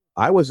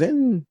I was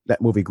in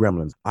that movie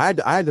Gremlins. I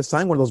had to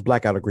sign one of those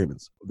blackout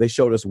agreements. They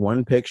showed us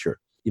one picture.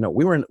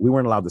 We weren't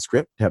allowed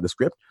to have the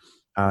script,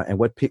 and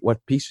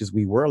what pieces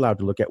we were allowed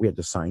to look at. We had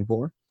to sign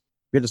for.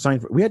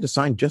 We had to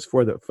sign just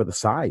for the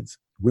sides.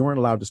 We weren't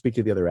allowed to speak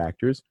to the other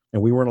actors,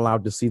 and we weren't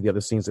allowed to see the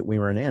other scenes that we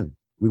weren't in.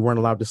 We weren't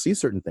allowed to see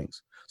certain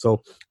things.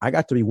 So I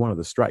got to be one of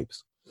the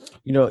stripes.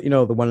 The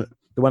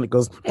one that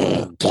goes,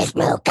 kiss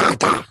me,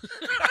 caca.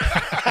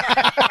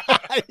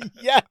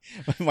 Yeah,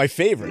 my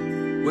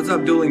favorite. What's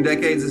up, Dueling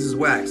Decades? This is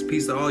Wax.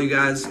 Peace to all you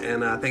guys,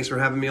 and thanks for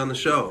having me on the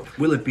show.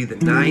 Will it be the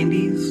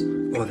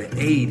 90s or the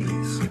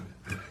 80s?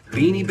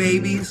 Beanie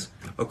Babies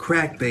or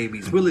Crack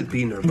Babies? Will it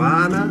be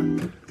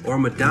Nirvana or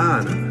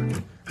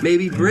Madonna?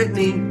 Maybe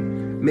Britney,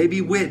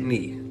 maybe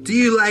Whitney. Do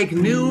you like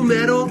new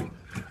metal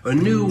or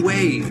new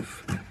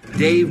wave?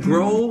 Dave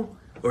Grohl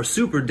or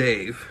Super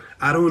Dave?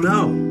 I don't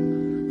know.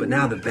 But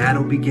now the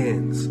battle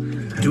begins.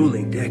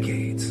 Dueling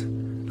Decades.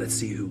 Let's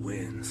see who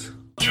wins.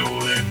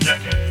 Dueling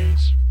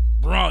Decades.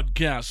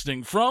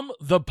 Broadcasting from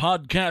the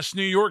Podcast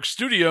New York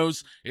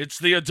studios, it's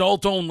the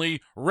adult-only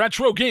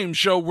retro game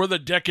show where the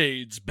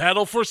decades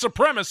battle for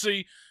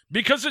supremacy.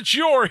 Because it's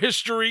your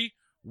history,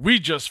 we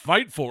just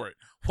fight for it.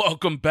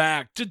 Welcome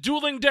back to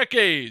Dueling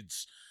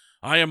Decades.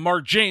 I am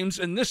Mark James,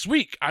 and this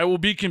week I will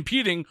be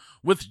competing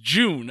with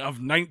June of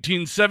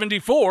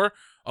 1974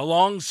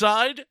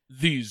 alongside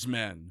these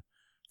men.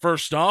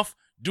 First off,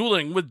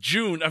 dueling with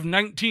June of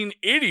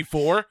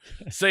 1984,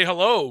 say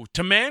hello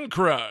to Man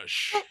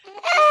Crush.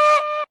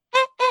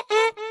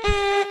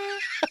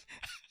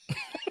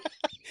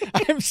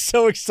 I am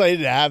so excited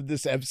to have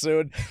this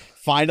episode.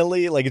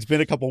 Finally, it's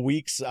been a couple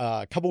weeks.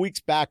 A couple weeks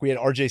back, we had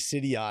RJ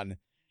City on,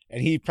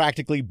 and he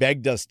practically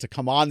begged us to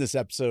come on this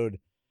episode,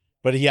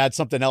 but he had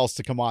something else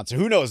to come on. So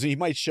who knows? He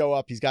might show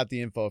up. He's got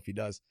the info if he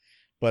does.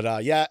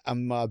 But yeah,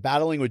 I'm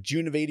battling with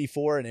June of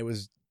 84, and it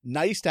was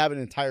nice to have an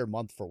entire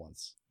month for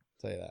once.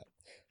 I'll tell you that.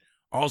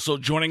 Also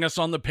joining us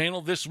on the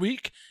panel this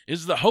week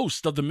is the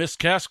host of the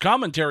Miscast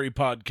Commentary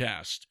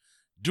podcast.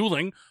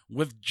 Dueling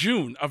with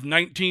June of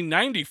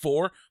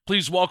 1994,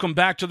 please welcome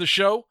back to the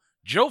show,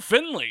 Joe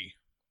Finley.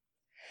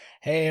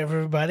 Hey,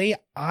 everybody.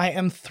 I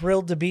am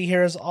thrilled to be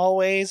here as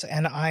always,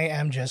 and I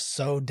am just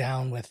so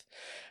down with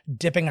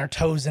dipping our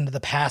toes into the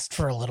past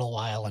for a little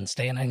while and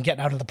staying and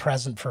getting out of the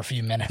present for a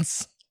few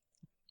minutes.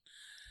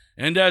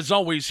 And as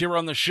always here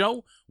on the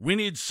show, we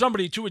need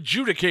somebody to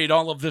adjudicate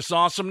all of this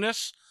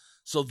awesomeness.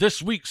 So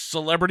this week's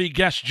celebrity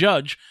guest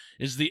judge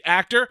is the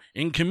actor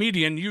and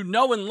comedian you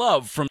know and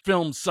love from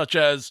films such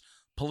as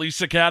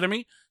Police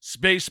Academy,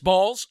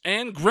 Spaceballs,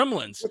 and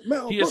Gremlins.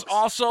 He is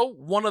also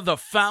one of the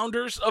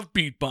founders of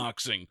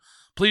beatboxing.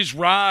 Please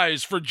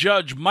rise for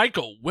Judge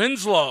Michael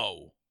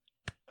Winslow.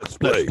 Let's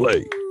play.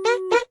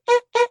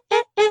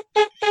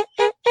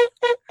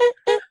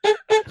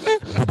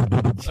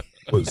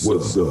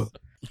 What's up?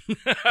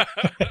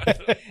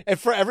 And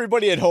for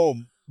everybody at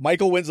home,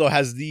 Michael Winslow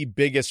has the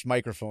biggest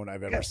microphone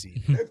I've ever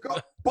seen. They've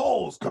got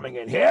balls coming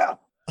in here.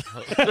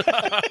 I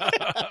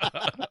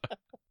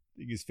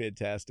think he's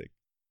fantastic.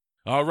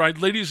 All right,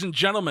 ladies and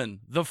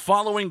gentlemen, the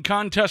following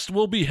contest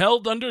will be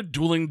held under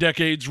Dueling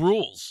Decades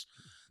rules.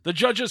 The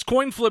judges'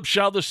 coin flip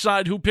shall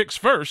decide who picks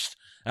first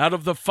out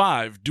of the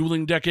 5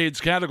 Dueling Decades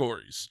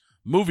categories: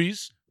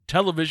 movies,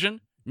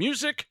 television,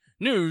 music,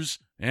 news,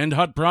 and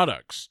hot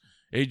products.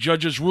 A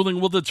judge's ruling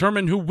will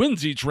determine who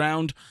wins each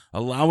round,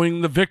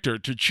 allowing the victor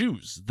to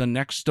choose the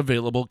next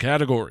available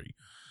category.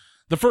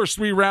 The first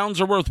 3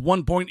 rounds are worth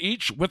 1 point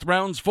each, with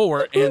rounds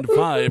 4 and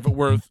 5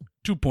 worth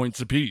 2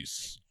 points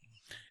apiece.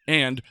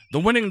 And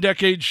the winning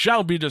decade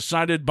shall be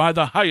decided by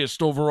the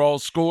highest overall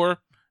score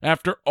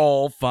after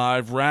all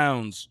 5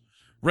 rounds.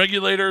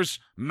 Regulators,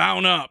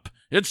 mount up.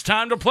 It's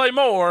time to play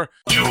more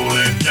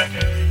Dueling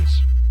Decades.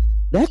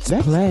 Let's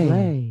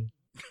play.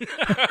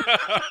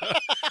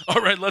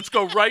 All right, let's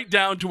go right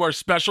down to our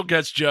special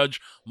guest judge,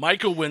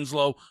 Michael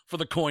Winslow, for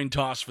the coin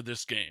toss for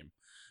this game.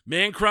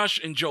 Man Crush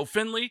and Joe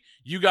Finley,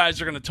 you guys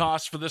are going to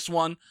toss for this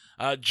one.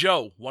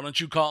 Joe, why don't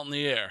you call it in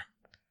the air?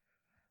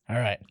 All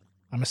right.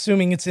 I'm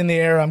assuming it's in the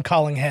air. I'm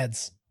calling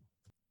heads.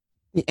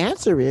 The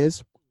answer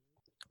is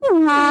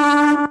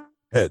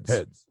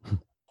heads.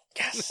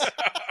 Yes.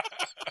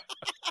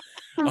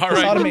 All This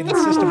right. automated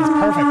system is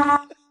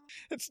perfect.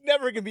 It's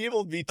never going to be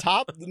able to be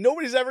top.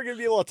 Nobody's ever going to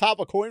be able to top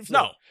a coin flip.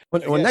 No.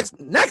 When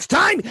next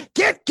time,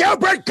 get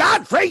Gilbert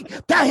Godfrey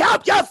to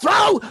help you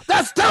throw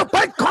the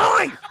stupid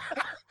coin.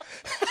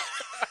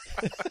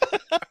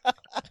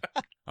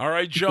 All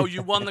right, Joe,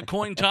 you won the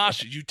coin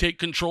toss. You take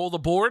control of the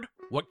board.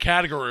 What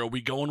category are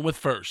we going with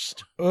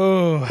first?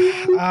 Oh,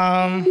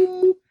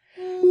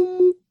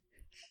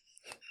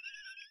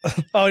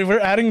 we're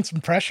adding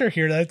some pressure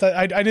here.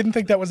 I didn't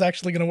think that was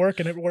actually going to work,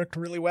 and it worked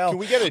really well. Can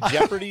we get a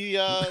Jeopardy?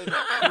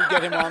 Can we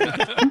get him on?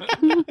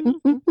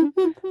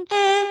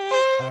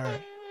 All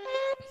right.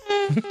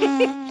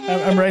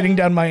 I'm writing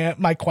down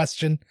my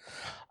question.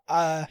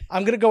 I'm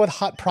going to go with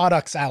hot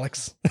products,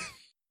 Alex.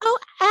 Oh,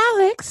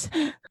 Alex.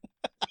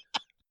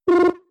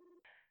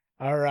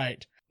 All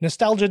right.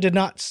 Nostalgia did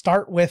not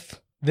start with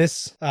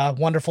this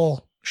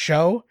wonderful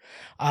show.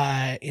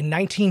 In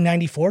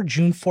 1994,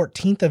 June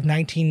 14th of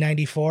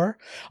 1994,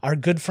 our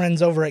good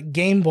friends over at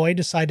Game Boy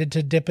decided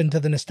to dip into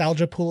the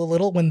nostalgia pool a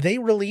little when they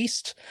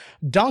released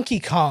Donkey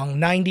Kong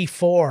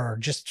 94,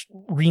 just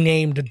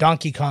renamed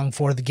Donkey Kong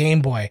for the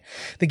Game Boy.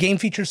 The game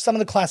features some of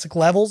the classic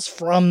levels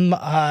from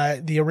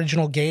the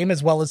original game,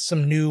 as well as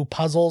some new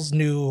puzzles,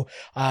 new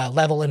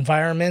level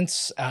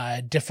environments,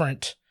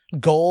 different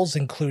goals,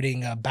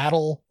 including a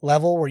battle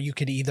level where you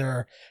could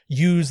either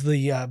use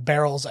the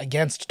barrels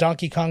against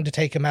Donkey Kong to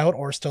take him out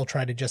or still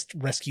try to just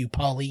rescue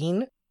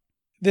Pauline.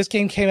 This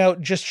game came out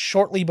just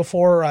shortly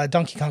before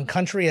Donkey Kong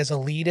Country as a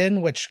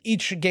lead-in, which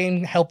each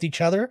game helped each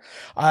other.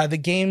 The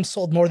game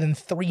sold more than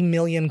 3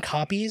 million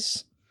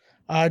copies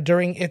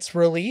during its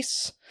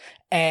release,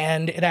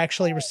 and it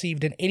actually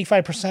received an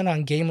 85%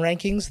 on Game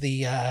Rankings,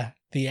 the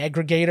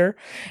aggregator.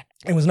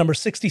 It was number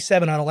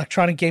 67 on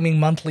Electronic Gaming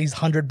Monthly's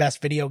 100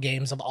 Best Video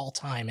Games of All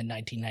Time in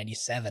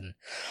 1997.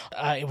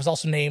 It was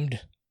also named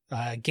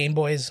Game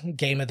Boy's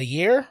Game of the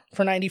Year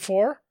for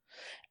 94.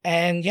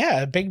 And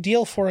yeah, a big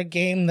deal for a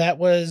game that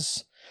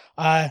was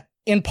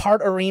in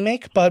part a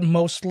remake, but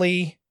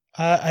mostly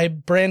a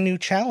brand new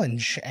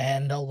challenge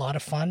and a lot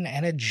of fun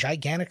and a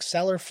gigantic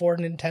seller for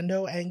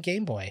Nintendo and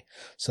Game Boy.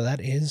 So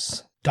that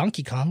is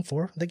Donkey Kong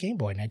for the Game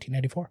Boy,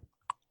 1994.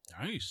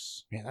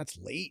 Nice. Man, that's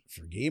late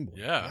for Game Boy.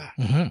 Yeah.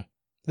 Mm-hmm.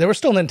 There were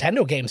still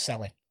Nintendo games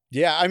selling.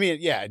 Yeah, I mean,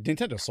 yeah,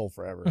 Nintendo sold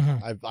forever.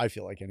 Mm-hmm. I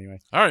feel like anyway.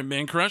 All right,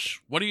 Man Crush,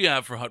 what do you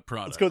have for hot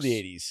products? Let's go to the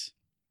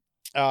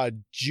 80s.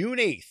 June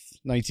 8th,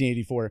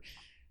 1984.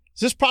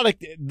 So this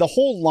product, the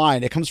whole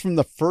line, it comes from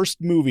the first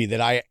movie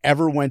that I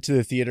ever went to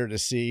the theater to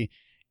see.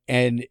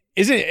 And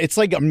it's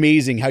like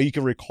amazing how you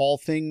can recall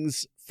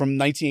things from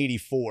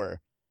 1984,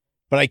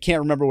 but I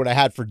can't remember what I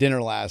had for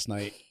dinner last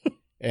night.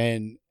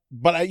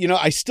 But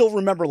I still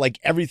remember like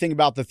everything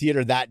about the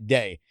theater that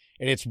day.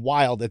 And it's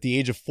wild. At the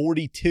age of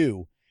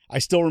 42, I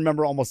still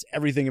remember almost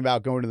everything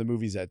about going to the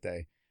movies that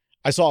day.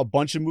 I saw a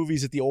bunch of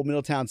movies at the old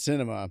Middletown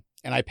Cinema,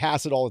 and I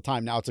pass it all the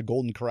time. Now it's a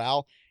Golden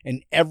Corral.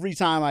 And every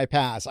time I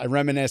pass, I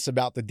reminisce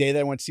about the day that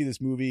I went to see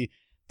this movie,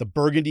 the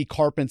burgundy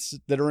carpets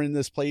that are in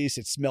this place.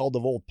 It smelled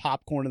of old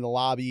popcorn in the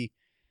lobby.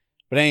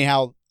 But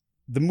anyhow,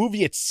 the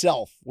movie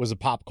itself was a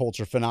pop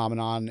culture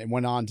phenomenon and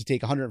went on to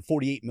take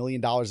 $148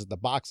 million at the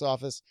box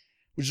office,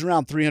 which is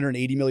around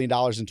 $380 million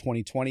in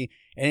 2020.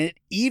 And it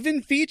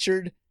even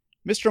featured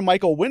Mr.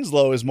 Michael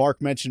Winslow, as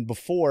Mark mentioned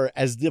before,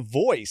 as the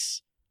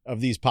voice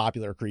of these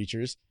popular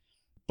creatures.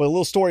 But a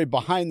little story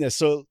behind this.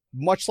 So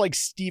much like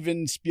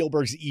Steven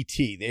Spielberg's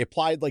E.T., they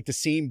applied like the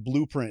same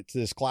blueprint to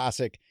this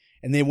classic,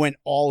 and they went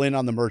all in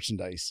on the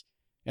merchandise.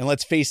 And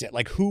let's face it,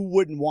 like who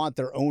wouldn't want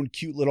their own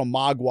cute little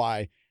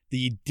Mogwai that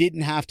you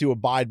didn't have to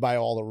abide by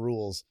all the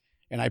rules?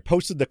 And I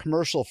posted the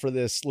commercial for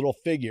this little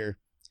figure,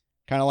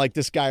 kind of like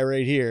this guy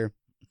right here,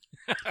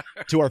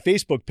 to our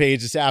Facebook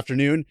page this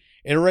afternoon.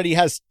 It already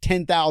has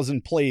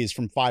 10,000 plays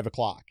from 5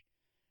 o'clock.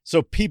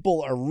 So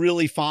people are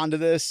really fond of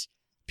this.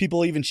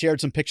 People even shared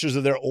some pictures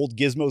of their old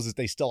gizmos that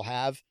they still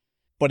have.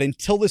 But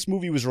until this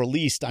movie was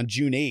released on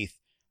June 8th,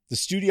 the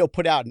studio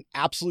put out an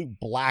absolute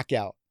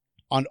blackout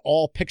on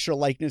all picture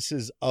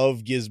likenesses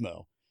of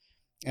Gizmo.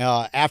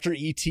 After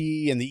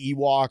E.T. and the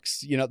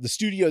Ewoks, the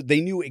studio,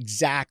 they knew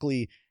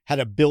exactly how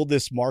to build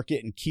this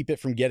market and keep it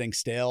from getting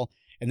stale.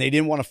 And they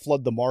didn't want to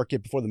flood the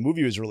market before the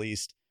movie was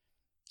released.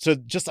 So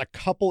just a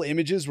couple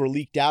images were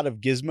leaked out of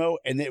Gizmo,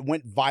 and it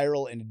went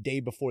viral in a day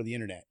before the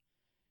internet.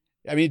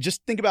 I mean,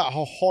 just think about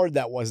how hard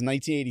that was in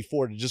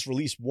 1984 to just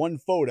release one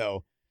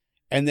photo.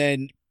 And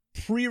then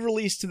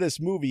pre-release to this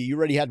movie, you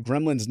already had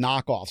Gremlins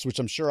knockoffs, which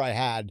I'm sure I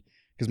had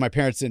because my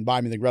parents didn't buy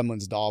me the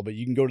Gremlins doll, but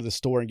you can go to the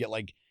store and get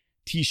like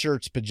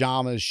t-shirts,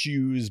 pajamas,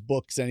 shoes,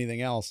 books,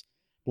 anything else.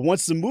 But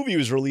once the movie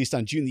was released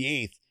on June the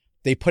 8th,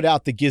 they put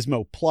out the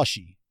Gizmo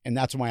plushie. And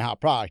that's what my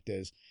hot product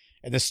is.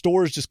 And the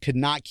stores just could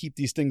not keep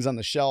these things on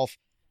the shelf.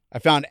 I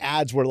found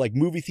ads where like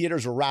movie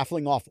theaters were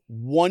raffling off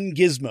one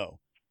Gizmo.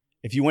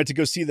 If you went to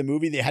go see the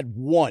movie, they had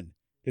one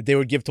that they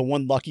would give to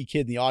one lucky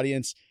kid in the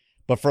audience.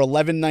 But for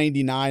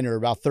 $11.99 or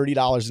about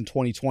 $30 in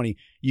 2020,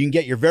 you can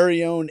get your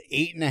very own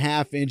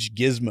 8.5-inch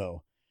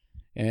Gizmo.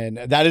 And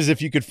that is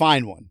if you could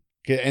find one.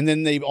 And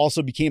then they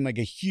also became like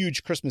a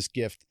huge Christmas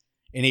gift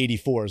in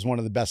 84 as one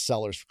of the best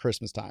sellers for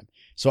Christmas time.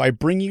 So I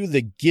bring you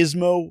the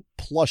Gizmo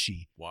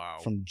plushie. Wow.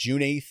 From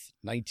June 8th,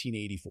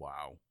 1984.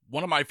 Wow.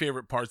 One of my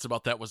favorite parts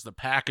about that was the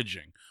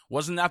packaging.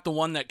 Wasn't that the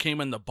one that came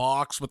in the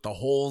box with the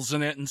holes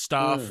in it and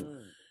stuff?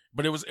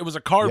 But it was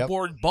a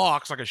cardboard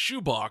box, like a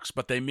shoe box,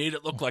 but they made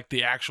it look like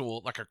the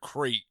actual, like a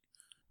crate.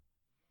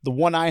 The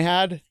one I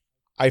had,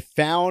 I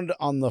found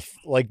on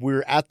we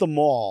were at the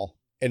mall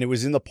and it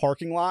was in the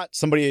parking lot.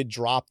 Somebody had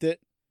dropped it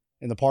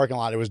in the parking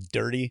lot. It was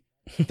dirty.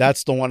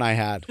 That's the one I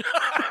had.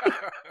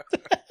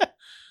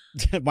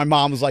 My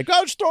mom was like,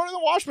 "Oh, just throw it in the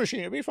wash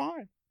machine. It'll be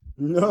fine."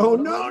 No.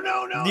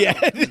 Yeah.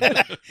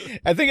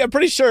 I think I'm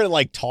pretty sure it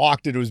like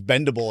talked and it was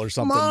bendable or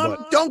something.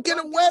 Mom, don't get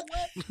it wet.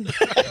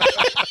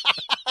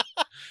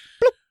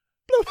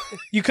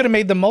 You could have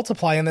made them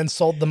multiply and then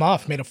sold them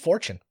off, made a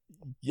fortune.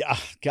 Yeah.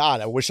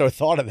 God, I wish I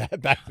thought of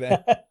that back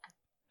then.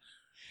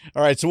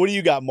 All right, so what do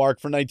you got, Mark,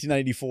 for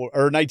 1994 or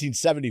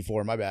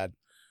 1974? My bad.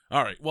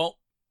 All right. Well,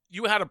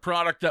 you had a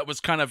product that was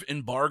kind of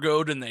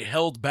embargoed and they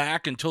held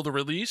back until the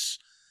release.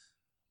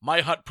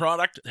 My Hut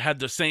product had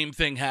the same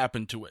thing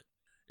happen to it.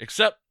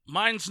 Except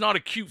mine's not a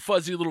cute,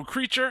 fuzzy little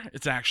creature.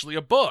 It's actually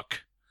a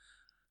book.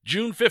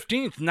 June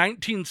 15th,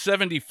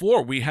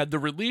 1974, we had the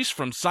release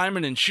from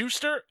Simon &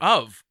 Schuster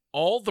of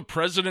All the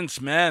President's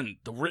Men,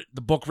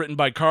 the book written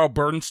by Carl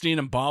Bernstein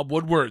and Bob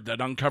Woodward that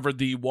uncovered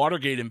the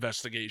Watergate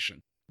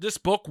investigation. This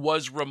book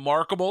was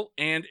remarkable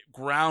and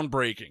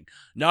groundbreaking.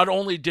 Not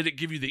only did it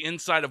give you the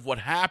insight of what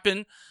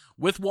happened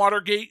with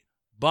Watergate,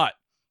 but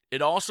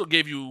it also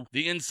gave you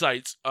the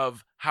insights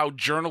of how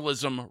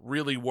journalism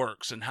really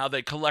works and how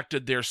they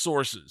collected their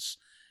sources.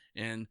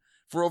 And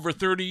for over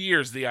 30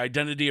 years, the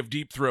identity of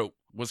Deep Throat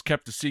was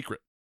kept a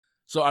secret.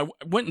 So I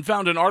went and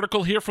found an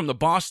article here from the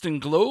Boston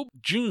Globe,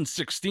 June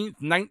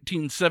 16th,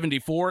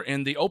 1974,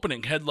 and the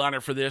opening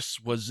headliner for this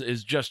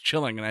is just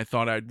chilling, and I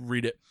thought I'd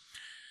read it.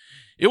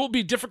 It will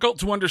be difficult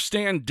to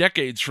understand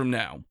decades from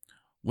now,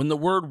 when the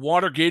word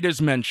Watergate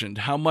is mentioned,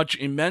 how much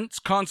immense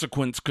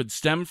consequence could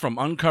stem from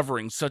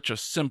uncovering such a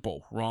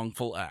simple,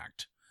 wrongful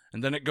act.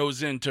 And then it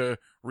goes into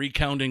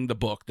recounting the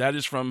book. That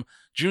is from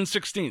June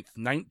 16th,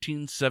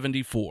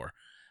 1974.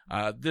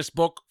 This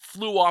book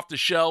flew off the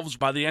shelves.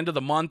 By the end of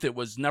the month, it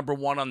was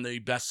 #1 on the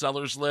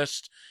bestsellers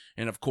list.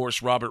 And of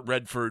course, Robert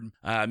Redford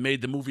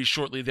made the movie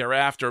shortly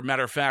thereafter.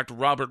 Matter of fact,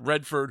 Robert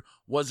Redford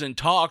was in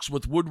talks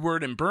with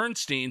Woodward and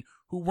Bernstein,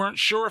 who weren't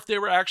sure if they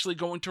were actually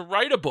going to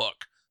write a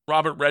book.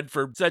 Robert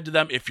Redford said to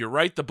them, if you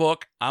write the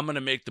book, I'm going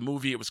to make the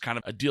movie. It was kind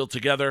of a deal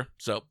together.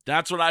 So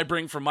that's what I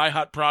bring for my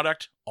hot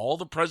product, All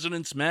the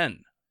President's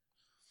Men.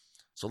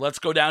 So let's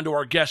go down to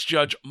our guest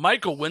judge,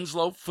 Michael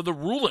Winslow, for the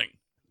ruling.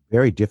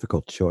 Very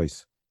difficult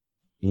choice.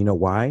 You know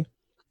why?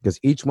 Because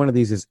each one of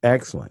these is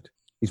excellent.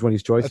 Each one of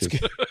these choices.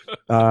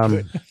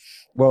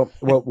 Well,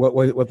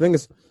 the thing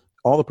is,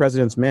 All the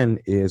President's Men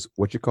is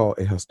what you call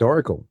a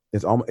historical.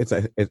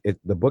 The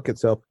book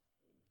itself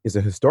is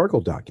a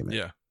historical document.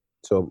 Yeah.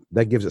 So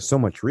that gives it so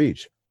much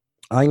reach.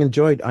 I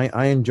enjoyed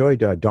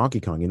Donkey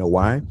Kong. You know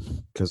why?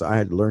 Because I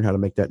had to learn how to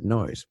make that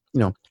noise. You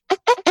know.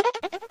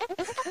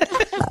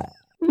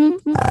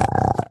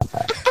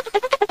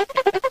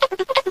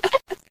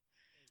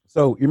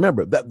 So you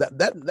remember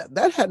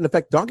that had an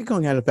effect. Donkey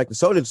Kong had an effect.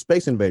 So did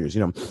Space Invaders.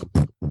 You know.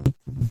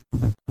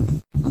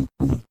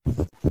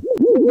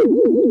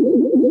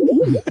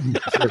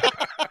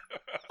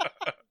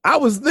 I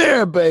was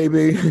there,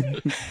 baby.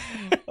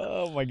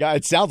 Oh my God!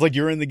 It sounds like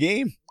you're in the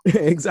game.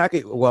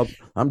 Exactly. Well,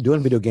 I'm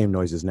doing video game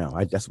noises now.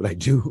 That's what I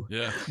do.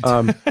 Yeah.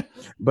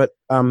 But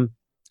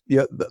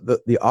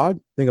the odd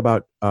thing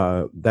about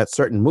that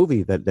certain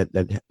movie that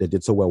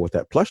did so well with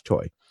that plush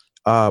toy,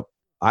 I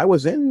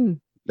was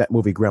in that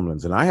movie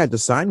Gremlins, and I had to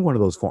sign one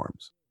of those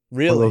forms.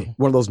 Really?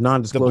 One of those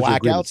non-disclosure The blackouts?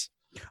 agreements.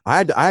 I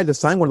had to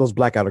sign one of those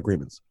blackout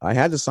agreements. I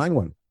had to sign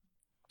one.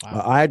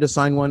 Wow. I had to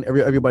sign one.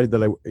 Everybody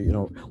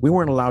that we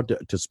weren't allowed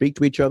to speak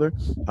to each other.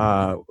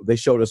 They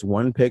showed us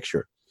one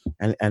picture,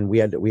 and we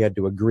had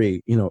to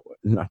agree. We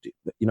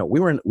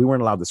weren't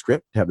allowed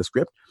to have the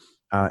script,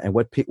 and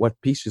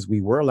what pieces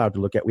we were allowed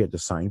to look at. We had to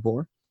sign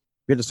for.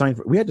 We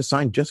had to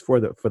sign just for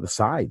the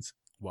sides.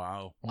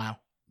 Wow.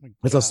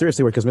 That's how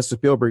seriously because Mr.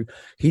 Spielberg,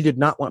 he did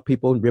not want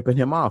people ripping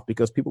him off,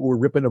 because people were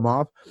ripping him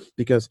off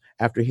because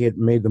after he had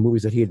made the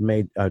movies that he had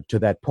made to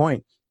that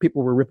point,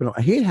 people were ripping off.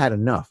 He had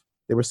enough.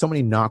 There were so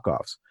many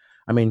knockoffs.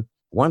 I mean,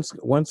 once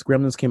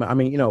Gremlins came out, I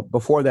mean,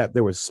 before that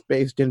there was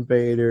Space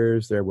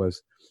Invaders, there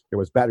was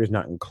Batteries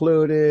Not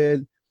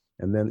Included,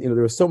 and then there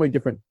were so many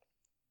different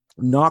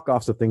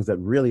knockoffs of things that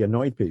really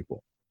annoyed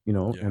people.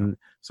 Yeah. And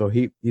so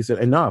he said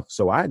enough.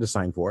 So I had to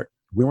sign for it.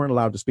 We weren't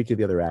allowed to speak to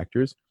the other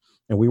actors,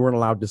 and we weren't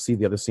allowed to see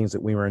the other scenes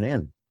that we were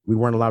in. We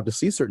weren't allowed to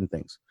see certain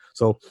things.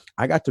 So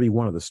I got to be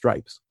one of the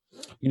stripes.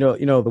 The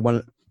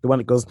one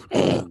that goes,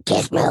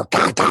 Gizmo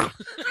Kata.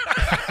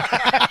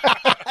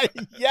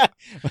 Yeah,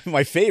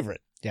 my favorite.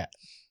 Yeah,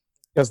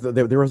 because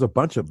there were a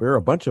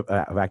bunch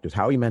of actors.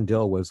 Howie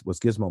Mandel was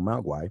Gizmo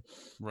Mogwai.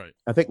 Right.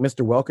 I think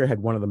Mr. Welker had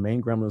one of the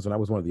main Gremlins, and I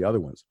was one of the other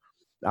ones.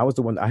 I was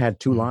the one. I had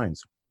two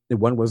lines. The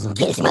one was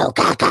Gizmo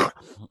Kaka,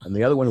 and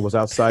the other one was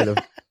outside of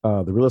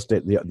the real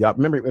estate.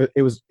 Remember,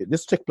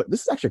 this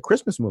is actually a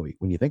Christmas movie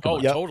when you think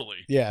about it. Oh, totally.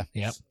 Yeah.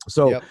 Yep.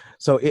 So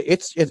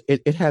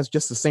it has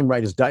just the same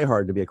right as Die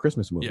Hard to be a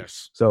Christmas movie.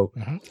 Yes. So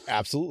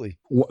absolutely.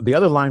 The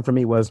other line for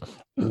me was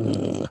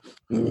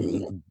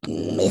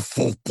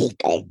Mrs.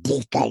 Tickle,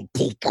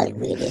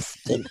 really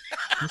skin.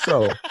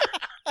 So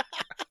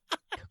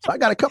I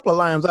got a couple of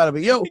lines out of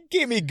it. Yo, it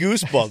gave me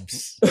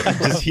goosebumps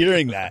just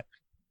hearing that.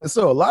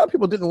 So a lot of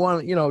people didn't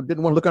want to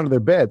look under their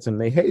beds,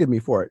 and they hated me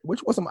for it.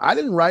 Which wasn't. I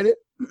didn't write it.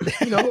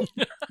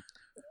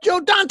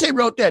 Joe Dante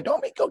wrote that.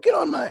 Don't get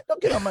on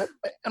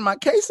my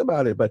case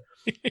about it. But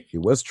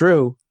it was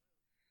true.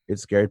 It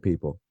scared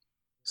people.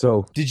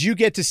 So did you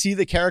get to see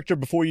the character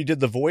before you did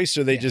the voice,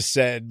 or they just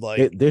said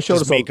they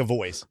showed us make a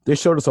voice? They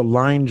showed us a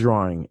line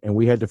drawing, and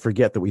we had to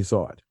forget that we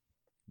saw it.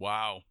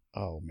 Wow.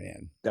 Oh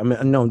man. I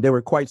mean, no, they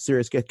were quite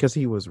serious because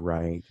he was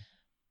right.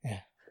 Yeah.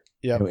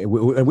 Yeah.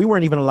 And we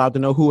weren't even allowed to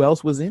know who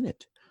else was in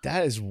it.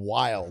 That is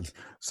wild.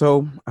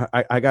 So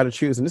I got to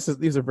choose, and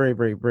these are very,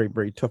 very, very,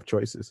 very tough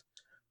choices.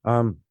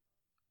 I'm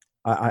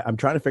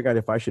trying to figure out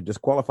if I should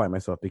disqualify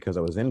myself because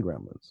I was in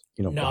Gremlins.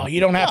 No, you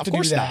don't have to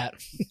do that.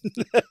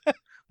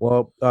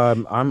 Well,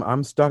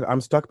 I'm stuck.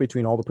 I'm stuck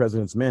between All the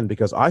President's Men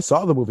because I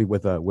saw the movie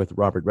with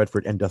Robert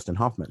Redford and Dustin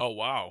Hoffman. Oh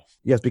wow!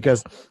 Yes,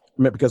 because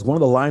one of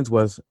the lines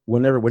was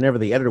whenever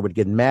the editor would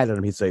get mad at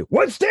him, he'd say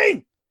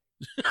Weinstein.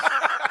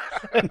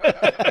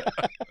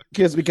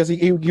 because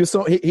he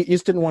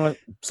just didn't want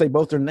to say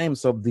both their names,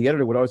 so the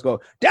editor would always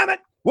go, "Damn it,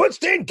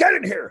 Weinstein, get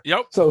in here!"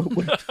 Yep. So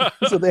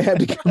they had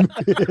to come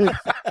in.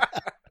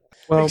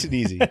 Well, Makes it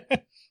easy.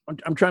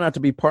 I'm trying not to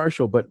be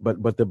partial, but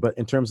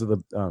in terms of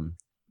the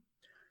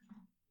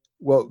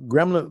well,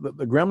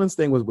 the Gremlins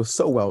thing was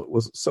so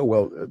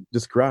well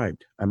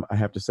described. I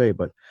have to say,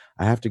 but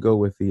I have to go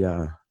with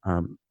the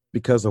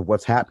because of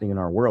what's happening in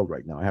our world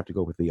right now. I have to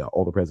go with the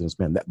All the President's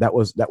Men. That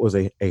was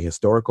a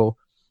historical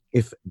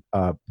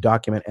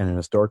document and an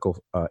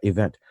historical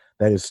event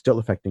that is still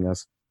affecting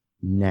us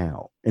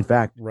now. In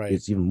fact,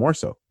 It's even more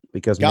so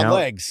because now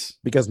it's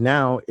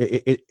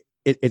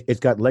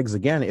got legs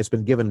again. It's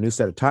been given a new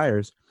set of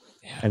tires,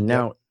 and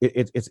now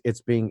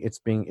it's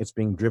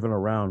being driven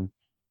around.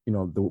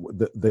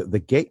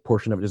 The gate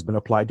portion of it has been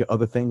applied to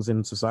other things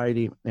in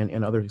society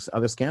and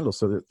other scandals,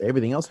 so that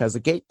everything else has a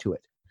gate to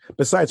it.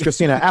 Besides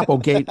Christina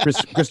Applegate,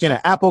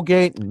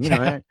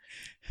 and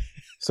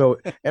so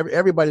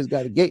everybody's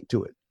got a gate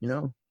to it,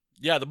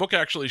 Yeah, the book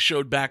actually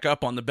showed back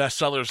up on the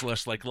bestsellers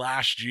list like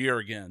last year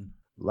again.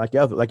 Like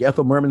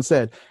Ethel Merman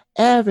said,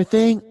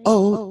 everything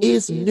old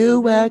is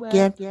new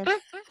again.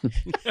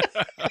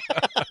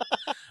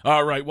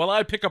 All right, well,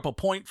 I pick up a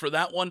point for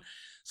that one.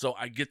 So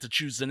I get to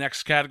choose the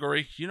next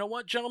category. You know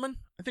what, gentlemen?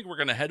 I think we're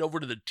going to head over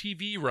to the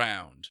TV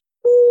round.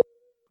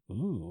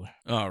 Ooh.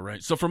 All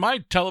right. So for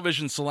my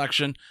television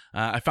selection,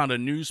 I found a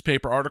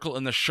newspaper article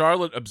in the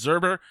Charlotte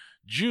Observer,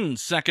 June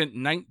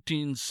 2nd,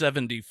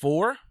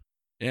 1974.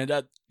 And,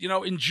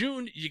 in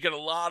June, you get a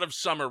lot of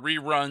summer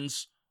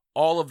reruns.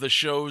 All of the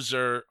shows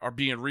are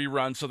being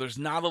rerun, so there's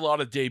not a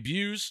lot of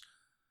debuts.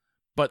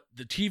 But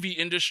the TV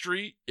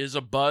industry is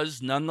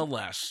abuzz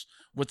nonetheless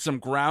with some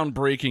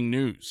groundbreaking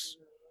news.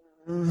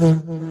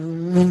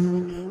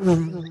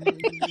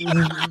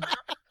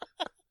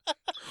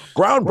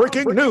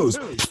 Groundbreaking news.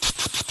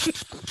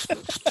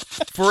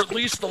 For at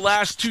least the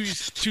last two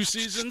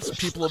seasons,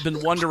 people have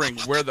been wondering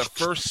where the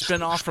first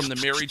spinoff from the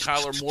Mary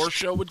Tyler Moore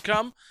Show would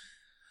come.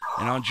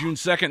 And on June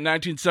 2nd,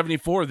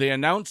 1974, they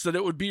announced that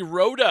it would be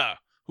Rhoda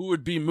who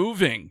would be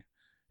moving.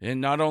 And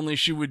not only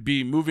she would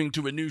be moving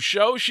to a new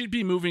show, she'd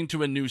be moving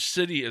to a new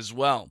city as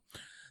well.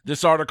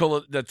 This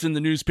article that's in the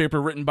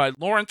newspaper written by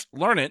Lawrence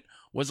Larnett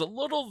was a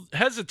little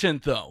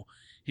hesitant, though.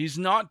 He's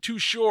not too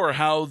sure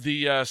how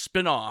the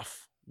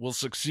spinoff will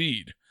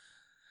succeed.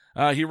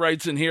 He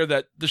writes in here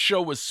that the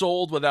show was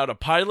sold without a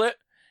pilot,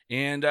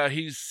 and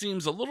he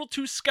seems a little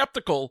too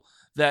skeptical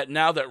that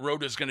now that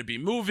Rhoda's going to be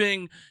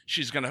moving,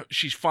 she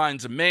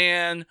finds a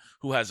man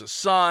who has a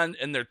son,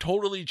 and they're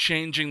totally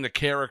changing the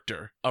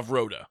character of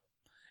Rhoda.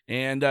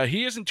 And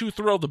he isn't too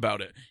thrilled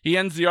about it. He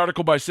ends the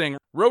article by saying,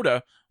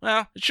 Rhoda,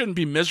 well, it shouldn't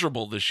be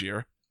miserable this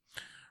year.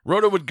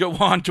 Rhoda would go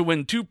on to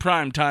win 2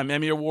 Primetime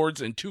Emmy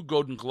Awards and 2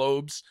 Golden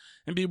Globes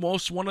and be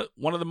one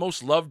of the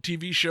most loved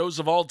TV shows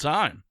of all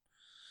time.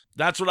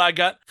 That's what I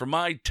got for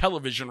my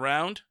television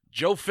round.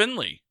 Joe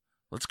Finley,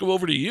 let's go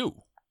over to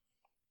you.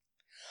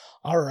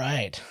 All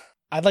right.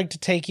 I'd like to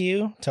take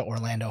you to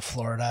Orlando,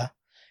 Florida,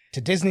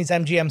 to Disney's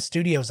MGM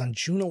Studios on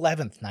June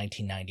 11th,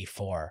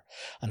 1994,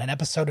 on an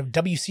episode of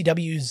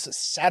WCW's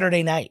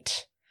Saturday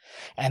Night.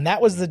 And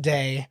that was the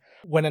day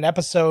when an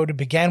episode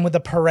began with a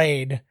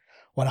parade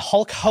when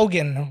Hulk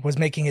Hogan was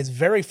making his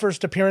very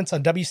first appearance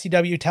on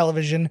WCW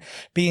television,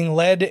 being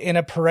led in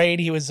a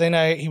parade. He was in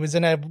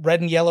a red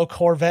and yellow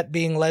Corvette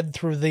being led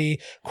through the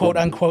quote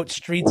unquote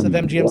streets of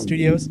MGM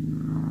Studios.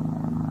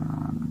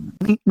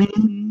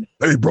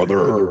 Hey,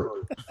 brother.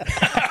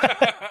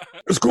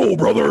 It's cool,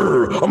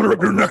 brother. I'm going to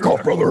rip your neck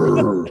off,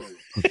 brother.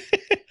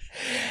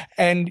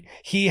 And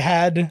he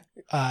had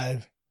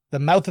the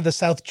Mouth of the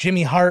South,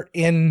 Jimmy Hart,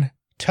 in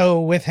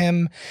tow with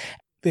him.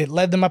 It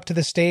led them up to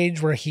the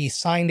stage where he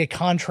signed a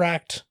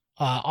contract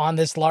on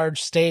this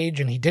large stage,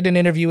 and he did an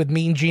interview with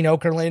Mean Gene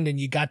Okerlund, and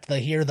you got to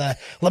hear the,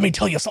 let me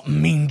tell you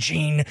something, Mean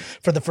Gene,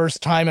 for the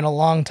first time in a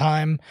long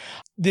time.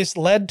 This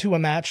led to a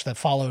match that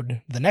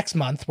followed the next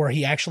month where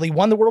he actually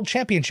won the world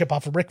championship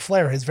off of Ric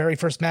Flair, his very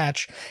first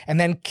match, and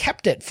then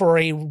kept it for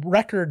a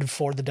record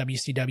for the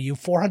WCW,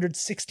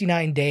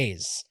 469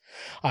 days.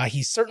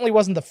 He certainly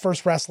wasn't the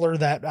first wrestler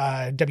that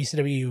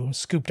WCW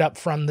scooped up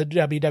from the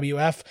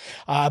WWF,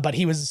 but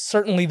he was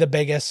certainly the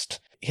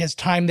biggest. His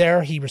time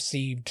there, he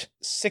received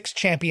 6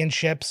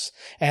 championships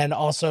and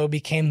also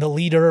became the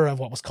leader of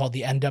what was called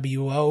the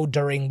NWO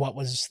during what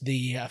was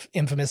the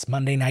infamous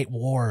Monday Night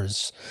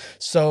Wars.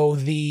 So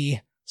the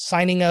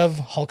signing of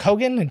Hulk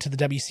Hogan into the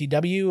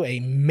WCW,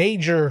 a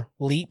major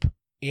leap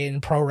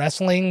in pro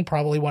wrestling,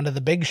 probably one of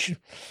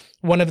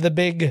the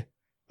big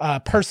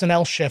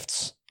personnel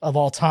shifts of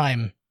all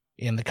time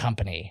in the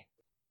company.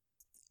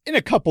 In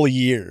a couple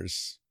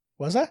years.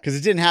 Was that? Because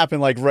it didn't happen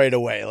like right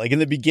away. Like in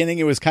the beginning,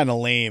 it was kind of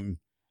lame.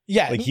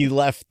 Yeah. Like he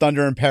left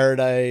Thunder in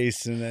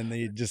Paradise and then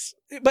they just...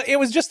 But it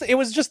was just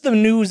the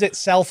news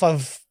itself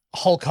of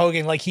Hulk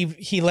Hogan. Like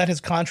he let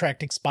his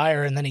contract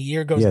expire and then a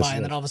year goes by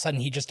and then all of a sudden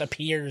he just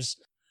appears.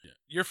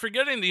 You're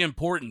forgetting the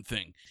important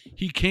thing.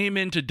 He came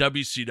into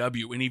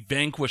WCW and he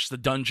vanquished the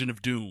Dungeon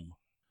of Doom.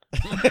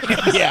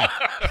 Yeah.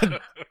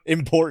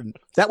 Important.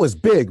 That was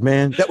big,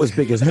 man. That was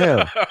big as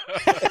hell.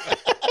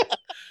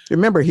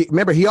 Remember,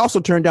 he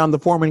also turned down the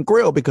Foreman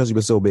Grill because he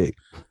was so big.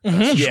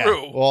 That's Yeah.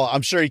 true. Well,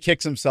 I'm sure he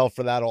kicks himself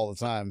for that all the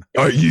time.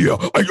 Yeah,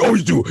 I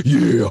always do.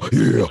 Yeah.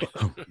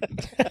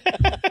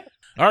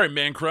 All right,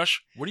 Man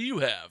Crush, what do you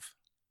have?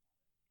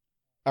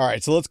 All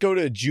right, so let's go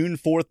to June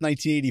 4th,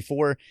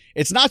 1984.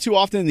 It's not too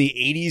often in the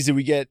 80s that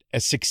we get a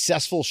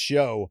successful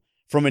show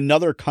from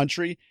another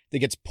country that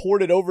gets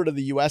ported over to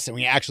the U.S. and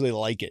we actually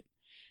like it.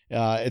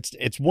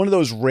 It's one of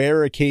those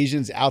rare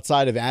occasions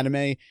outside of anime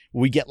where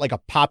we get like a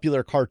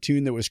popular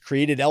cartoon that was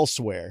created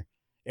elsewhere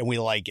and we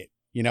like it.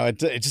 You know, it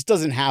just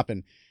doesn't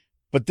happen.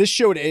 But this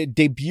show, it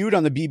debuted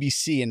on the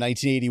BBC in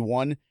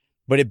 1981,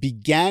 but it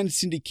began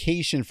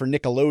syndication for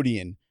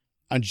Nickelodeon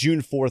on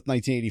June 4th,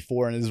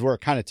 1984. And this is where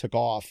it kind of took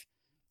off,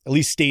 at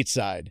least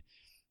stateside.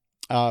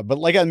 But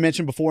like I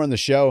mentioned before on the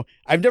show,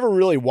 I've never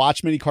really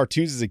watched many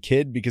cartoons as a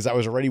kid because I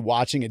was already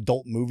watching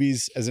adult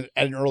movies at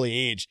an early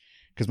age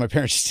because my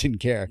parents just didn't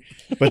care.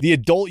 But the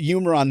adult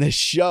humor on this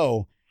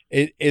show,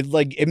 it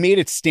made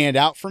it stand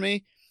out for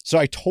me. So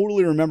I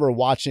totally remember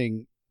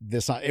watching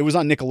this. It was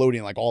on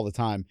Nickelodeon like all the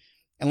time.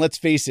 And let's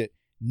face it,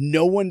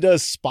 no one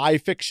does spy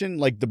fiction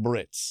like the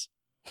Brits.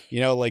 You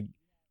know, like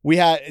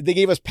they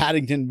gave us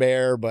Paddington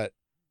Bear, but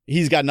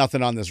he's got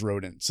nothing on this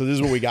rodent. So this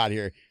is what we got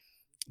here.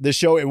 The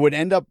show, it would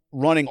end up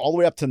running all the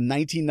way up to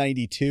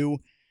 1992.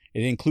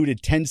 It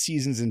included 10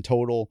 seasons in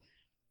total.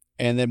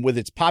 And then with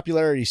its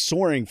popularity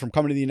soaring from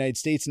coming to the United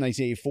States in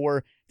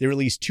 1984, they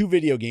released 2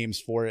 video games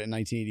for it in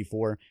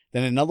 1984,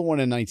 then another one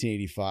in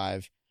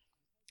 1985.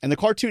 And the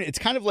cartoon, it's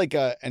kind of like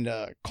a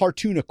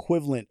cartoon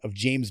equivalent of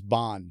James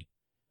Bond,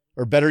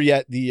 or better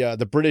yet,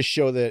 the British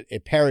show that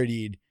it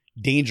parodied,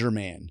 Danger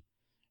Man.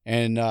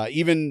 And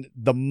even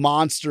the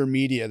monster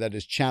media that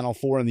is Channel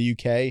 4 in the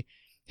UK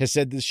has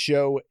said this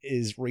show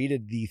is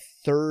rated the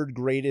 3rd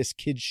greatest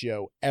kids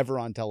show ever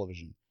on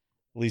television.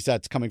 At least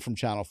that's coming from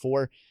Channel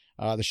 4.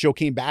 The show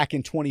came back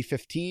in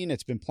 2015.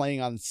 It's been playing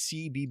on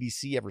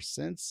CBBC ever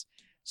since.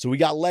 So we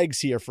got legs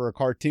here for a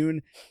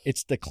cartoon.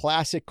 It's the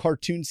classic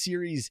cartoon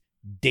series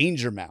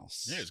Danger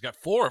Mouse. Yeah, he's got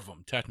 4 of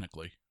them,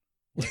 technically.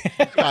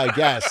 I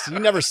guess. He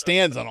never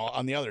stands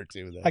on the other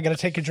 2, though. I got to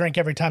take a drink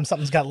every time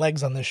something's got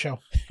legs on this show.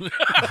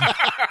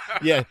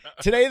 Yeah,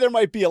 today there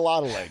might be a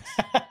lot of legs.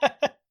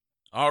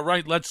 All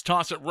right, let's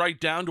toss it right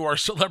down to our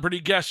celebrity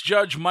guest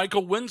judge,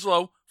 Michael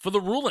Winslow, for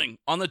the ruling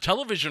on the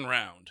television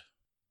round.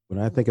 When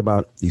I think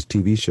about these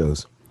TV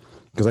shows,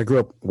 because I grew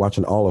up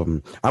watching all of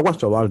them, I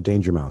watched a lot of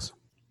Danger Mouse,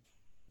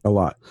 a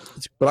lot.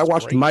 But I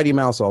watched great. Mighty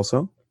Mouse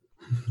also.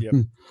 Yep.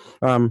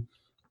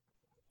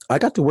 I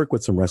got to work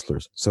with some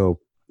wrestlers, so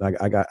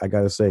I got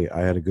to say I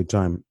had a good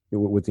time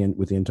with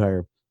the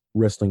entire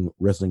wrestling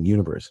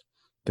universe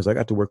because I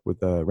got to work with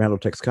Randall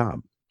Tex Cobb.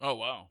 Oh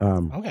wow!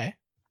 Okay.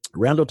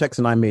 Randall Tex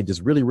and I made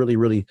this really, really,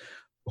 really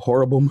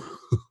horrible.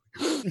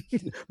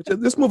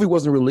 This movie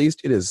wasn't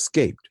released; it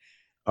escaped.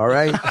 All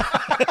right.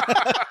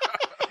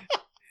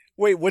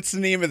 Wait, what's the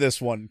name of this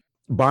one?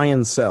 Buy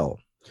and Sell.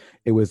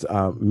 It was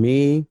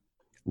me,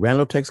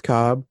 Randall Tex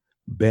Cobb,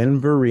 Ben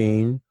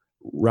Vereen,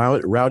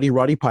 Rowdy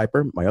Roddy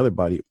Piper, my other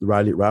buddy,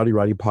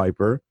 Rowdy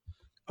Piper,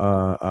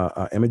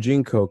 Emma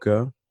Jean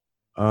Coca,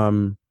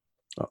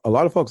 a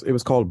lot of folks. It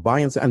was called Buy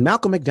and Sell, and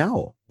Malcolm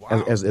McDowell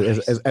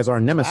as our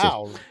nemesis.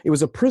 Wow. It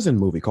was a prison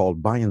movie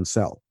called Buy and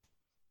Sell.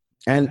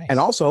 And Nice. and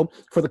also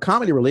for the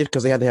comedy relief,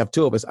 because they had to have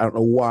 2 of us. I don't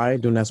know why.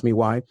 Don't ask me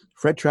why.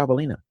 Fred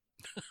Travalena.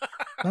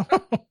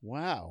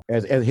 Wow.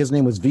 As his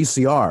name was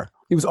VCR.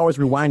 He was always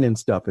rewinding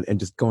stuff and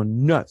just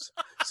going nuts.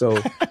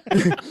 So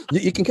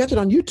you can catch it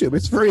on YouTube.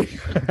 It's free.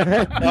 All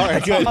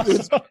right, good.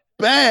 It's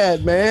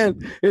bad,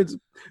 man.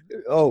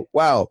 Oh,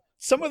 wow.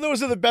 Some of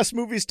those are the best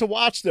movies to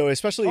watch, though,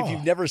 especially if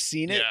you've never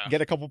seen it. Yeah.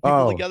 Get a couple people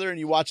Oh. together and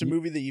you watch a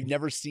movie that you've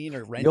never seen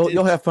or rented.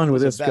 You'll have fun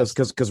with It's this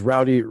the because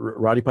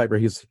Roddy Piper,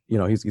 he's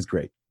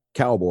great.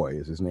 Cowboy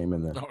is his name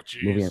in the Oh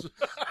movie. jeez.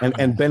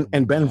 And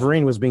Ben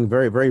Vereen was being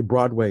very, very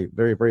Broadway,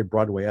 very, very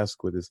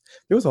Broadway-esque with this.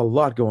 There was a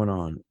lot going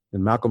on.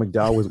 And Malcolm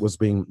McDowell was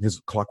being his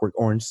Clockwork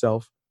Orange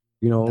self,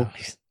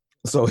 Nice.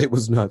 So it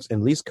was nuts.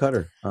 And Lise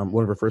Cutter,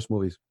 one of her first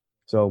movies.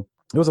 So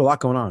there was a lot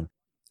going on.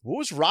 What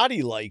was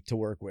Roddy like to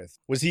work with?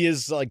 Was he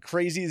as like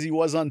crazy as he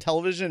was on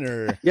television,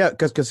 or? Yeah,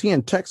 because he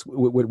and Tex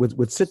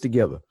would sit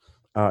together.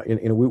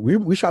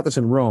 We shot this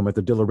in Rome at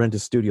the De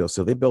Laurentiis studio,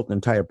 so they built an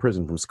entire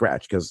prison from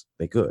scratch because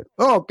they could.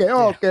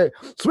 Okay,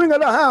 swing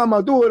of the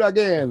hammer, do it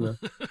again.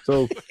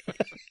 So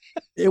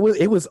it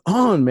was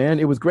on, man.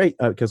 It was great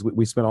because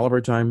we spent all of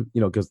our time,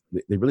 because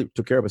they really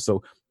took care of us.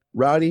 So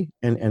Rowdy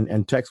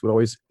and Tex would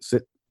always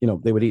sit.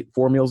 They would eat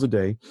 4 meals a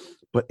day,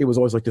 but it was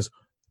always like this.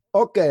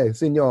 Okay,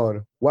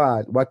 senor,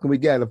 what can we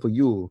get for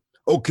you?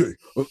 Okay,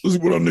 this is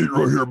what I need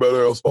right here,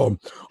 badass.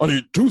 I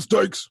need 2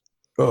 steaks,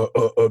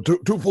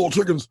 two full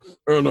chickens,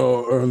 and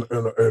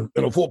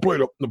a full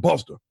plate of the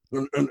pasta,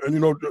 and you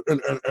know,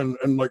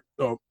 and like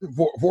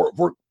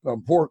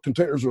four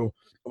containers of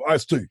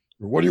iced tea.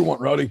 What do you want,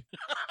 Rowdy?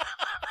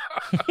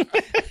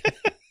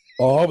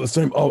 I'll have the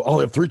same. I'll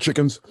have 3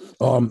 chickens,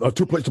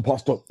 2 plates of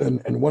pasta,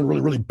 and one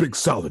really big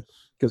salad.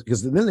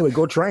 Because then they would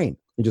go train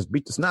and just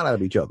beat the snot out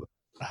of each other.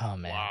 Oh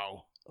man!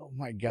 Wow. Oh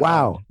my god!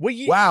 Wow! What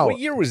year? Wow! What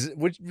year was?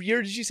 What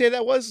year did you say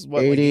that was?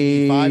 What,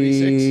 85,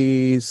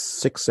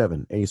 86?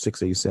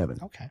 86, 87.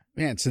 Okay.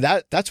 Man, so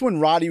that's when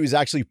Roddy was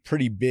actually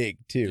pretty big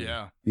too.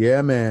 Yeah.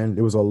 Yeah, man.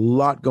 There was a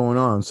lot going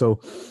on. So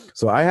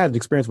I had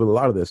experience with a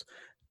lot of this.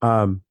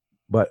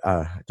 But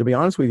to be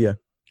honest with you,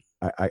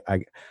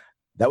 I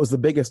that was the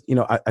biggest. You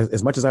know,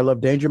 as much as I love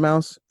Danger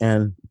Mouse,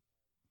 and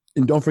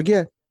don't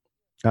forget,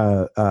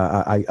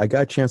 I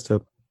got a chance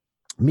to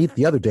meet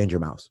the other Danger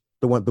Mouse,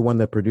 the one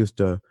that produced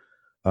the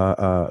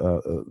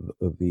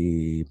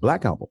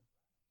Black Album,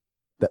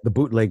 the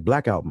bootleg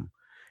Black Album,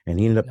 and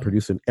he ended up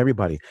producing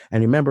everybody.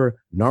 And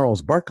remember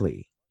Gnarls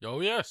Barkley? Oh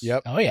yes.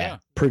 Yep. Oh yeah.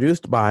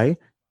 Produced by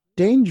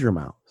Danger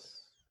Mouse.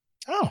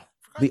 Oh,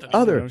 The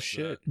other No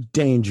shit.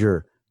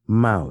 Danger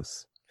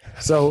Mouse.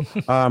 So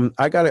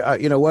I gotta,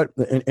 you know what?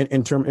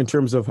 In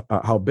terms of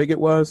how big it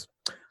was,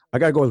 I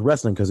gotta go with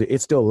wrestling because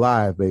it's still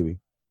live, baby.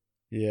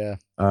 Yeah.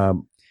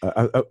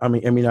 I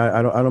mean,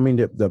 I don't mean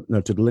to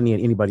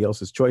delineate anybody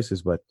else's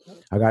choices, but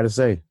I got to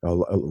say,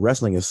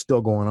 wrestling is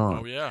still going on.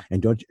 Oh yeah.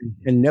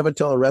 And never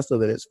tell a wrestler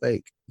that it's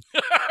fake.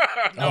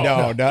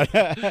 No.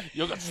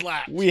 You'll get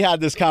slapped. We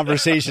had this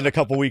conversation a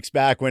couple weeks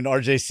back when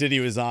RJ City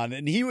was on,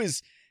 and he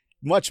was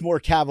much more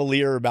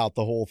cavalier about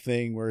the whole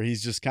thing, where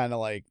he's just kind of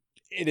like,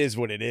 it is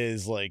what it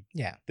is. Like,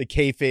 yeah. the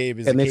kayfabe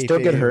is, And the they still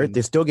get kayfabe, hurt. and-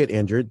 They still get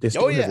injured. They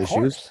still have of issues.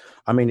 course.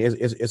 I mean,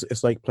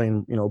 it's like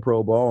playing, you know,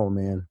 pro ball,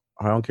 man.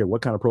 I don't care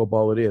what kind of pro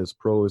ball it is.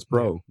 Pro is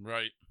pro.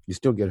 Right. You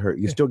still get hurt.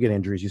 You still get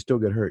injuries. You still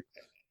get hurt.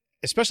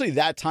 especially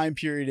that time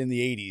period in the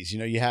 80s. You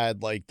know, you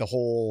had like the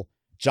whole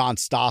John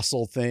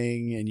Stossel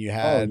thing, and you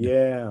had, Oh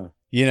yeah.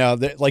 you know,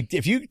 like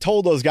if you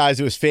told those guys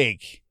it was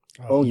fake,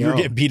 Oh, you were no.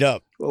 getting beat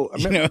up. Well,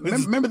 You remember, know,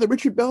 it's- remember the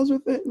Richard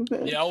Belzer thing?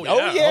 Yeah. Oh yeah. Oh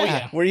yeah.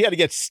 yeah. Where he had to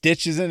get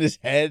stitches in his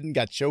head and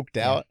got choked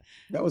out.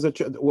 That was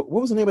what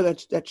was the name of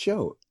that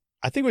show?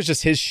 I think it was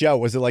just his show.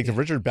 Was it like the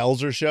Richard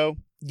Belzer show?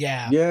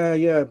 Yeah.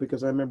 Yeah,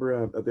 because I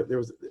remember there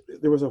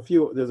was a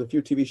few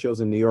TV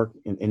shows in New York,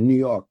 in New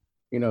York,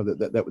 you know,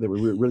 that were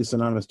really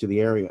synonymous to the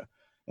area,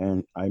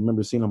 and I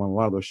remember seeing them on a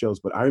lot of those shows.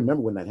 But I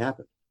remember when that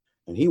happened,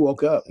 and he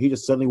woke up. He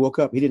just suddenly woke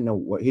up. He didn't know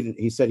what he didn't.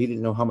 He said he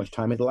didn't know how much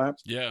time had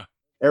elapsed. Yeah.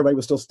 Everybody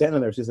was still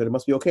standing there. So he said it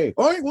must be okay.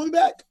 All right, we'll be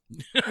back.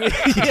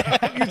 Yeah,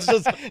 it's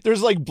just,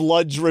 there's like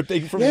blood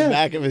dripping from the Yeah.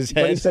 back of his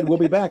But he head. said we'll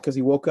be back because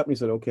he woke up and he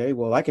said, okay,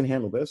 well I can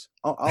handle this.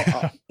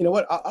 I'll you know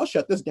what? I'll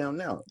shut this down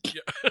now.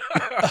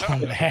 Oh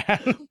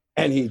man.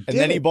 And he And did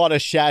then he it. bought a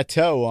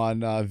chateau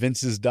on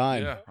Vince's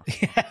dime.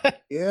 Yeah.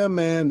 Yeah,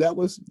 man, that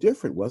was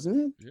different,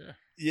 wasn't it? Yeah.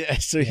 Yeah,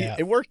 so Yeah.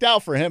 it worked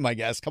out for him, I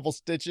guess. Couple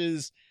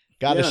stitches,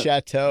 got a Yeah.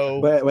 chateau.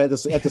 But at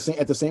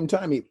the same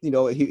time,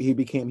 he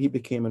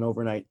became an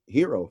overnight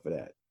hero for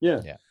that.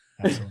 Yeah.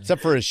 Absolutely.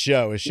 Except for his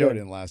show. His show Yeah.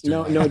 didn't last too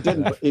No, long. no, it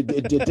didn't. But it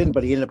didn't.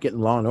 But he ended up getting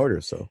Law and Order.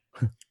 So,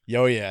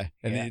 Oh, yeah.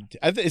 And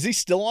Yeah. is he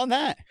still on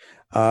that?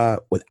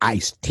 With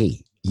iced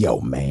tea. Yo,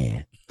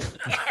 man.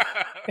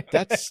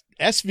 That's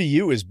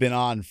SVU has been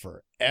on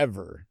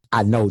forever.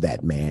 I know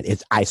that, man.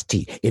 It's iced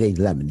tea. It ain't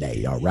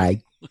lemonade, all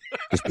right?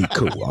 Just be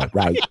cool, all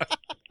right?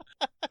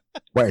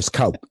 Where's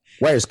Coke?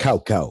 Where's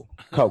Coco?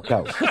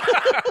 Coco.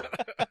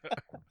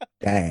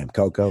 Damn,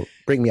 Coco.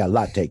 Bring me a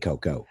latte,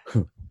 Coco.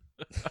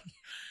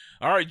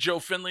 All right, Joe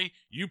Finley,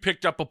 you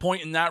picked up a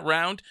point in that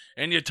round,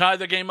 and you tie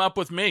the game up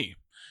with me.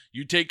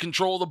 You take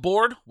control of the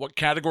board. What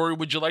category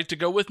would you like to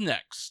go with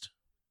next?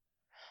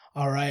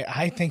 All right,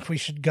 I think we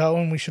should go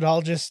and we should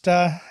all just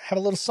have a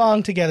little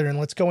song together, and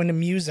let's go into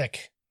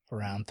music for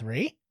round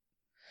 3.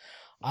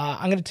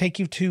 I'm going to take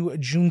you to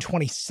June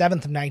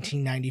 27th of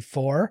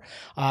 1994.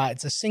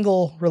 It's a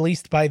single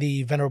released by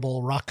the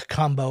venerable rock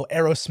combo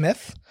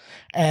Aerosmith,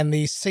 and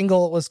the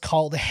single was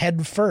called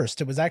Head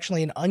First. It was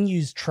actually an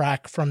unused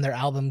track from their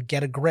album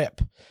Get a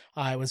Grip.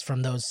 It was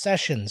from those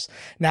sessions.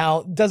 Now,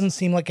 it doesn't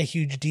seem like a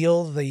huge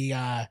deal.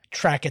 The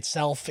track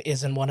itself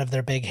isn't one of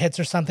their big hits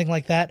or something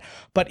like that.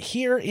 But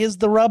here is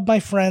the rub, my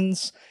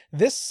friends.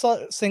 This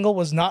single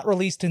was not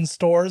released in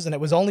stores, and it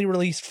was only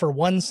released for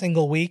one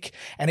single week.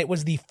 And it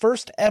was the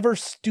first ever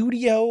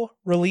studio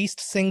released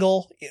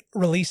single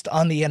released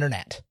on the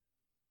internet.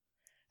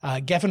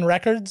 Geffen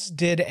Records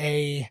did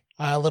a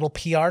little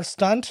PR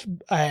stunt,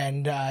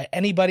 and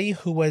anybody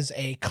who was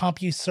a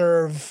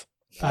CompuServe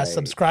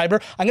subscriber.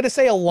 I'm going to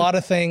say a lot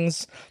of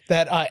things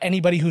that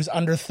anybody who's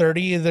under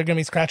 30, they're going to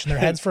be scratching their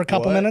heads for a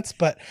couple What? minutes,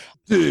 but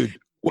Dude,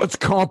 what's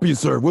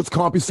CompuServe? What's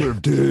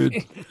CompuServe, dude?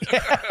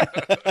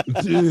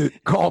 Dude,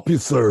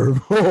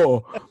 CompuServe.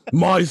 Oh,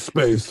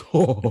 MySpace.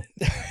 Oh.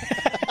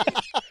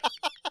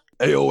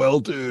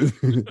 AOL, dude.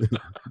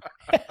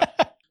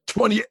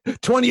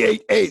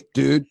 28-8,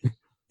 dude.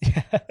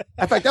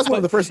 In fact, that's one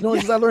of the first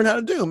noises I learned how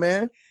to do,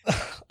 man.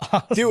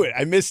 Do it.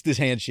 I missed this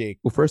handshake.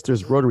 Well, first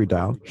there's rotary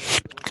dial.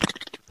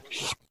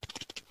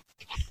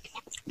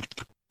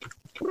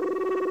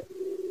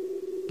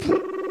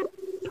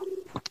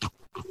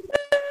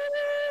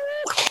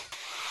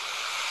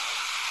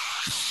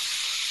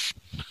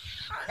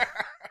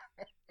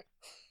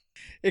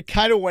 It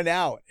kind of went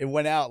out. It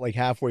went out like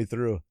halfway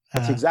through.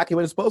 That's exactly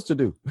what it's supposed to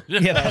do.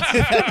 Yeah,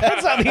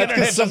 that's how the internet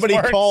Because somebody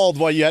just works. called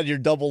while you had your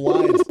double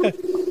lines.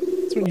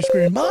 That's when you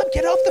scream, "Mom,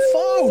 get off the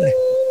phone!"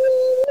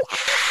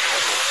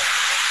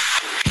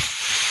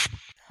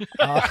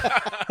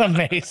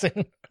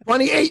 Amazing.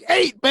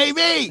 28-8,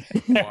 baby.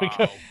 There we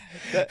go.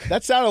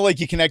 That sounded like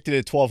you connected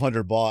at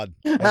 1200 baud.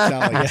 That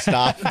sounded like it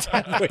stopped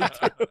halfway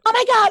through. Oh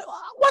my God,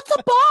 what's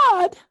a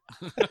bod?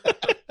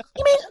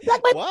 You mean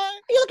like my? What?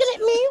 Are you looking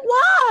at me?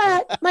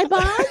 What? My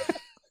bod?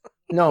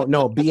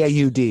 No,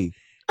 B-A-U-D.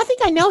 I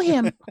think I know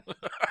him.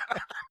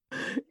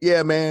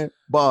 Yeah, man.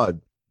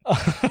 Bod.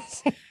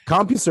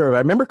 CompuServe. I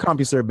remember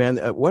CompuServe, man.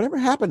 Whatever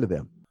happened to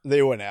them?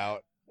 They went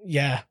out.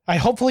 Yeah,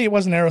 hopefully it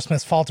wasn't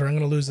Aerosmith's fault, or I'm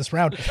going to lose this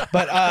round.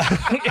 But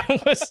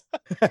it was.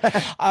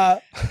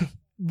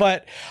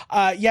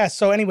 Yeah.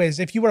 So, anyways,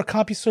 if you were a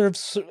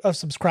CompuServe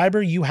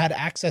subscriber, you had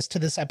access to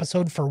this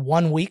episode for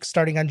 1 week,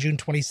 starting on June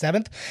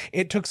 27th.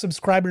 It took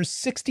subscribers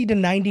 60 to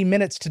 90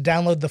 minutes to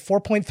download the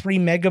 4.3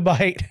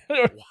 megabyte,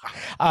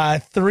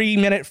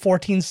 3-minute,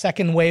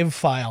 14-second WAV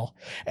file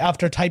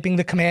after typing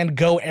the command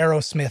 "Go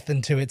Aerosmith"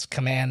 into its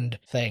command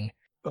thing.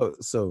 Oh,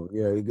 so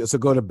yeah. So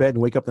go to bed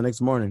and wake up the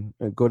next morning.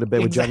 And go to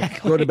bed with Johnny.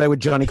 Exactly. Go to bed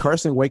with Johnny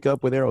Carson. Wake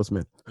up with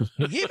Aerosmith.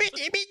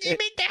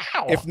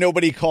 If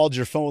nobody called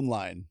your phone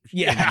line.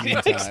 Yeah, in the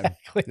meantime.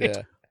 exactly.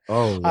 Yeah.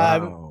 Oh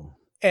wow.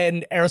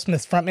 And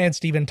Aerosmith's frontman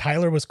Steven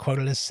Tyler was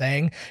quoted as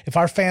saying, "If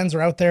our fans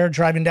are out there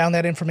driving down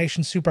that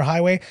information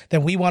superhighway,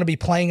 then we want to be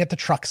playing at the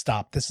truck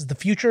stop. This is the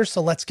future, so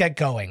let's get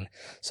going."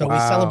 So we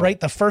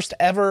celebrate the first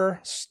ever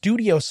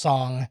studio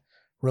song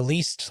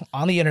released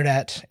on the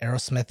internet,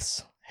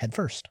 Aerosmith's Head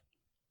First.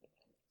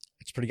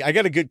 It's pretty. I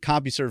got a good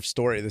CompuServe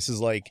story. This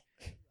is like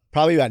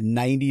probably about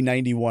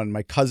 91.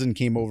 My cousin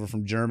came over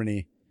from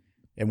Germany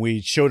and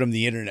we showed him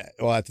the internet.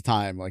 Well, at the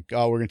time, like,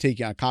 oh, we're going to take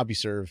you on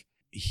CompuServe.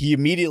 He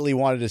immediately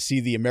wanted to see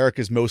the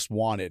America's Most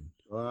Wanted.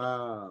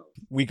 Wow.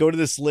 We go to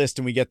this list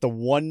and we get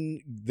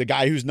the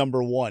guy who's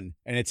number 1,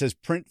 and it says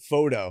print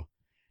photo.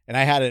 And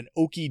I had an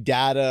Oki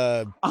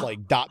Data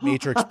like dot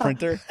matrix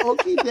printer.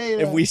 Oki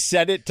Data. And we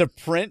set it to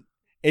print.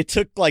 It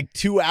took like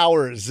 2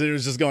 hours. It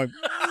was just going.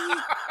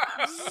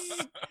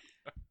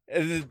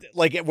 And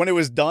like when it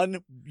was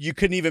done, you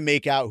couldn't even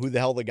make out who the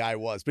hell the guy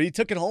was. But he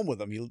took it home with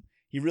him.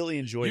 He really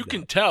enjoyed it. You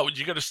can tell.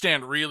 You got to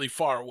stand really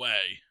far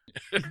away.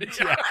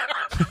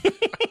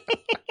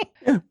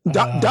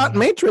 Dot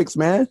matrix,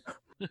 man.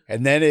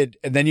 And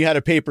then you had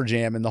a paper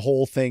jam, and the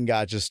whole thing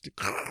got just.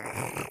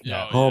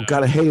 Oh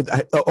God, I hated.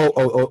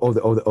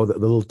 The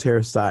little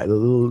tear side, the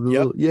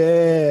little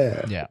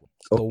yeah.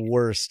 The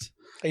worst.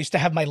 I used to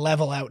have my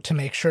level out to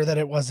make sure that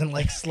it wasn't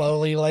like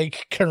slowly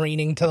like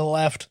careening to the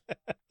left.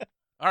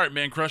 All right,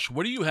 Man Crush,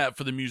 what do you have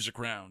for the music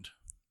round?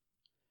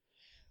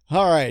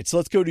 All right, so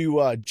let's go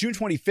to June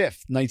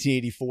 25th,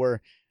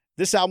 1984.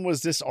 This album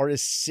was this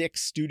artist's 6th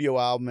studio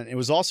album, and it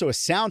was also a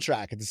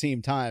soundtrack at the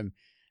same time.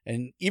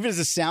 And even as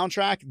a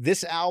soundtrack,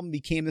 this album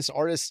became this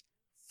artist's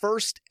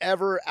first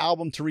ever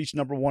album to reach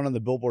number 1 on the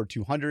Billboard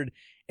 200,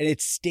 and it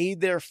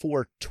stayed there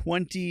for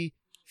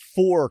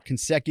 24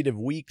 consecutive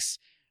weeks.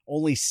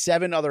 Only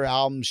 7 other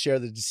albums share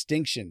the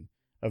distinction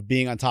of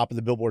being on top of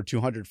the Billboard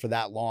 200 for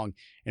that long.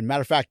 And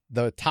matter of fact,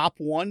 the top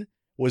one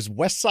was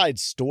West Side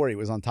Story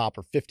was on top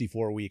for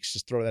 54 weeks.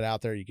 Just throw that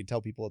out there. You can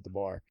tell people at the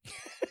bar.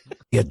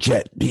 Be a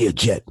jet.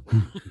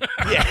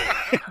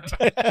 Yeah.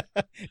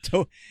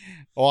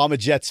 Oh, I'm a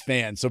Jets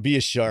fan, so be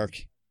a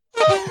shark.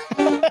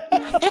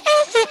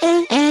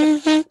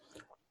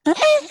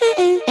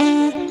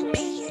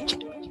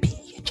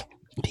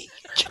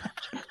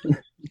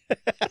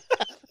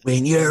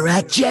 When you're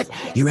a Jet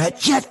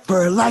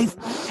for life.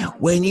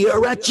 When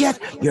you're a Jet,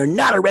 you're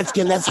not a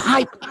Redskin. That's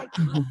hype.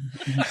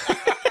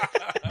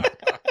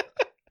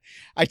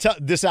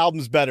 This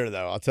album's better,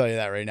 though. I'll tell you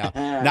that right now.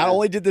 Not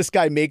only did this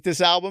guy make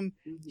this album,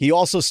 he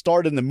also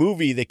starred in the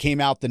movie that came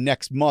out the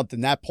next month,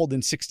 and that pulled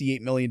in $68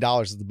 million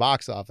at the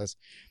box office.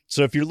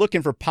 So if you're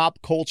looking for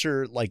pop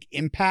culture like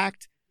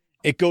impact,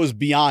 it goes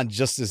beyond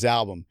just this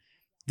album.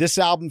 This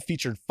album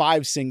featured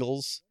 5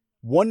 singles,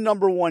 1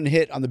 number 1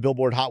 hit on the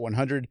Billboard Hot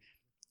 100.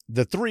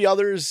 The 3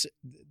 others,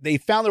 they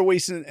found their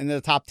ways in the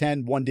top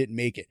 10. 1 didn't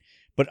make it.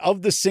 But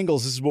of the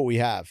singles, this is what we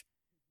have.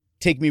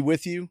 Take Me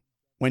With You,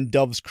 When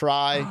Doves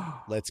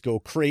Cry, Let's Go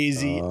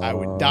Crazy, I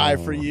Would Die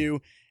For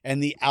You,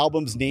 and the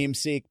album's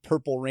namesake,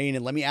 Purple Rain.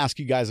 And let me ask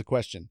you guys a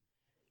question.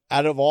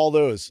 Out of all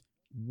those,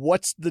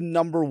 what's the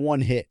number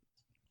 1 hit?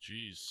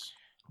 Jeez.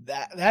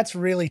 That's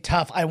really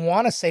tough. I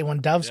want to say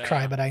When Doves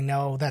Cry, but I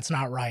know that's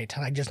not right.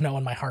 I just know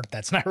in my heart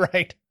that's not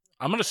right.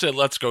 I'm going to say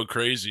Let's Go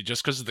Crazy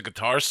just because of the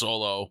guitar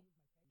solo.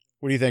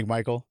 What do you think,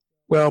 Michael?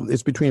 Well,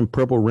 it's between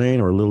Purple Rain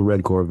or Little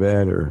Red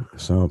Corvette or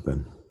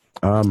something.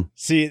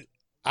 See,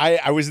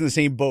 I was in the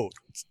same boat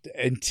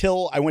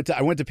until I went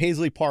to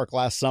Paisley Park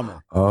last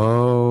summer.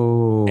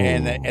 Oh.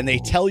 And they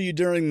tell you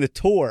during the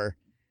tour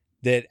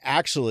that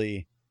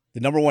actually the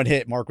number one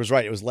hit, Mark was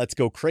right, it was Let's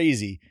Go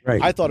Crazy. Right.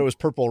 I thought it was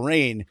Purple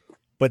Rain,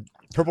 but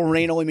Purple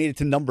Rain only made it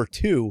to number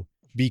 2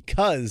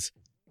 because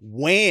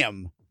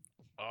Wham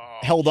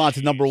held on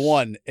to number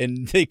 1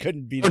 and they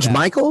couldn't beat George that.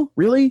 Michael?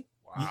 Really?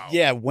 Wow.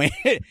 Yeah,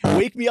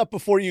 Wake Me Up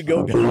Before You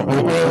Go. You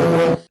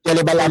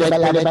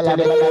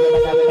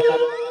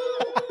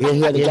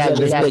hear the guy in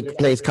this big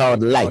place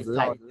called Life.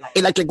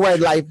 Electric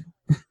Word Life.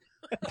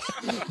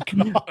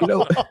 You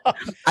know,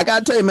 I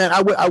gotta tell you, man,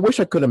 I wish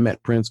I could have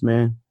met Prince,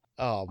 man.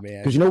 Oh,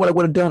 man. Because you know what I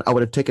would have done? I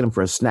would have taken him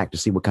for a snack to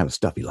see what kind of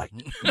stuff he liked.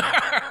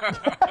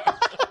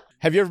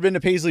 Have you ever been to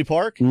Paisley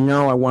Park?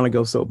 No, I want to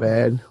go so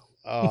bad.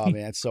 Oh,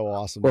 man, it's so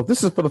awesome. Well,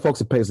 this is for the folks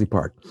at Paisley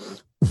Park.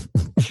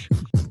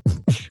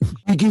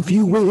 If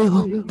you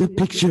will, the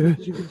picture.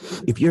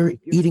 If you're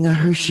eating a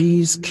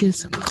Hershey's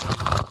Kiss.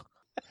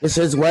 This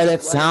is what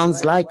it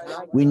sounds like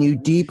when you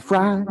deep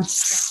fry.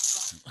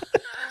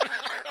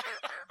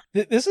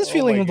 This is Oh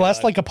feeling my less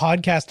God. like a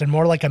podcast and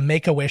more like a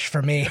Make-A-Wish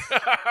for me.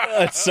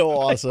 That's so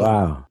awesome.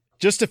 Wow.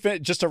 Just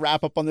to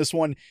wrap up on this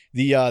one,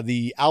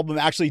 the album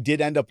actually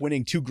did end up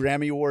winning 2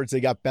 Grammy Awards. They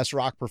got Best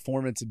Rock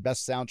Performance and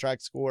Best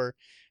Soundtrack Score.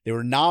 They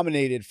were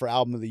nominated for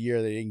Album of the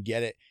Year. They didn't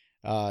get it.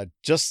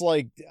 Just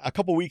like a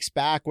couple weeks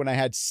back when I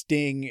had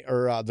Sting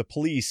or The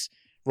Police,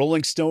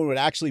 Rolling Stone would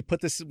actually put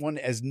this one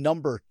as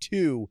number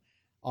 2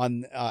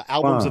 on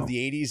albums Wow. of the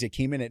 80s. It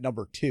came in at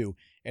number 2.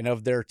 And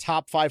of their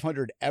top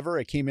 500 ever,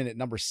 it came in at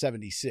number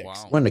 76.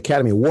 Wow. Won an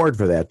Academy Award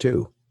for that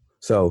too.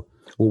 So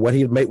what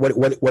he made, what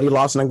he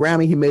lost on a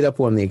Grammy, he made up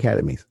for in the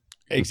Academies.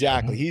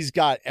 Exactly. He's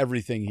got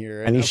everything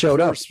here. And he of showed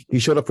up. course- He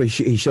showed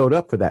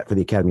up for that for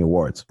the Academy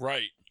Awards.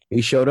 Right.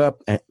 He showed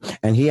up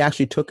and he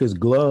actually took his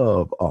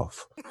glove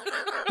off.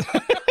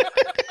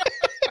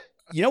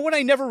 You know what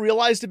I never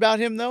realized about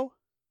him, though?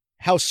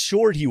 How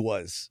short he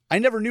was. I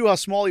never knew how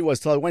small he was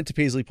till I went to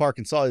Paisley Park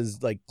and saw his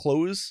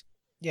clothes.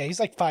 Yeah,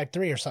 he's like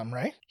 5'3" or something,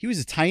 right? He was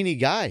a tiny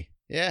guy.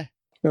 Yeah.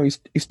 No, he's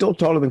still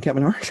taller than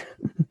Kevin Hart.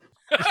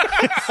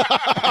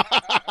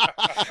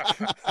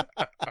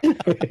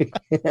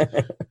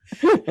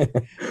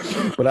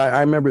 But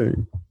I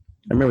remember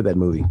that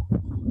movie.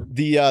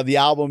 The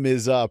album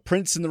is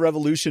Prince and the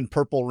Revolution,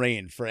 Purple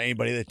Rain. For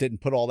anybody that didn't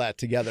put all that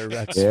together,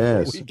 that's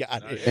Yes. what we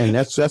got here. And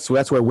that's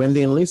where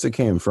Wendy and Lisa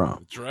came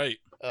from. That's right.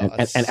 And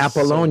It's so-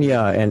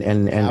 Apollonia and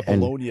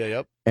Apollonia,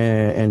 yep.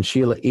 and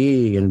Sheila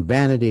E. and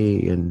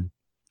Vanity and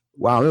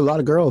wow, there are a lot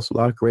of girls, a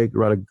lot of great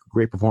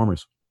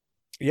performers.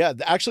 Yeah,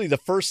 actually, the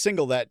first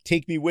single, that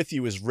 "Take Me With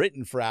You," is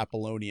written for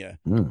Apollonia,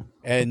 Mm.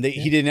 and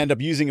he didn't end up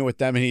using it with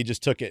them, and he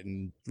just took it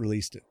and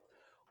released it.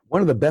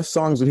 One of the best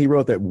songs that he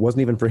wrote that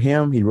wasn't even for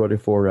him, he wrote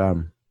it for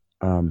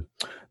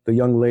the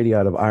young lady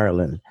out of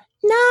Ireland.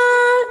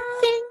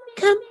 Nothing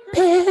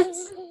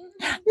compares.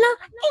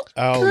 Nothing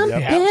Oh, yeah.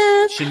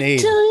 compares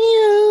Sinead. to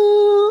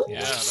you. Yeah,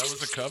 that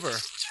was a cover.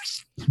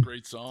 It's a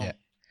great song. Yeah.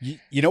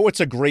 You know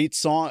what's a great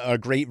song, a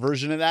great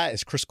version of that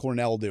is Chris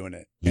Cornell doing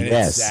it. And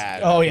Yes. it's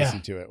sad. Oh, yeah.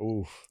 Listen to it.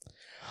 Ooh.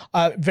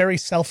 Very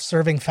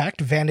self-serving fact,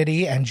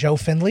 Vanity and Joe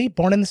Findlay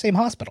born in the same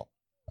hospital.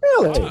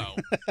 Really? Wow.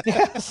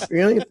 Yes.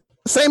 Really?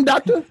 Same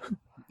doctor?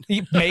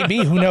 Maybe,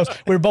 who knows?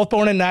 We were both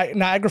born in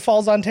Niagara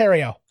Falls,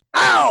 Ontario.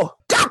 Ow!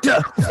 Doctor!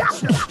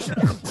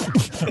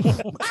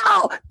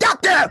 Ow!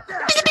 Doctor!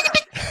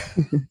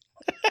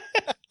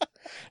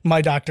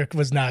 My doctor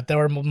was not.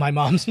 My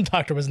mom's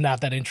doctor was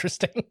not that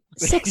interesting.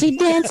 Sexy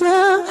dancer.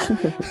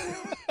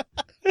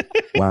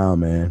 Wow,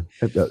 man.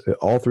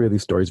 All three of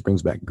these stories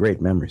brings back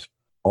great memories.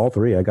 All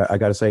three. I got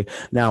to say.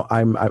 Now,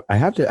 I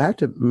have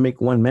to make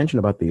one mention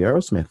about the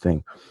Aerosmith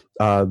thing.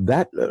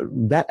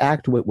 That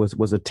act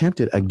was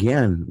attempted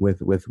again with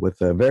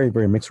very,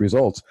 very mixed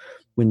results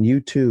when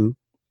U2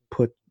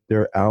 put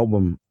their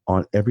album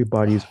on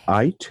everybody's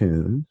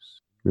iTunes.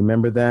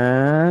 Remember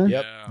that?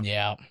 Yep.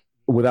 Yeah.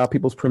 Without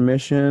people's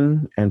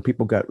permission, and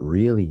people got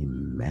really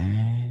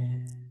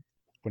mad.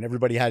 When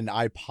everybody had an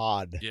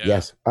iPod. Yeah.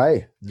 Yes,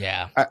 I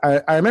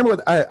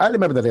remember. I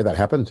remember the day that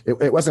happened.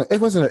 It wasn't. We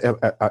did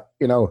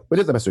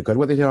the best we could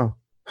with it,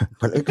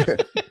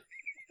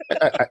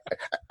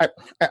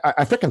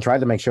 I freaking tried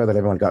to make sure that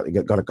everyone got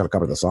a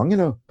cover of the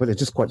song, but it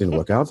just quite didn't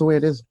work out the way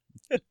it is.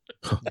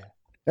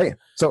 Hey,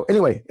 so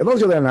anyway, if those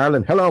of you there in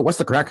Ireland, hello, what's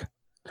the crack?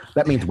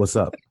 That means what's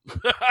up.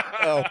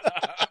 Oh.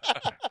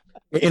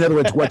 In other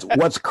words,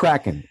 what's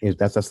cracking?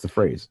 That's the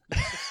phrase.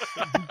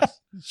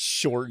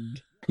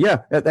 Shortened.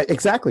 Yeah,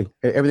 exactly.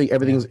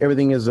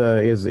 Everything is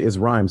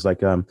rhymes.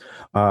 Like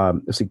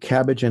let's see,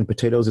 cabbage and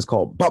potatoes is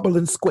called bubble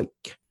and squeak.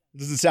 It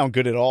doesn't sound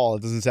good at all.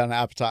 It doesn't sound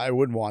appetizing. I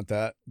wouldn't want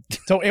that.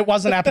 So it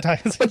wasn't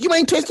appetizing. But you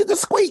ain't tasted the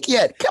squeak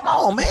yet. Come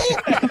on, man.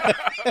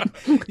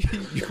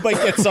 You might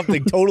get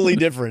something totally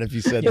different if you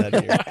said that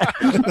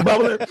here.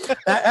 Bubble.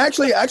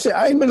 Actually, I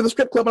ain't been to the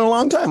strip club in a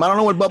long time. I don't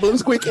know what bubble and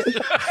squeak is.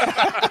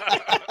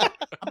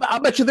 I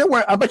bet you they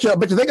were. I bet you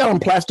they got on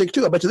plastic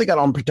too. I bet you they got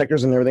on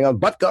protectors and everything else,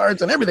 butt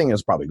guards and everything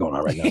is probably going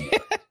on right now.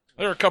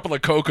 There are a couple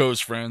of Coco's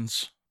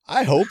friends.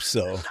 I hope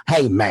so.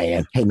 Hey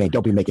man,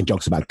 don't be making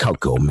jokes about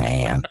Coco,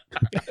 man.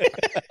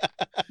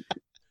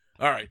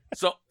 All right.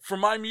 So for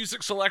my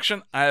music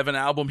selection, I have an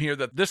album here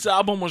that this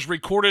album was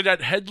recorded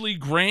at Headley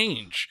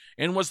Grange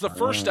and was the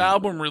first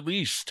album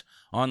released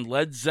on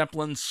Led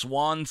Zeppelin's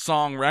Swan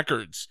Song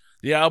Records.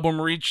 The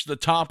album reached the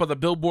top of the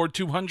Billboard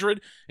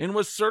 200 and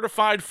was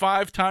certified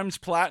 5 times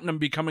platinum,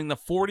 becoming the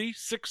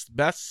 46th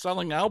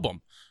best-selling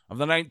album of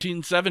the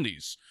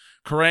 1970s.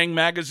 Kerrang!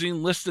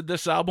 Magazine listed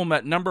this album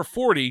at number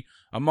 40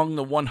 among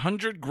the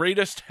 100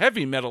 greatest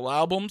heavy metal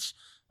albums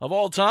of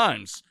all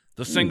times.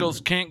 The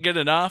singles Can't Get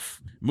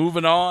Enough,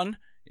 Moving On,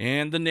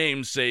 and the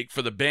namesake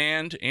for the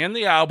band and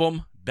the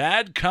album,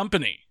 Bad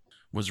Company,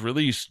 was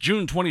released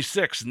June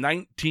 26,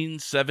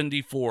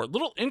 1974.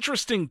 Little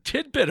interesting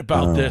tidbit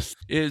about this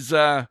is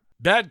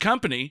Bad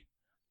Company,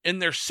 in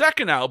their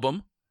second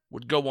album,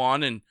 would go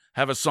on and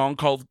have a song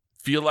called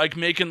Feel Like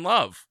Making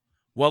Love.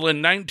 Well, in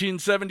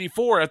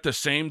 1974, at the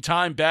same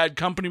time Bad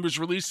Company was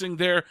releasing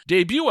their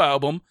debut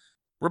album,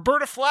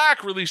 Roberta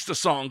Flack released a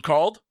song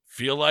called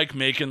Feel Like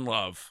Making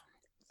Love.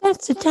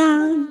 That's the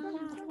time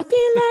I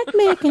feel like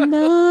making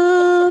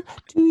love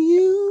to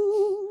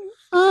you,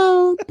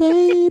 oh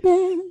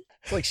baby.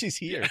 It's like she's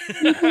here.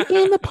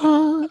 In the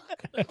park,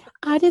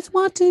 I just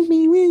want to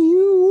be with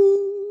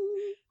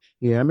you.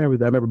 Yeah, I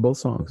remember both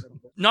songs.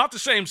 Not the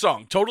same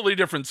song, totally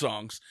different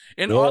songs.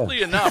 And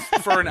oddly enough,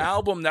 for an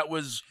album that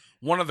was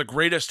one of the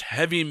greatest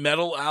heavy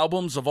metal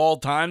albums of all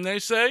time, they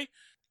say,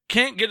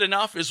 Can't Get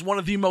Enough is one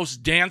of the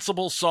most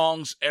danceable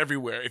songs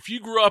everywhere. If you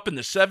grew up in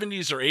the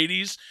 70s or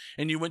 80s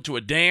and you went to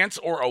a dance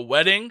or a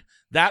wedding,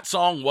 that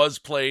song was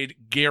played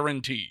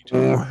guaranteed.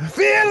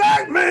 Feel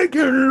like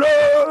making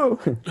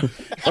love.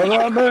 And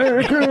I'm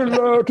making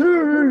love to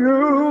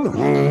you.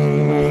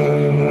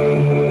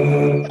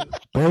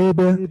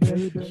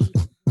 Baby,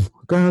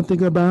 gotta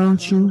think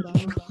about you.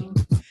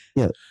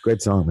 Yeah,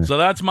 great song, man. So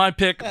that's my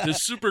pick, the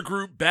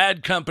supergroup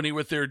Bad Company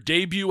with their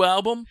debut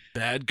album,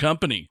 Bad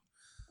Company.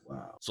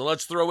 Wow. So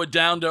let's throw it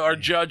down to our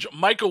judge,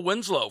 Michael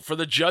Winslow, for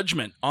the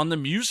judgment on the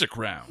music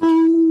round.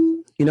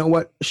 You know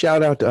what?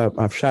 Shout out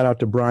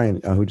to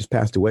Brian, who just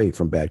passed away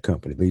from Bad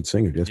Company. Lead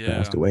singer just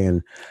passed away,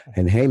 and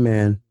hey,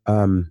 man,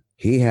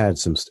 he had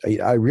some.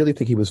 I really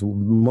think he was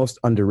most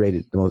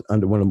underrated, one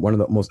of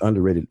the most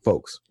underrated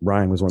folks.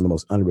 Brian was one of the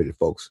most underrated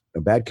folks.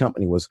 Bad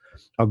Company was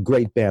a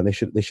great band. They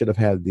should have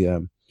had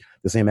the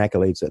same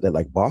accolades that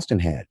like Boston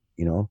had,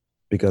 you know,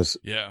 because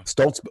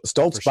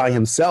Stoltz by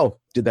himself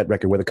did that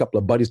record with a couple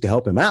of buddies to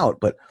help him out,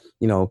 but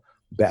you know,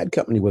 Bad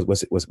Company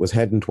was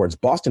heading towards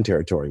Boston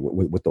territory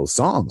with those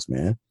songs,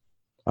 man.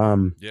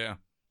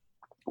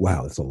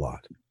 Wow, that's a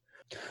lot.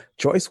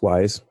 Choice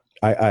wise,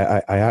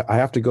 I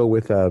have to go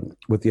with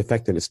the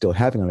effect that it's still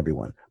having on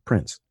everyone.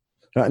 Prince.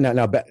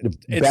 Now, Bad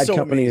so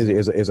Company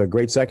is a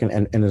great second,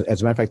 and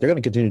as a matter of fact, they're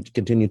going to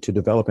continue to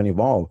develop and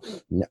evolve.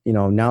 You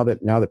know, now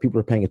that people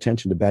are paying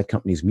attention to Bad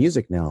Company's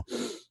music now,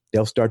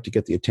 they'll start to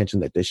get the attention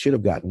that they should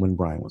have gotten when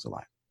Brian was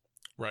alive.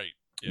 Right.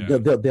 Yeah.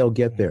 They'll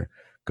get there,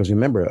 because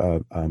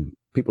remember,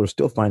 people are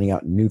still finding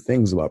out new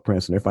things about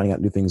Prince, and they're finding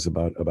out new things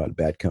about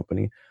Bad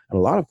Company, and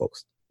a lot of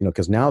folks, you know,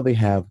 because now they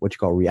have what you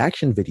call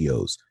reaction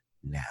videos.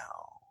 Now,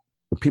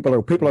 people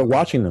are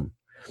watching them.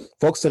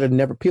 Folks that had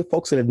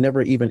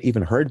never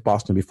even heard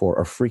Boston before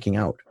are freaking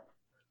out.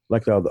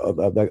 Like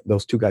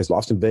those two guys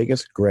lost in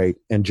Vegas, great,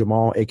 and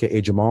Jamal,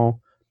 aka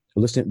Jamal,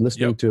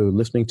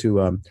 listening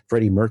to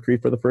Freddie Mercury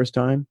for the first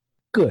time,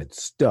 good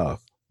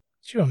stuff.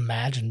 Could you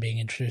imagine being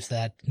introduced to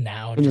that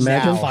now? Can you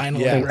imagine?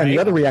 Finally, and, right? and the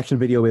other reaction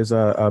video is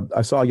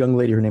I saw a young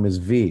lady. Her name is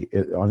V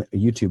on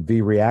YouTube.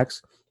 V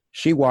Reacts.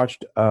 She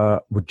watched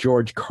with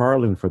George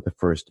Carlin for the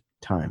first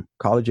time.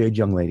 College age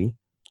young lady.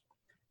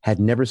 Had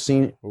never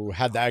seen it. Ooh,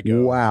 how'd that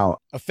go? Wow.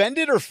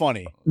 Offended or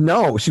funny?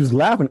 No, she was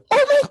laughing.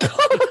 Oh my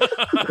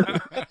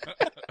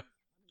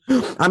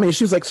God. I mean,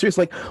 she was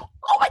like, oh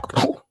my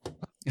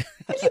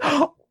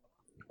God.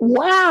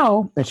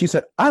 Wow. And she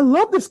said, I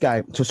love this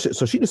guy.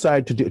 So she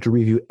decided to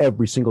review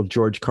every single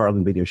George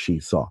Carlin video she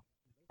saw.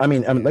 I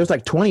mean, there's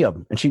like 20 of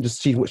them, and she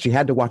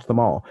had to watch them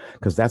all,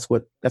 because that's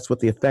what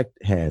the effect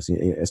has,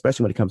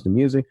 especially when it comes to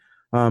music.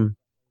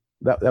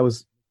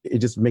 It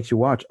just makes you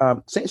watch.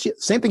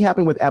 Same thing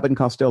happened with Abbott and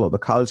Costello. The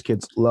college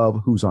kids love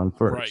Who's on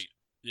First. Right.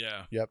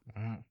 Yeah. Yep.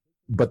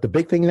 But the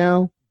big thing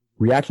now,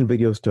 reaction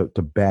videos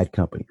to Bad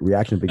Company,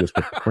 reaction videos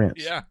to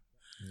Prince. Yeah.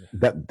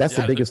 That's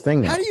the biggest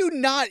thing now. How do you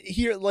not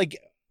hear, like,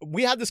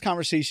 we had this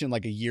conversation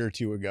like a year or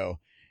two ago.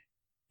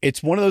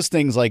 It's one of those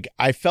things, like,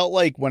 I felt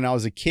like when I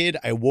was a kid,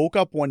 I woke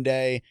up one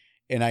day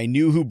and I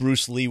knew who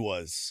Bruce Lee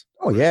was.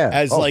 Oh, yeah.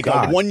 As a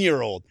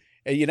 1-year-old,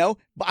 you know?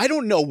 But I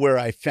don't know where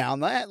I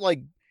found that.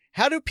 Like,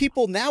 how do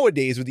people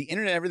nowadays with the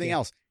internet and everything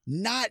else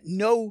not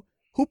know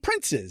who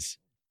Prince is?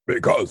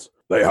 Because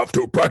they have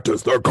to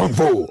practice their kung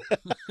fu.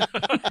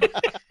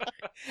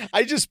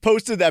 I just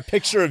posted that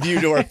picture of you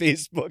to our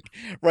Facebook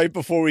right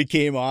before we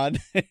came on.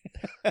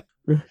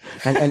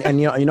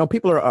 and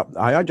people are.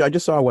 I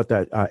just saw what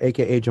that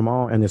AKA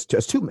Jamal and it's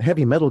two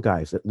heavy metal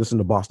guys that listened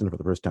to Boston for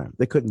the first time.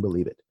 They couldn't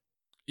believe it.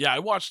 Yeah, I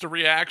watched a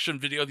reaction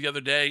video the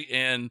other day,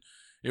 and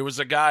it was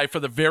a guy for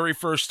the very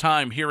first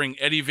time hearing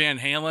Eddie Van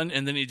Halen,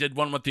 and then he did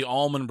one with the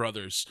Allman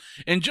Brothers,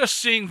 and just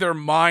seeing their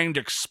mind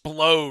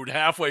explode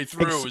halfway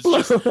through is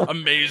just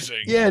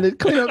amazing. Yeah, they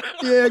clean up.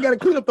 Yeah, I got to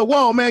clean up the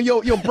wall, man.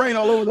 Your brain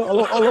all over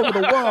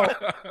the wall.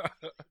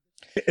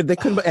 They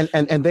couldn't,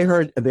 and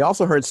they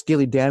also heard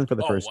Steely Dan for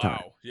the first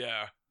time.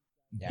 Yeah.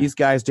 These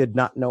guys did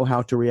not know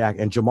how to react,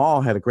 and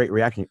Jamal had a great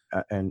reaction.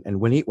 And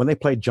when they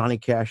played Johnny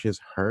Cash's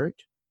 "Hurt,"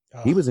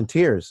 he was in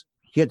tears.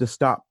 He had to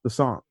stop the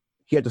song.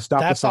 He had to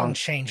stop the song. That song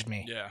changed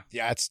me. Yeah,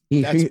 that's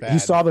he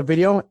saw the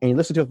video and he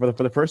listened to it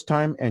for the first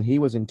time, and he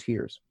was in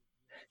tears.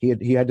 He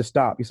had to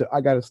stop. He said,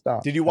 "I got to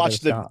stop." Did you watch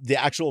the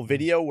actual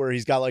video where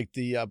he's got like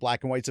the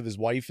black and whites of his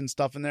wife and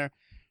stuff in there?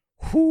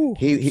 Whew,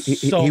 he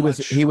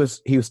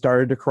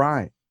started to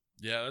cry.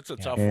 Yeah, that's a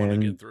tough one to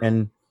get through.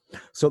 And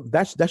so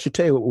that should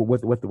tell you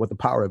what the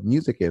power of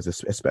music is,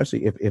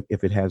 especially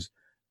if it has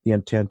the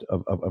intent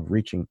of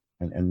reaching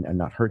and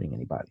not hurting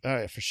anybody. All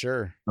right, for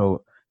sure.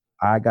 So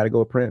I got to go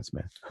with Prince,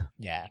 man.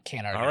 Yeah,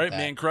 can't argue. All right, with that.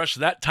 Man Crush,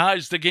 that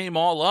ties the game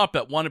all up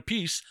at 1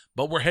 apiece,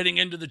 but we're heading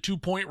into the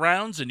 2-point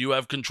rounds, and you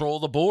have control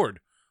of the board.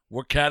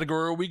 What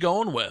category are we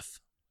going with?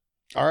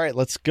 All right,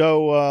 let's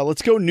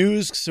go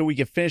news so we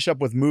can finish up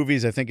with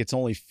movies. I think it's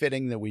only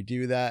fitting that we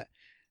do that.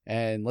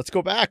 And let's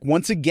go back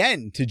once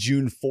again to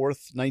June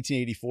 4th,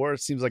 1984.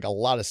 It seems like a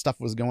lot of stuff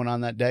was going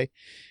on that day.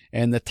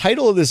 And the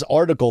title of this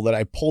article that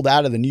I pulled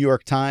out of the New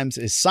York Times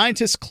is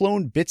 "Scientists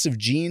Clone Bits of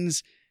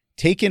Genes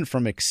Taken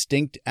from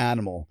Extinct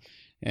Animal."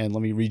 And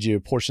let me read you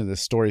a portion of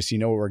this story so you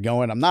know where we're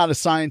going. I'm not a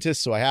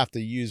scientist, so I have to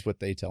use what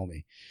they tell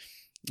me.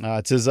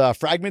 It says,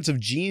 fragments of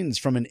genes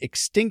from an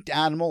extinct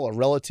animal, a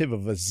relative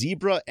of a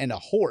zebra and a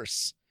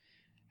horse,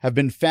 have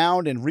been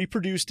found and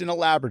reproduced in a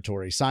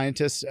laboratory,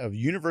 scientists of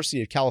University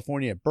of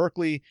California at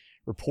Berkeley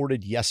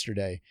reported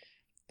yesterday.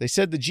 They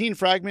said the gene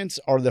fragments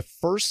are the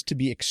first to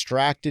be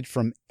extracted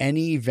from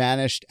any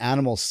vanished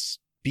animal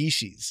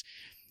species.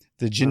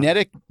 The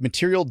genetic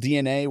material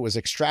DNA was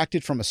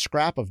extracted from a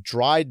scrap of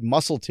dried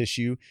muscle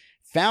tissue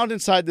found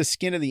inside the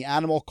skin of the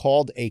animal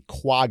called a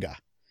quagga.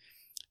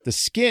 The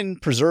skin,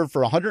 preserved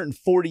for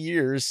 140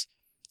 years,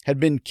 had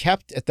been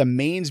kept at the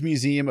Mainz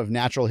Museum of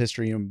Natural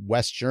History in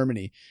West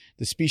Germany.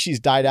 The species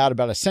died out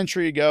about a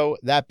century ago.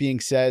 That being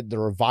said, the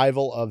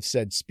revival of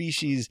said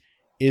species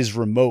is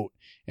remote.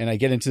 And I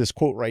get into this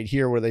quote right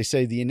here where they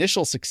say the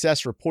initial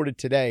success reported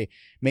today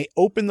may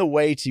open the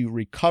way to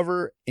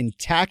recover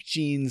intact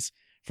genes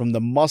from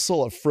the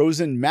muscle of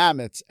frozen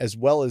mammoths, as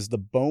well as the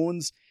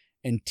bones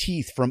and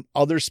teeth from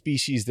other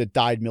species that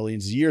died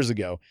millions of years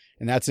ago.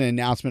 And that's an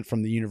announcement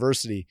from the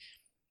university.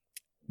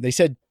 They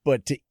said,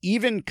 but to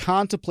even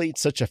contemplate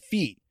such a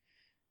feat,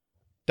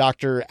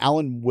 Dr.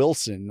 Alan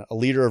Wilson, a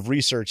leader of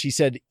research, he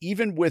said,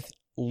 even with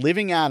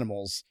living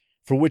animals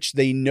for which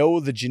they know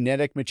the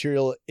genetic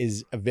material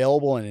is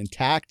available and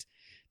intact,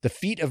 the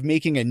feat of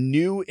making a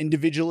new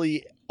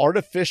individually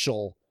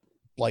artificial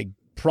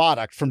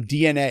product from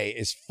DNA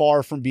is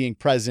far from being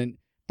present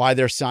by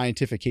their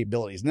scientific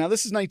capabilities. Now,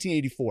 this is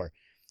 1984.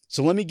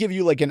 So let me give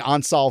you an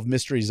Unsolved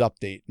Mysteries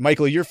update.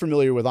 Michael, you're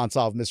familiar with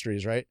Unsolved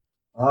Mysteries, right?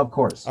 Of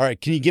course. All right.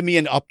 Can you give me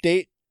an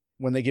update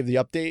when they give the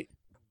update?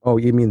 Oh,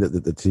 you mean the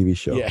TV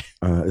show? Yeah.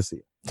 Let's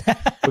see.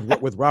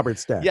 with Robert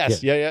Stack.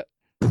 Yes. Yeah.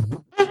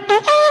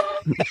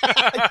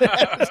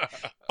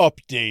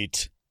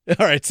 Update.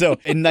 All right. So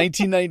in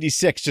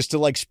 1996, just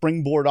to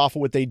springboard off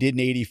of what they did in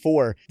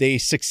 84, they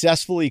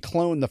successfully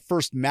cloned the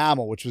first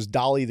mammal, which was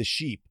Dolly the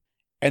sheep.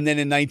 And then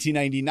in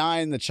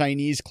 1999, the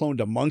Chinese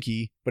cloned a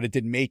monkey, but it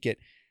didn't make it.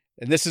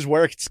 And this is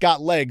where it's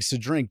got legs to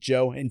drink,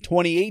 Joe. In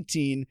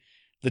 2018,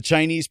 the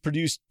Chinese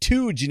produced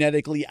 2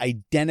 genetically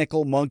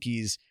identical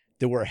monkeys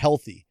that were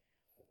healthy.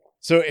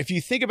 So if you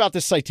think about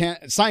this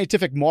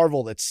scientific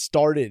marvel that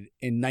started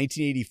in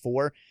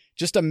 1984,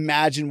 just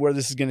imagine where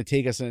this is going to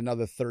take us in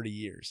another 30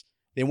 years.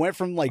 They went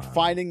from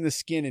finding the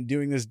skin and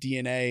doing this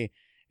DNA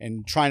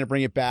and trying to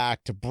bring it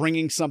back to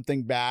bringing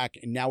something back.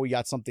 And now we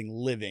got something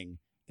living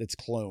that's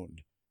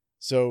cloned.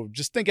 So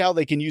just think how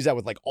they can use that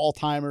with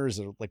Alzheimer's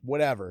or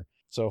whatever.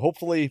 So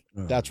hopefully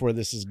that's where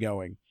this is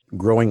going.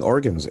 Growing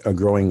organs,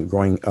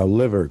 growing a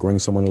liver, growing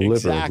someone a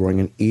liver,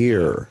 growing an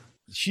ear.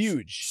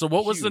 Huge. So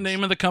what was the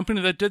name of the company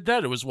that did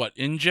that? It was what,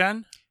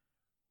 InGen?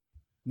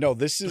 No,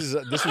 this was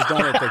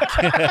done at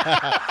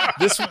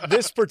the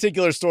this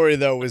particular story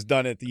though was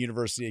done at the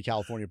University of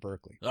California,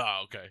 Berkeley.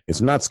 Oh, okay. It's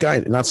not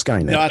Skynet. Not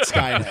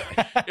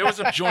Skynet. It was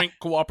a joint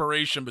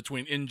cooperation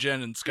between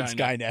InGen and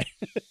Skynet.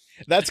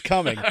 That's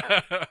coming.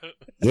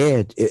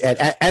 Yeah,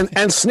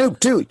 and Snoop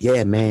too.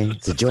 Yeah, man,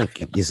 it's a joint.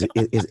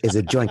 It's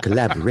a joint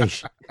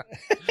collaboration.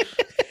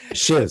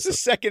 Shiz. It's the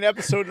second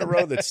episode in a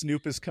row that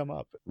Snoop has come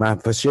up. My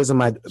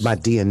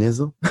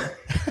Dianizzle.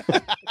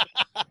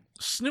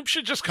 Snoop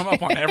should just come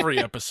up on every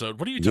episode.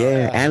 What are you talking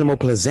Yeah, about? Animal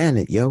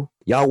Planet, yo.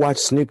 Y'all watch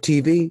Snoop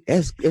TV?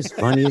 It's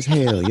funny as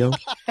hell, yo.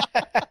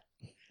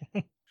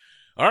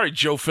 All right,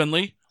 Joe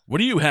Finley, what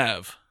do you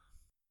have?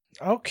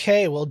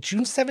 Okay, well,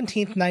 June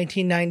 17th,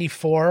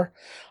 1994,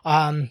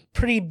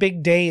 pretty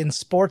big day in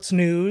sports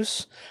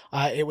news.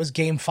 It was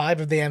Game 5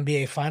 of the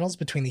NBA Finals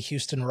between the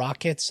Houston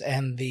Rockets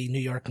and the New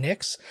York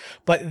Knicks,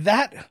 but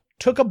that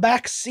took a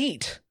back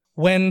seat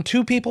when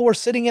two people were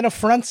sitting in a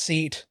front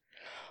seat.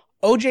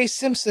 O.J.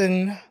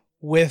 Simpson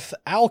with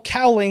Al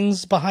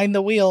Cowlings behind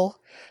the wheel,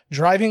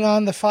 driving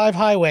on the 5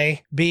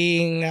 highway,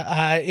 being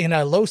in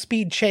a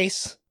low-speed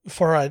chase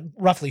for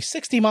roughly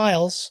 60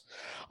 miles.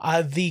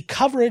 The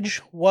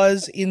coverage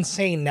was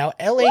insane. Now,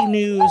 LA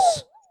News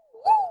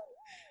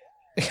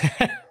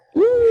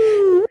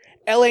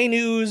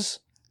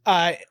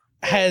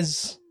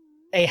has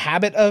a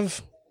habit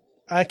of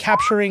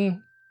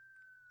capturing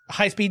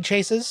high-speed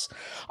chases,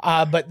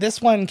 but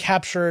this one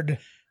captured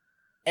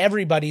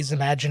everybody's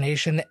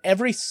imagination.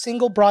 Every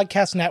single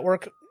broadcast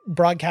network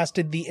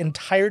broadcasted the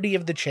entirety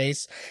of the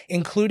chase,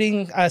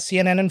 including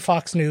CNN and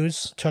Fox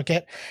News took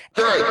it.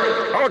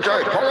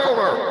 OJ, pull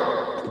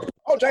over.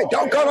 OJ,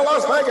 don't go to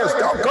Las Vegas.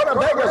 Don't go to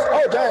Vegas,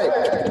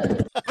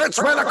 OJ. Let's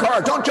rent a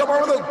car. Don't jump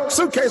over the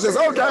suitcases,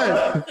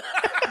 OJ.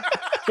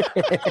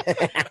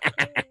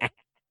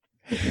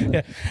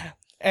 Yeah.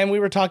 And we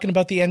were talking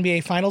about the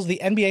NBA Finals. The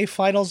NBA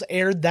Finals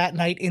aired that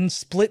night in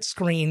split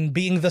screen,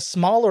 being the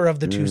smaller of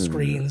the two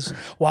screens,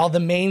 while the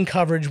main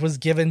coverage was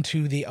given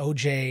to the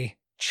OJ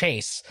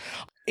chase.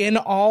 In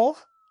all,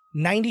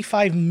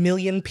 95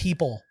 million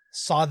people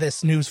saw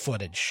this news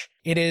footage.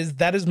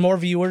 That is more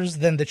viewers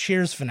than the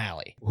Cheers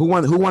finale. Who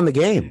won the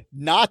game?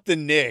 Not the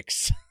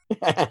Knicks.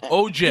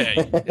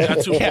 OJ.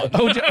 That's who Yeah,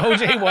 won.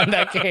 OJ won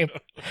that game.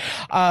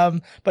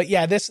 But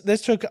yeah,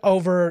 this took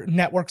over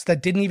networks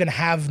that didn't even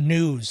have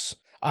news.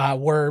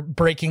 Were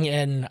breaking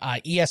in.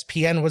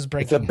 ESPN was If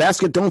breaking the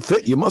basket don't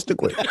fit, you must have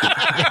quit.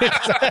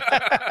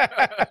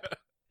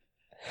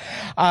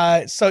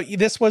 So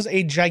this was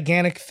a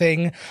gigantic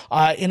thing.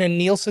 In a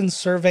Nielsen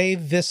survey,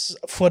 this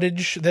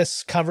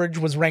coverage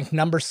was ranked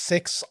number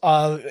 6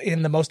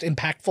 in the most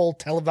impactful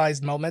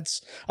televised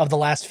moments of the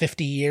last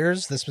 50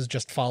 years. This was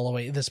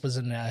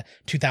in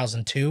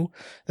 2002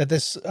 that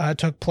this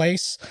took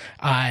place.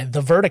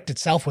 The verdict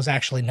itself was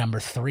actually number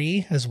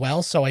 3 as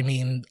well. So, I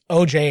mean,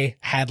 OJ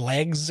had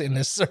legs in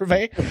this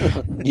survey.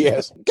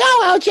 Yes.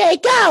 Go,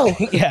 OJ, go!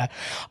 Yeah.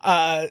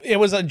 It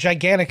was a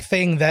gigantic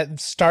thing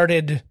that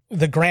started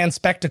the grand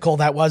spectacle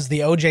that was the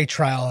OJ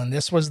trial, and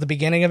this was the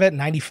beginning of it.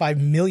 95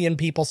 million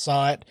people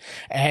saw it,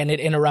 and it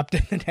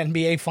interrupted an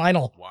NBA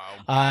final.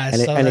 Wow.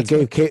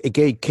 It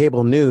gave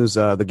cable news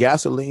the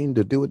gasoline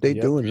to do what they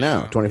doing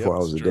now, 24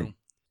 hours a day.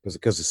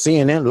 Because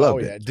CNN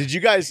loved it. Did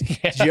you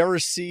ever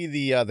see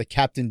the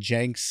Captain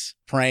Jenks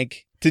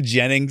prank to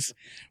Jennings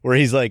where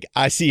he's like,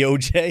 I see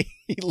OJ?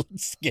 He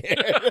looks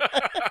scared.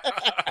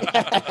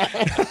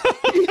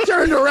 He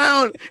turns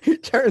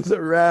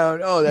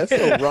around. Oh, that's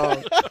so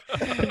wrong.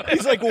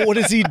 He's like, well, what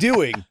is he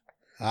doing?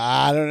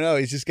 I don't know.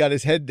 He's just got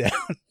his head down.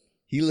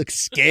 He looks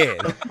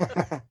scared.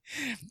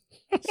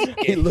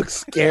 He looks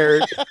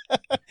scared.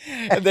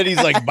 And then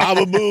he's like,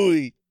 Baba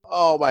Booey.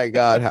 Oh my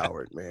God,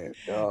 Howard, man.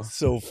 Oh.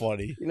 So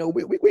funny. You know,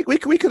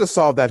 we could have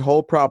solved that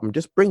whole problem.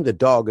 Just bring the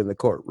dog in the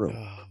courtroom.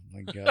 Oh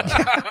my God.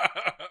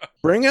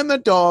 Bring in the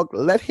dog,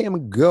 let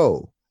him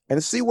go,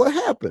 and see what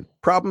happened.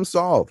 Problem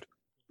solved.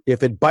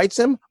 If it bites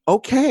him,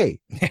 okay.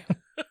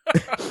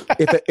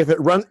 if it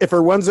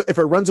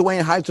runs away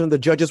and hides under the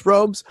judge's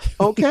robes,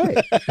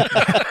 okay.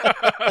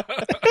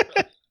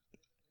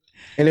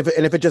 And if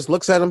it just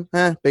looks at him,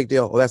 big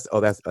deal. That's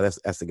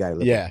the guy.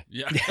 Yeah.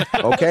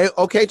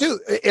 Okay, too.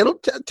 It'll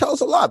tell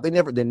us a lot. They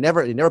never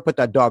put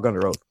that dog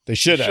under oath. They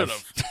should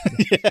have.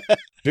 Yeah.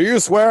 Do you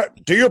swear?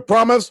 Do you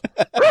promise?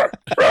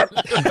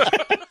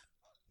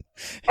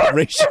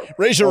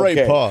 Raise your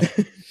right paw.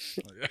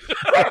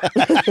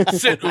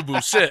 Sit,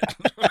 Ubu, sit.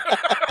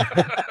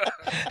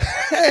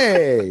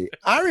 Hey,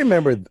 I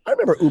remember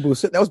Ubu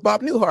sit. That was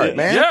Bob Newhart,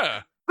 man.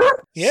 Yeah.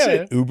 Yeah.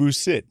 Sit, Ubu,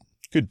 sit.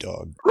 Good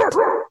dog.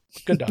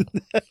 Good dog.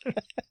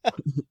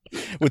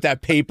 With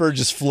that paper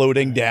just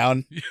floating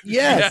down.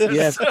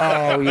 Yes.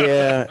 Oh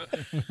yeah.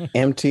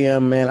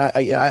 MTM, man.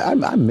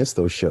 I miss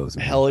those shows,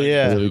 man. Hell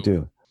yeah. I really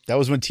do. That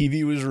was when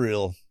TV was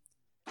real.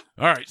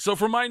 All right, so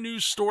for my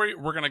news story,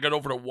 we're going to get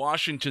over to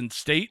Washington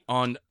State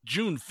on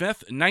June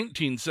 5th,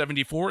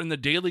 1974 in the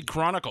Daily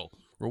Chronicle,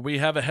 where we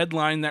have a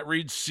headline that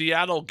reads,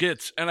 Seattle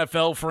gets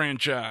NFL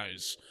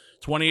franchise.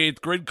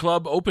 28th Grid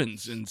Club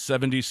opens in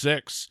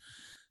 76.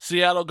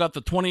 Seattle got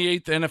the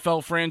 28th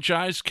NFL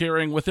franchise,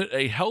 carrying with it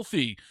a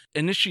healthy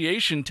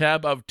initiation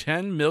tab of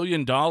 $10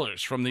 million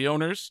from the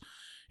owners.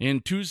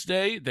 And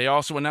Tuesday, they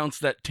also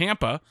announced that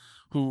Tampa,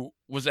 who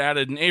was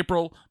added in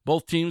April,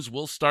 both teams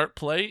will start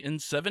play in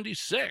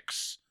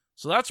 76.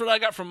 So that's what I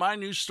got from my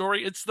news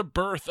story. It's the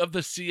birth of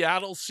the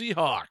Seattle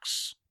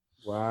Seahawks.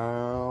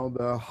 Wow,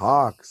 the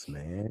Hawks,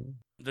 man.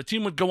 The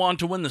team would go on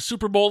to win the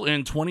Super Bowl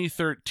in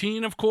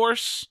 2013, of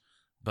course.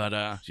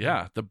 But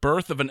yeah, the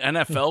birth of an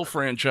NFL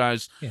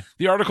franchise. Yeah.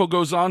 The article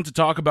goes on to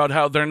talk about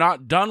how they're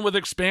not done with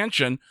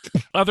expansion.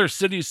 Other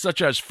cities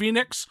such as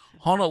Phoenix,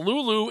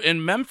 Honolulu,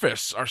 and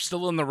Memphis are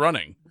still in the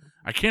running.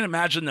 I can't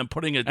imagine them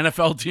putting an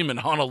NFL team in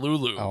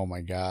Honolulu. Oh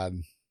my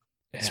God.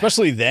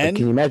 Especially then.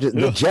 Can you imagine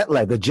the jet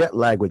lag? The jet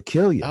lag would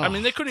kill you. I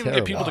mean, they couldn't even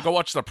terrible. get people to go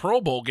watch the Pro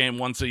Bowl game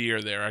once a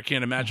year there. I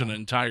can't imagine an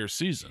entire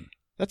season.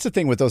 That's the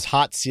thing with those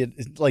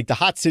like the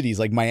hot cities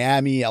like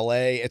Miami,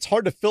 LA. It's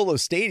hard to fill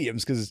those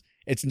stadiums because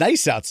it's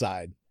nice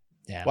outside.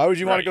 Yeah. Why would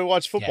you want Right. to go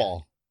watch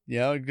football?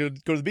 Yeah, go to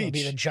the It'll beach.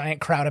 be the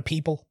giant crowd of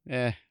people.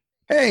 Eh.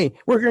 Hey,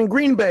 we're in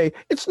Green Bay.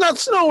 It's not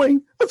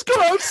snowing. Let's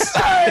go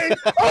outside.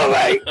 Oh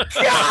my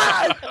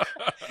God.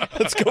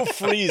 Let's go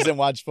freeze and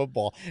watch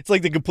football. It's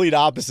like the complete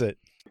opposite.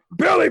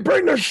 Billy,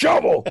 bring the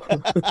shovel. All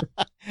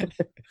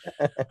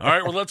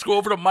right, well, let's go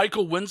over to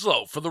Michael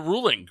Winslow for the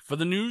ruling for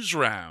the news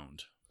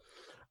round.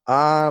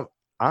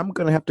 I'm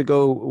gonna have to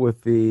go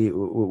with the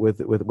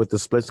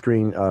split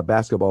screen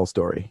basketball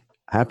story.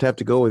 I have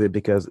to go with it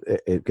because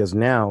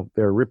now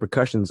there are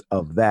repercussions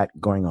of that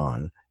going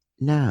on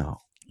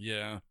now.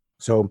 Yeah.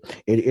 So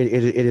it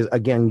is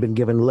again been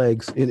given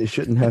legs. It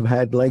shouldn't have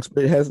had legs,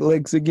 but it has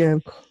legs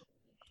again,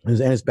 and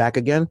it's back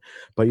again.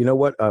 But you know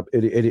what?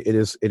 It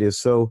is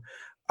so.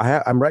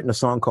 I'm writing a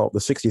song called "The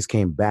 '60s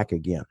Came Back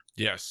Again."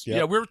 Yes. Yep.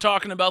 Yeah, we were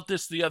talking about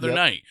this the other Yep.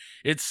 night.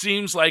 It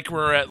seems like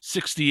we're at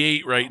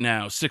 68 right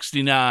now,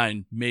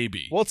 69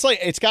 maybe. Well,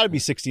 it's got to be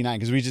 69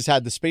 because we just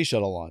had the space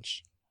shuttle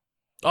launch.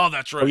 Oh,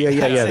 that's right. Oh yeah.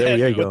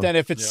 There you go. But then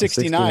if it's Yeah.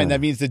 69, 69. that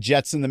means the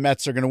Jets and the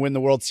Mets are going to win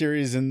the World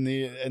Series in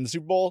the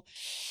Super Bowl.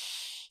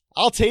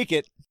 I'll take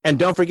it. And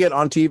don't forget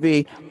on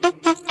TV.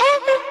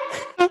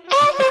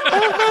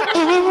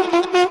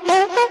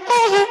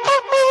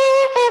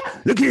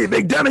 Look here,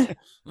 big dummy.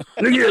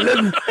 Look here,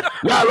 listen.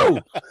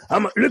 Rallo.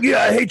 Look here,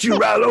 I hate you,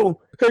 Rallo.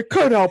 Hey,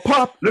 cut out,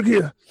 Pop. Look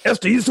here,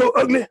 Esther, you so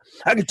ugly.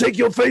 I can take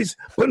your face,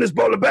 put in this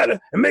bowl of batter,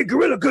 and make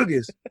gorilla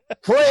cookies.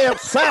 Fred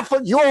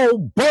Sanford, you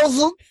old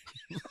buzzard.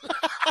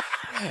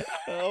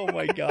 Oh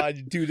my God,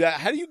 you do that.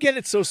 How do you get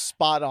it so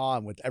spot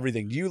on with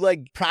everything? Do you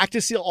like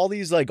practice all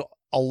these like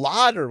a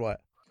lot or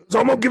what? So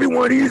I'm gonna give you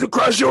one of these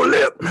across your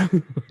lip.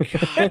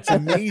 That's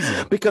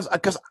amazing. because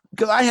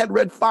I had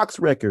Red Fox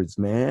records,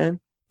 man.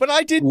 But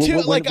I did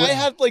too. When- I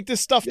had like this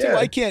stuff too. Yeah.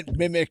 I can't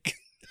mimic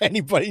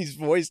anybody's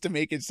voice to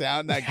make it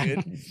sound that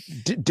good.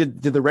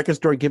 Did the record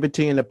store give it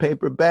to you in a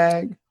paper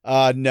bag?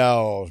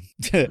 No.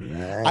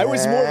 I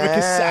was more of a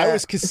cassette. I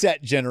was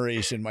cassette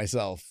generation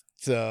myself.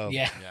 So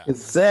Yeah.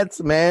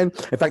 Cassettes, man.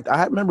 In fact,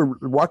 I remember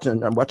listening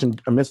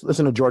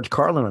to George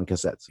Carlin on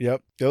cassettes.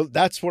 Yep.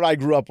 That's what I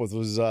grew up with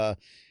was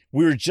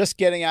we were just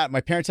getting out. My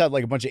parents had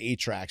like a bunch of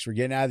 8-tracks. We're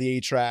getting out of the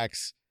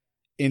 8-tracks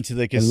into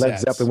the cassettes. And Led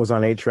Zeppelin was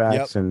on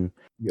 8-tracks, Yep. and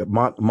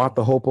Mott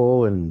the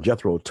Hopel and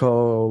Jethro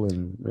Tull,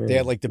 and They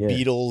had like the yeah.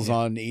 Beatles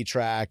on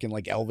 8-track and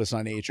like Elvis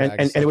on 8-track.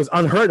 and it was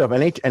unheard of.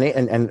 The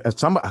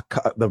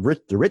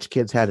rich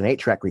kids had an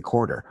 8-track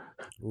recorder.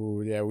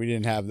 Ooh, yeah, we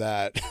didn't have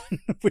that.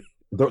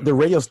 The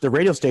radio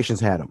stations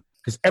had them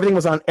because everything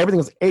was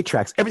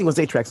 8-tracks. Everything was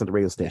 8-tracks on the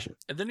radio station.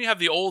 And then you have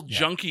the old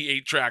junky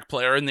 8-track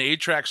player, and the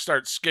 8-track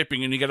starts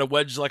skipping, and you got to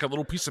wedge like a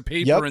little piece of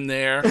paper Yep. in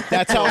there.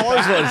 That's how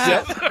ours was.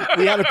 Yep.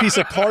 We had a piece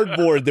of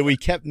cardboard that we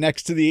kept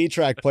next to the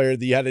 8-track player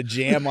that you had a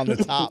jam on the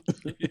top.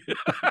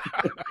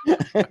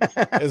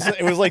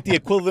 It was like the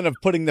equivalent of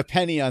putting the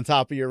penny on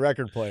top of your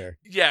record player.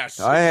 Yes.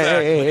 Oh,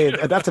 hey,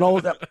 that's an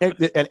old.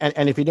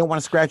 And if you don't want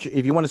to scratch,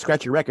 if you want to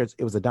scratch your records,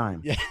 it was a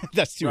dime. Yeah,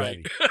 that's too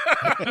Right.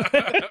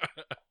 heavy.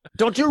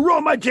 Don't you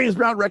ruin my James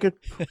Brown record?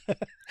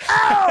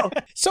 Ow!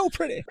 So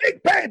pretty.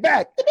 Big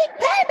payback! The big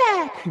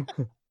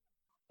payback!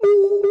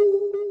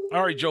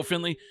 All right, Joe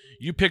Finley,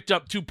 you picked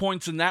up 2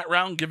 points in that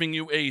round, giving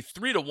you a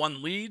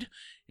 3-1 lead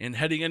and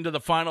heading into the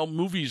final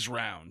movies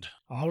round.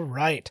 All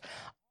right.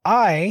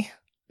 I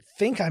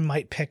think I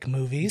might pick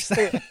movies.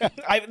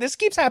 This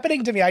keeps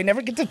happening to me. I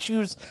never get to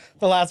choose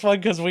the last one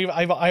because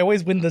I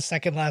always win the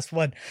second last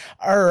one.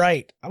 All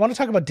right. I want to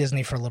talk about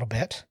Disney for a little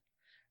bit.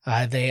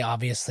 They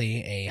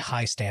obviously a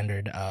high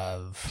standard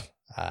of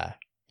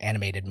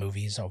animated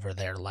movies over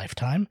their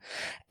lifetime.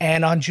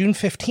 And on June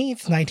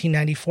 15th,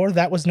 1994,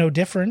 that was no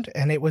different.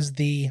 And it was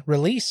the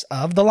release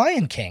of The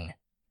Lion King.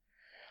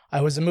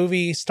 It was a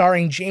movie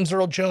starring James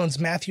Earl Jones,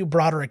 Matthew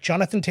Broderick,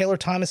 Jonathan Taylor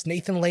Thomas,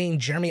 Nathan Lane,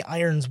 Jeremy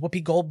Irons,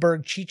 Whoopi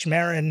Goldberg, Cheech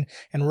Marin,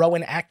 and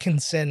Rowan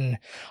Atkinson.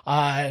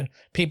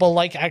 People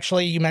like,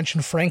 actually, you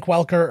mentioned Frank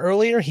Welker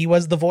earlier. He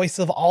was the voice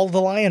of all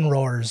the lion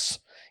roars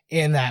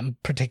in that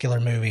particular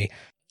movie.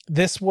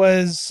 This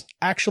was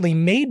actually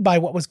made by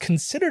what was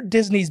considered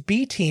Disney's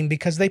B team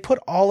because they put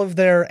all of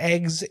their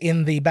eggs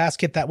in the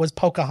basket that was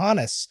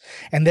Pocahontas,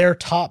 and their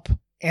top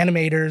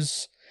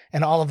animators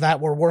and all of that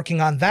were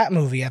working on that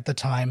movie at the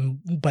time.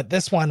 But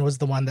this one was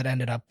the one that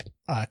ended up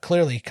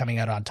clearly coming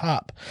out on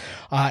top.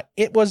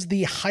 It was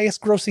the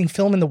highest grossing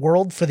film in the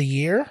world for the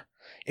year.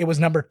 It was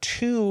number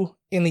 2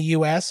 in the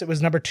US. It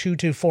was number 2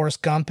 to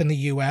Forrest Gump in the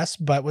US,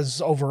 but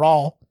was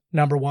overall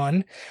number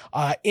 1.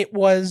 It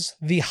was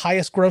the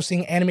highest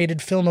grossing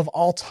animated film of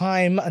all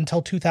time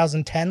until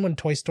 2010 when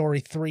Toy Story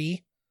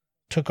 3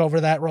 took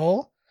over that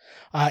role.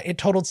 It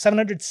totaled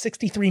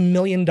 $763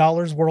 million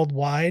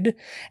worldwide,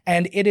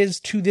 and it is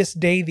to this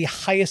day the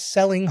highest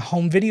selling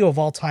home video of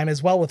all time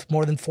as well, with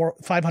more than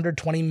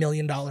 $520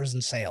 million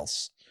in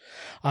sales.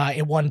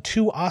 It won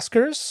 2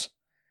 Oscars,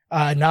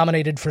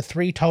 nominated for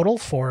 3 total,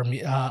 for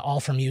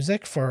all for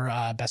music, for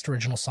Best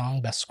Original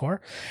Song, Best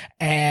Score,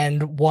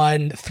 and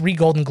won 3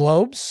 Golden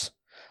Globes.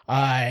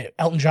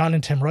 Elton John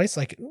and Tim Royce,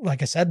 like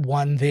I said,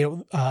 won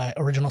the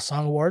Original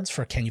Song Awards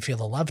for Can You Feel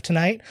the Love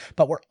Tonight,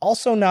 but were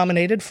also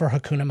nominated for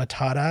Hakuna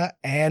Matata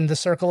and The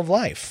Circle of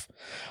Life.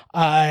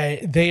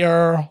 They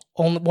are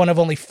one of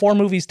only 4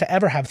 movies to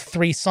ever have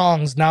 3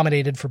 songs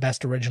nominated for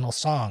Best Original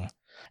Song.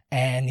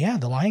 And yeah,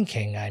 The Lion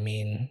King, I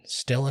mean,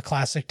 still a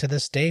classic to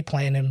this day,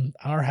 playing in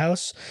our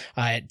house.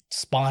 It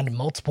spawned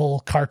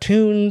multiple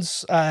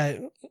cartoons,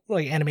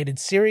 like animated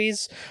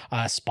series,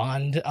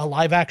 spawned a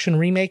live action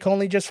remake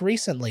only just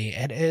recently.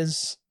 It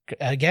is,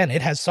 again,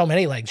 it has so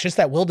many legs. Just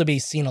that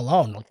wildebeest scene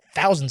alone, like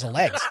thousands of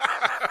legs.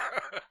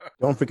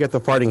 Don't forget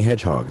the farting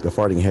hedgehog. The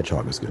farting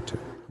hedgehog is good too.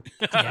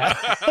 Yeah.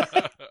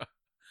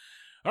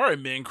 All right,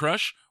 Man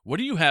Crush, what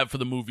do you have for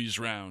the movies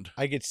round?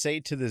 I could say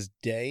to this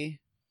day,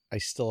 I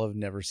still have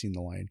never seen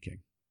The Lion King.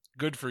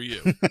 Good for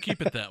you.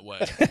 Keep it that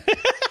way.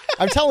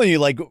 I'm telling you,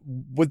 like,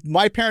 with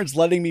my parents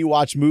letting me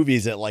watch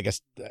movies at like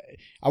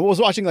I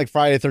was watching like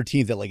Friday the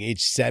 13th at like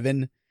age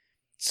 7.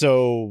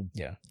 So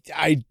Yeah.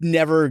 I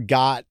never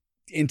got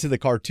into the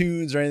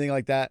cartoons or anything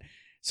like that.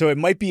 So it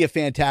might be a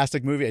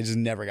fantastic movie. I just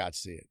never got to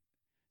see it.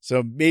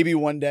 So maybe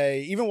one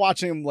day, even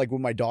watching them like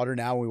with my daughter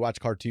now when we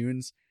watch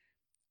cartoons,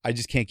 I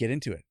just can't get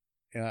into it.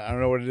 I don't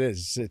know what it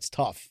is. It's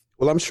tough.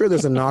 Well, I'm sure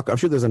there's a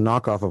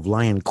knockoff of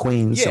Lion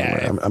Queen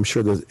somewhere. I'm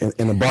sure there's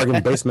in the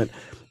bargain basement.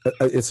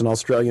 It's an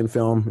Australian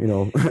film, you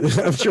know.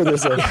 I'm sure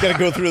there's a. You gotta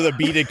go through the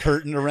beaded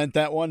curtain to rent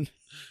that one.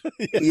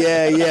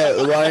 yeah,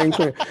 Lion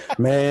Queen,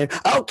 man.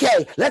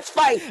 Okay, let's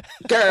fight,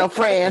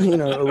 girlfriend. You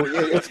know,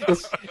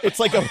 it's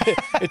like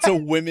a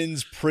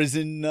women's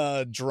prison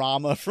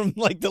drama from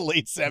like the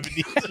late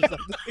 70s or something.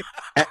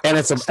 And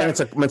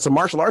it's a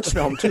martial arts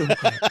film too.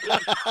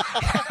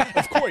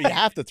 Of course, you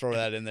have to throw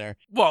that in there.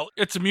 Well,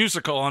 it's a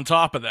musical on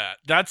top of that.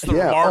 That's the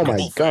Yeah, remarkable oh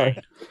my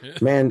thing.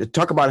 God. Man,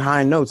 talk about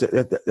high notes.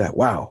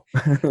 Wow.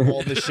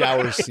 All the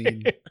shower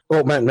scene.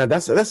 Oh man, no,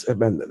 that's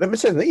man. Let me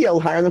say they yell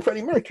higher than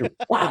Freddie Mercury.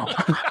 Wow.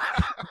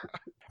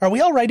 Are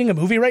we all writing a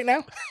movie right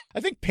now? I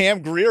think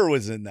Pam Grier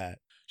was in that.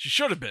 She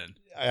should have been.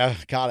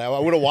 God, I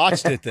would have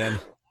watched it then.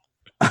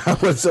 I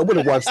would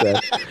have watched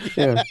that.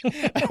 Yeah.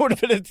 I would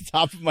have been at the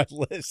top of my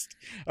list.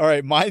 All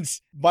right,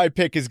 my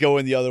pick is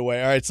going the other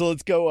way. All right, so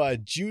let's go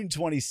June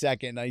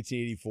 22nd,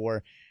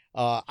 1984.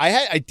 I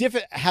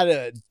had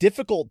a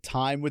difficult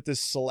time with this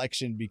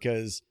selection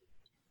because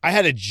I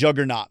had a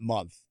juggernaut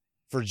month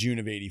for June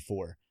of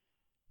 84.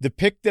 The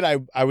pick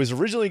that I was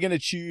originally going to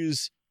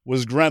choose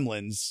was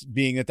Gremlins,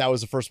 being that was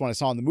the first one I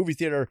saw in the movie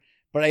theater,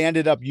 but I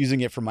ended up using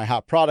it for my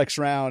hot products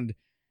round.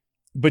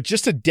 But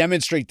just to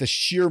demonstrate the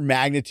sheer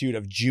magnitude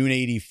of June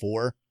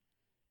 84,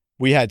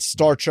 we had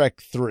Star Trek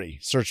 3,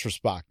 Search for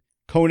Spock,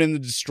 Conan the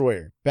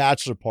Destroyer,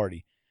 Bachelor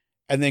Party,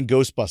 and then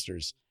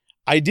Ghostbusters.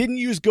 I didn't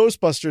use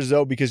Ghostbusters,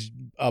 though, because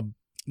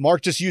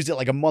Mark just used it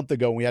like a month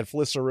ago. And we had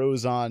Felissa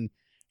Rose on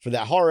for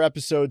that horror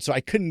episode, so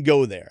I couldn't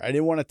go there. I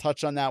didn't want to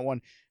touch on that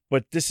one.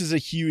 But this is a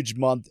huge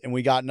month, and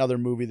we got another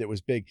movie that was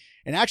big.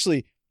 And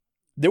actually,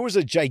 there was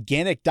a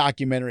gigantic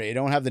documentary, I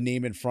don't have the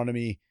name in front of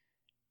me,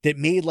 that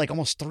made like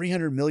almost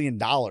 $300 million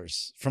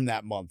from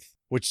that month,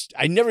 which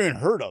I never even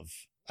heard of.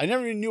 I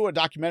never even knew a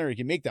documentary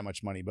could make that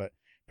much money, but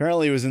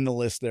apparently it was in the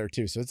list there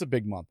too. So it's a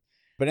big month.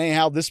 But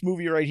anyhow, this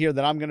movie right here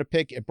that I'm going to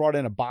pick, it brought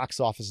in a box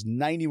office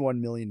 $91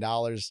 million in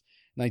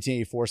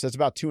 1984. So that's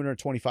about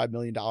 $225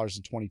 million in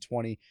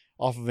 2020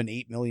 off of an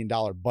 $8 million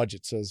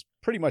budget. So it's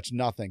pretty much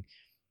nothing.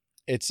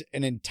 It's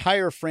an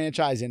entire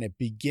franchise and it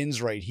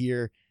begins right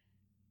here.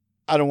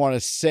 I don't want to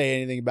say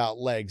anything about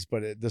legs,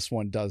 but this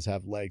one does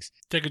have legs.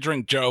 Take a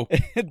drink, Joe.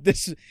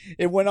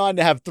 It went on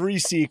to have 3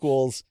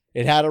 sequels.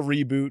 It had a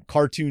reboot,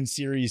 cartoon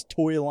series,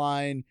 toy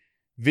line,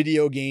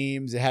 video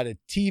games. It had a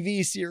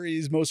TV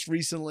series most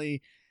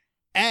recently.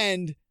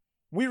 And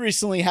we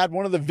recently had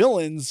one of the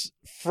villains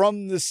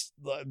from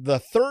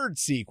the third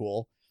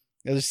sequel,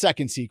 the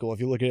second sequel,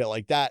 if you look at it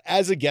like that,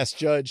 as a guest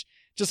judge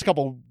just a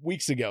couple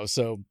weeks ago.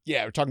 So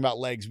yeah, we're talking about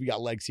legs. We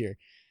got legs here.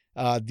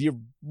 The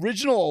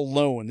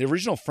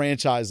original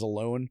franchise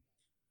alone,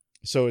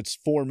 so it's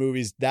 4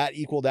 movies, that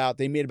equaled out.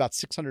 They made about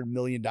 $600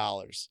 million.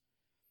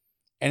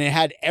 And it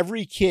had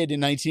every kid in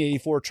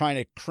 1984 trying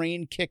to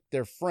crane kick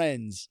their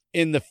friends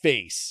in the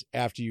face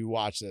after you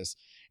watch this.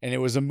 And it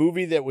was a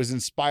movie that was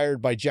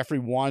inspired by Jeffrey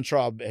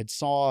Weintraub. Had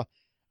saw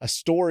a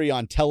story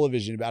on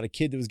television about a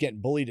kid that was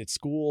getting bullied at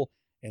school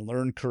and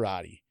learned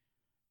karate.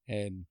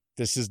 And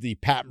this is the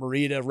Pat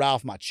Morita,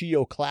 Ralph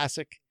Macchio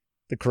classic,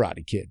 The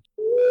Karate Kid.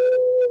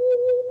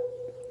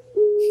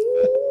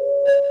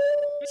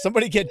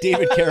 Somebody get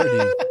David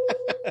Carradine.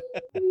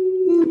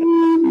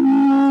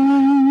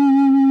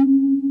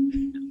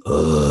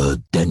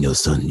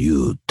 Danielson,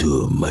 you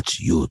too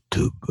much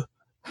YouTube.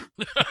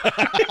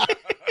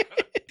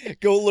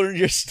 Go learn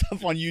your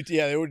stuff on YouTube.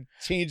 Yeah, it would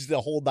change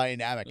the whole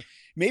dynamic.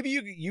 Maybe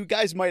you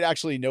guys might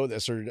actually know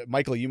this, or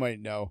Michael, you might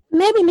know.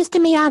 Maybe, Mr.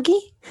 Miyagi.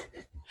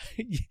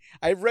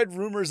 I've read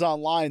rumors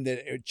online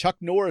that Chuck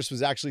Norris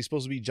was actually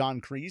supposed to be John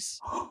Kreese,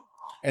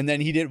 and then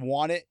he didn't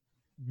want it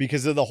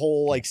because of the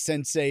whole like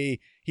sensei.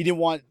 He didn't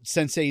want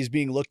senseis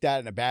being looked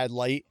at in a bad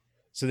light,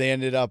 so they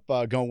ended up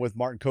going with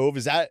Martin Kove.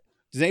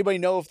 Does anybody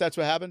know if that's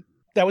what happened?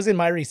 That was in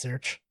my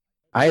research.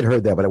 I had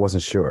heard that, but I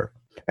wasn't sure.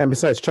 And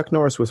besides, Chuck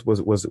Norris was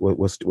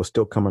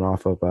still coming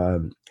off of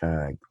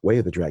Way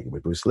of the Dragon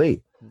with Bruce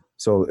Lee.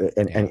 So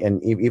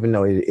and even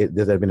though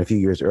that had been a few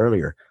years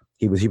earlier,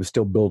 he was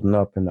still building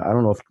up. And I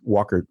don't know if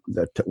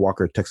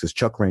Walker Texas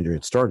Chuck Ranger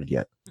had started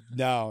yet.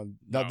 No.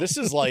 This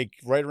is like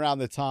right around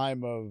the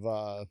time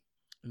of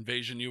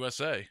Invasion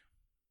USA.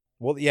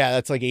 Well, yeah,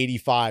 that's like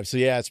 85. So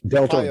yeah, it's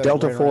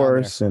Delta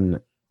Force and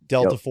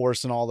Delta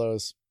Force and all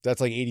those.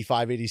 That's like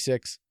 85,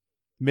 86.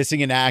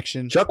 Missing in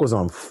Action. Chuck was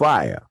on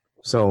fire.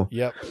 So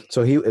yep.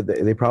 So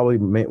they probably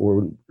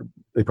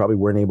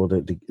weren't able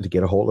to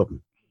get a hold of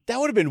him. That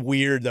would have been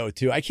weird though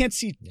too. I can't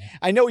see.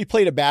 I know he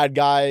played a bad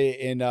guy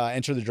in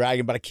Enter the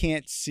Dragon, but I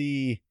can't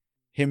see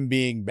him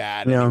being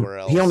bad anywhere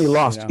else. He only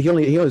lost. You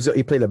know?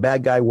 He played a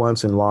bad guy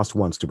once and lost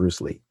once to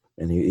Bruce Lee,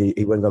 and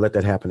he wasn't gonna let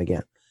that happen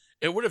again.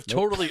 It would have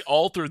totally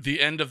altered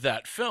the end of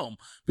that film.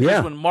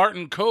 Because when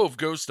Martin Kove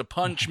goes to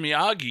punch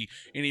Miyagi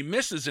and he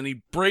misses and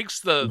he breaks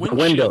the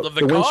windshield of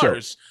the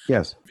cars.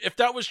 Yes. If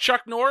that was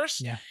Chuck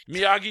Norris,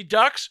 Miyagi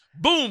ducks,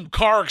 boom,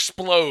 car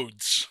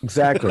explodes.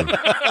 Exactly.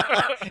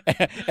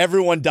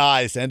 Everyone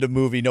dies. End of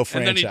movie. No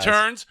franchise. And then he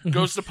turns,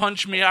 goes to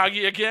punch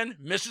Miyagi again,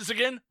 misses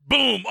again,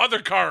 boom,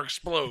 other car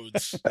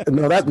explodes.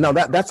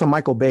 That's a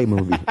Michael Bay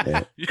movie.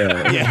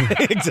 Yeah,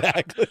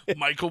 exactly.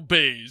 Michael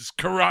Bay's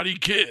Karate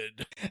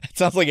Kid. It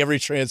sounds like every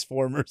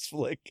Transformers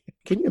flick.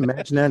 Can you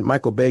imagine that?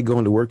 Michael Bay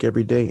going to work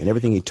every day and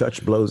everything he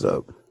touched blows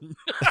up.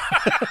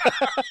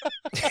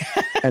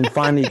 And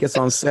finally he gets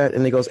on set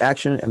and he goes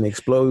action and the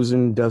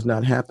explosion does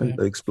not happen.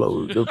 The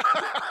explosion.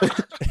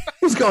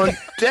 He's going,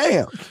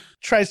 damn.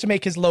 Tries to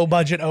make his low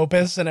budget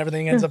opus and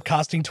everything ends up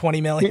costing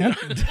 $20 million.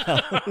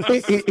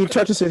 he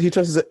touches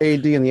the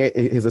AD and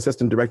his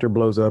assistant director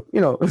blows up,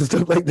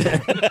 stuff like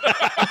that.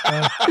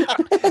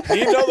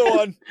 Need another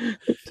one.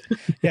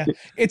 Yeah.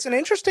 It's an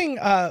interesting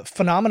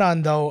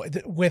phenomenon though,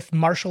 with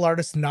martial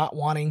artists not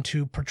wanting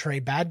to portray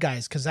bad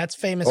guys. Cause that's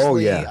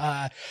famously,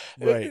 right.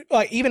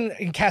 Even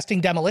in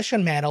casting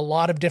Demolition Man, a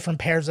lot of different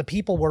pairs of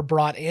people were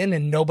brought in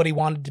and nobody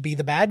wanted to be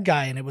the bad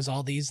guy. And it was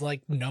all these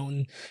like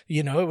known,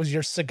 it was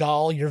your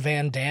Seagal, your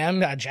Van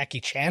Damme,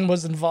 Jackie Chan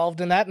was involved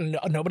in that, and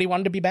nobody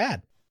wanted to be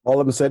bad. All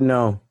of them said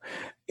no.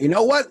 You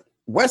know what?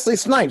 Wesley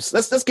Snipes.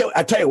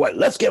 I tell you what.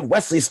 Let's give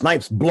Wesley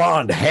Snipes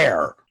blonde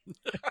hair.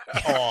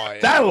 Oh, yeah.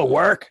 That'll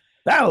work.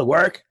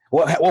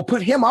 We'll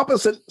put him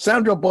opposite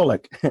Sandra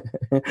Bullock,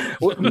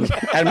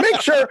 and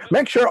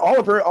make sure all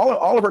of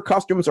her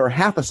costumes are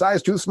half a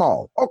size too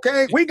small.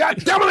 Okay, we got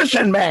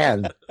Demolition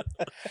Man.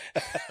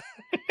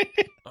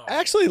 I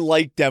actually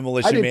like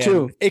Demolition Man. I did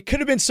too. It could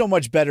have been so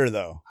much better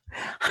though.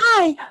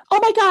 Hi. Oh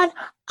my God.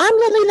 I'm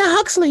Lilina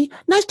Huxley.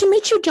 Nice to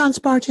meet you, John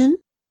Spartan.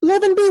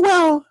 Live and be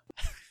well.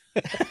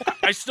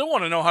 I still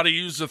want to know how to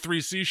use the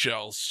 3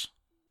 seashells.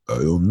 I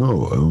don't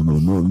know.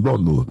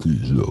 No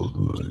seashells.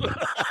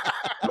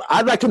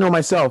 I'd like to know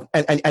myself.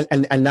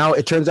 And now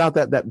it turns out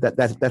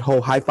that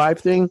whole high five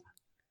thing,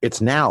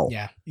 it's now.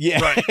 Yeah.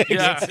 Right.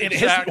 Yeah, It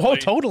is. exactly. Oh,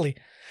 totally.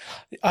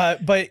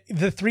 But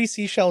the 3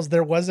 seashells,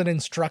 there was an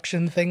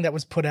instruction thing that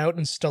was put out,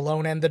 and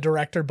Stallone and the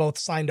director both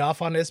signed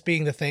off on this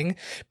being the thing,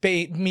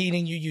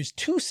 meaning you use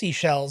 2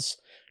 seashells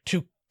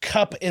to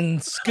cup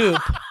and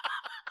scoop,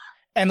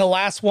 and the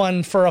last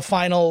one for a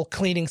final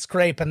cleaning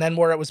scrape, and then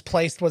where it was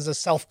placed was a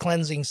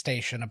self-cleansing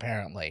station,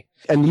 apparently.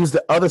 And use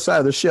the other side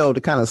of the shell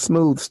to kind of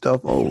smooth stuff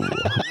over.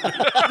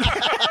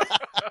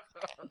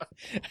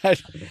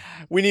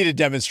 We need a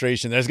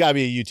demonstration. There's got to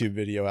be a YouTube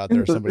video out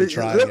there. Somebody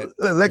trying it.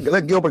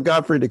 Let Gilbert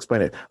Gottfried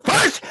explain it.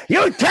 First,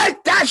 you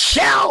take that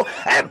shell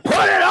and put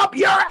it up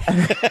your.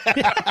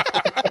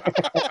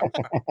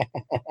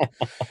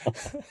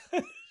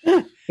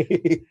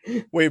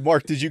 Wait,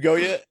 Mark, did you go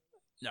yet?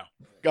 No.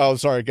 Oh,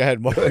 sorry. Go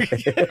ahead, Mark.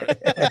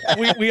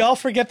 we all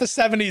forget the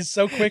 70s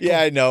so quickly.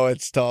 Yeah, I know.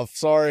 It's tough.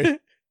 Sorry.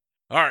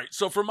 All right.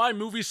 So for my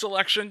movie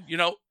selection,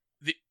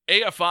 the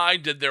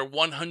AFI did their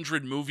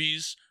 100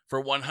 movies for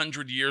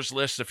 100 years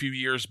list a few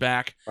years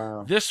back.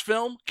 Wow. This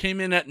film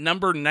came in at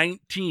number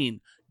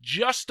 19,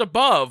 just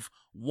above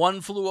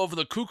One Flew Over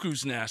the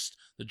Cuckoo's Nest,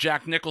 the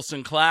Jack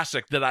Nicholson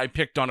classic that I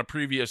picked on a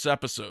previous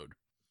episode.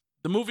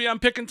 The movie I'm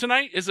picking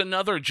tonight is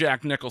another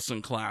Jack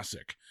Nicholson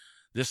classic.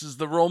 This is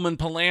the Roman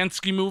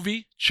Polanski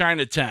movie,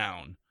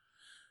 Chinatown.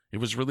 It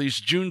was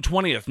released June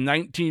 20th,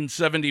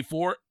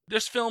 1974.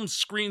 This film's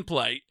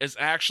screenplay is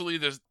actually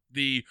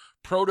the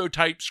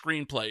prototype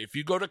screenplay. If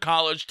you go to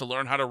college to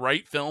learn how to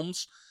write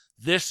films,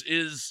 this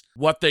is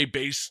what they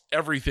base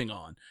everything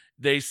on.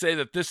 They say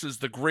that this is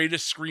the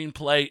greatest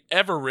screenplay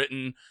ever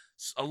written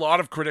A lot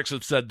of critics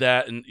have said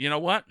that, and you know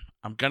what?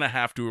 I'm going to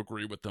have to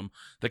agree with them.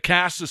 The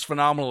cast is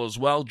phenomenal as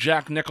well.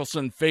 Jack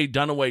Nicholson, Faye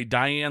Dunaway,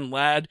 Diane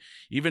Ladd,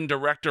 even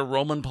director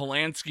Roman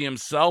Polanski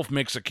himself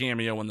makes a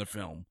cameo in the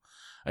film.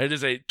 It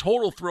is a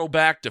total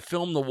throwback to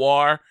film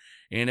noir,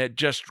 and it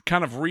just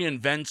kind of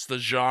reinvents the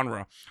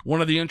genre.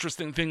 One of the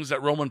interesting things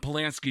that Roman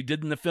Polanski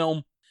did in the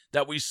film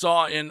that we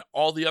saw in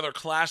all the other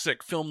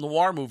classic film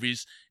noir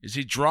movies is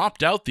he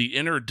dropped out the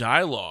inner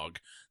dialogue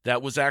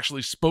that was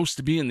actually supposed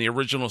to be in the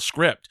original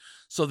script.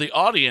 So the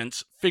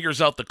audience figures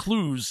out the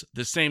clues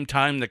the same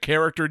time the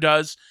character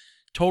does.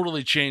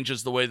 Totally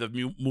changes the way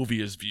the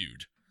movie is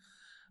viewed.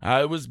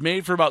 It was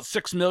made for about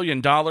 $6 million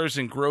and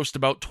grossed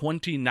about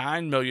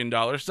 $29 million.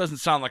 Doesn't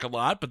sound like a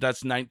lot, but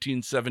that's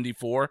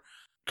 1974.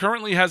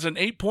 Currently has an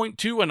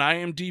 8.2 on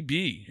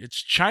IMDb.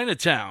 It's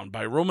Chinatown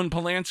by Roman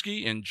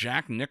Polanski and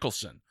Jack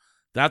Nicholson.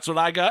 That's what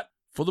I got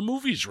for the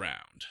movies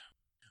round.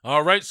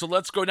 All right, so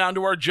let's go down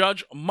to our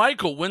judge,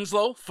 Michael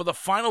Winslow, for the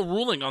final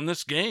ruling on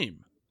this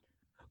game.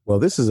 Well,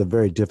 this is a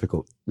very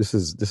difficult. This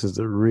is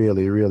a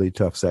really, really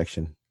tough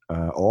section.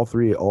 All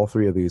three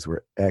of these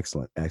were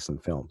excellent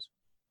films.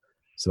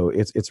 So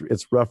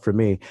it's rough for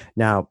me.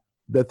 Now,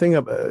 the thing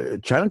of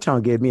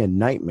Chinatown gave me a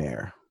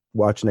nightmare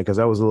watching it because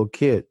I was a little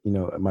kid. You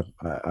know,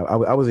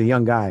 I was a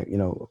young guy. You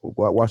know,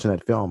 watching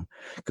that film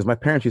because my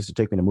parents used to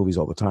take me to movies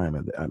all the time.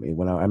 And I mean,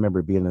 when I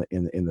remember being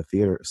in the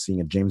theater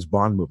seeing a James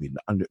Bond movie,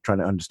 trying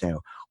to understand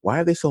why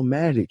are they so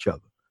mad at each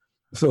other.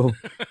 So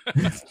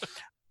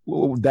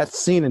that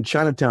scene in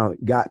Chinatown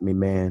got me,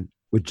 man.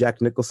 With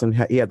Jack Nicholson,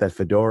 he had that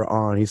fedora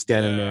on. He's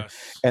standing there,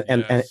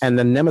 and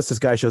the Nemesis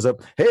guy shows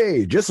up.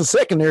 Hey, just a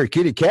second there,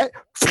 kitty cat.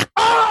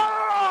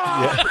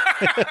 Ah!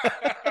 Yeah.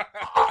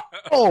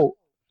 Oh,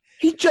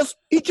 he just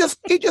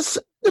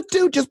the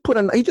dude just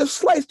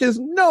sliced his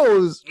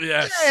nose.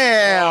 Yes.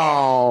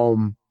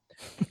 Damn.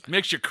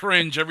 Makes you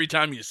cringe every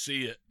time you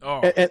see it. Oh.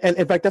 And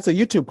in fact, that's a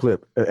YouTube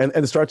clip, and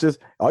it starts as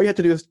all you have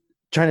to do is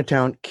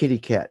Chinatown kitty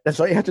cat. That's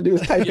all you have to do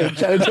is type in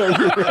Chinatown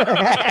kitty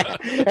cat.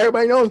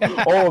 Everybody knows.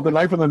 Oh, the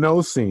knife on the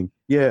nose scene.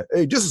 Yeah.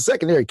 Hey, just a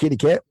second there, kitty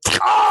cat.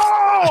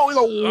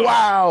 Oh,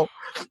 wow.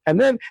 And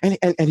then and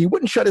he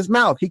wouldn't shut his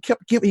mouth. He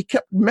kept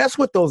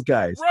messing with those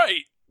guys. Right.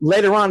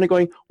 Later on, they're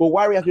going, well,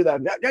 why do we have to do that?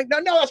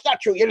 No, that's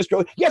not true. It is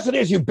true. Yes, it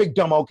is, you big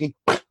dumb okie.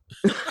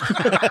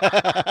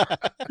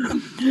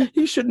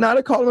 He should not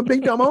have called him a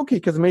big dumb okie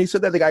because when he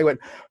said that, the guy went,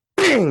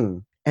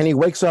 bing, and he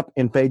wakes up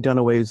in Faye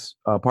Dunaway's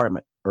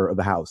apartment or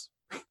the house.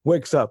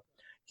 Wakes up.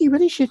 He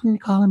really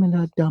shouldn't call him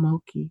a dumb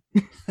okie.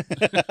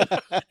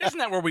 Isn't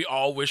that where we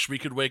all wish we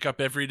could wake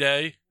up every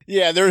day?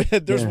 Yeah,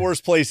 there's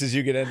worse places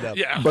you could end up.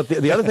 Yeah. But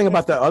the other thing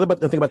about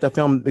that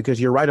film,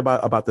 because you're right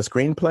about the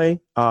screenplay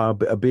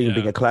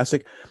being a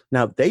classic.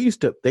 Now they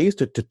used to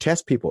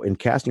test people in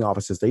casting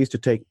offices. They used to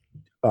take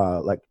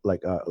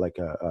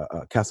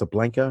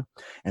Casablanca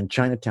and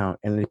Chinatown,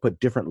 and they put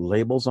different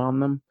labels on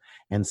them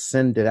and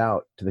send it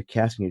out to the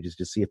casting agents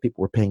to see if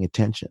people were paying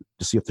attention,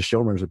 to see if the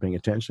showrunners were paying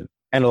attention.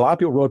 And a lot of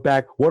people wrote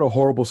back, "What a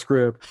horrible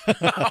script!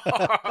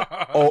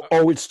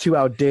 oh, it's too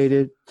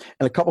outdated."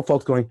 And a couple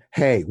folks going,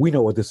 "Hey, we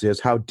know what this is.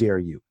 How dare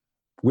you?"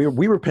 We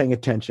were paying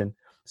attention.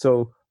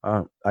 So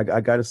I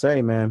got to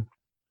say, man,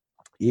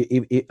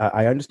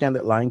 I understand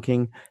that Lion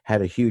King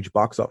had a huge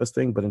box office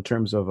thing, but in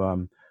terms of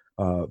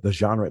the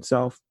genre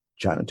itself,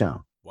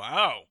 Chinatown.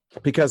 Wow.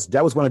 Because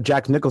that was one of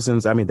Jack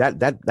Nicholson's. I mean,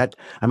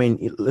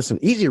 listen,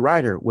 Easy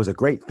Rider was a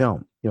great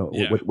film, with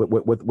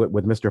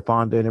Mr.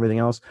 Fonda and everything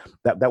else.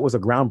 That was a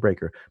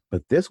groundbreaker.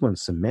 But this one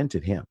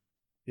cemented him.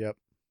 Yep.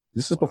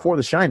 This is before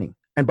The Shining.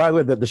 And by the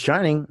way, the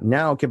Shining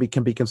now can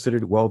be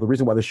considered, well, the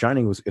reason why The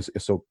Shining is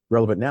so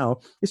relevant now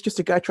is just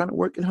a guy trying to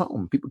work at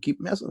home. People keep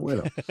messing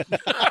with him.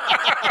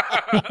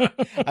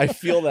 I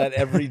feel that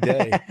every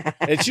day.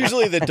 It's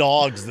usually the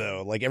dogs,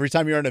 though. Like every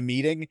time you're in a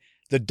meeting,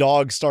 the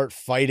dogs start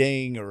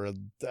fighting, or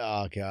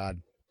oh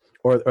god,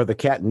 or the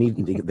cat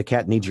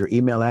needs your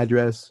email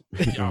address.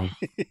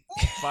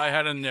 If I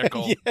had a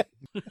nickel. Yeah.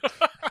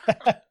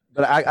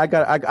 But I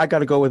got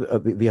to go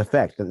with the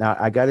effect. Now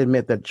I got to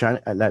admit that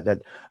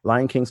that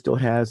Lion King still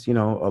has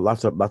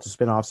lots of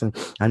spinoffs,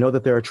 and I know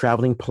that there are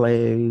traveling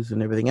plays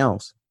and everything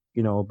else.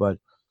 But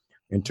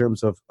in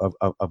terms of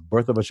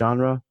birth of a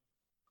genre,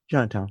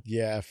 Chinatown.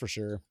 Yeah, for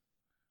sure.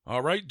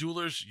 All right,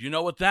 duelers, you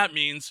know what that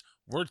means.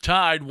 We're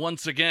tied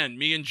once again.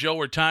 Me and Joe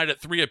are tied at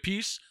 3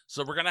 apiece,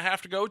 so we're going to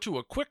have to go to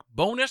a quick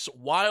bonus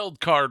wild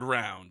card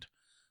round.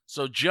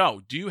 So,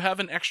 Joe, do you have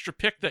an extra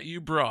pick that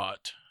you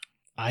brought?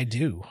 I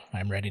do.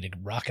 I'm ready to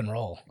rock and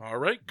roll. All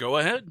right, go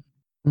ahead.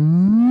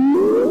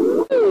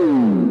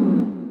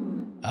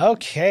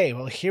 Okay,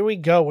 well, here we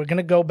go. We're going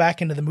to go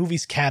back into the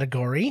movies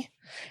category,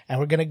 and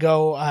we're going to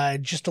go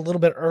just a little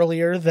bit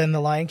earlier than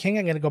The Lion King.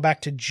 I'm going to go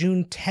back to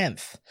June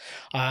 10th,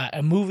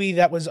 a movie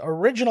that was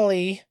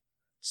originally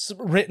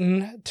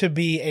written to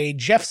be a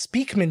Jeff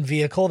Speakman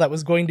vehicle that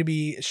was going to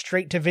be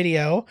straight to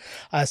video.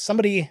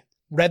 Somebody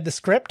read the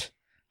script,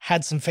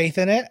 had some faith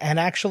in it, and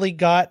actually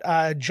got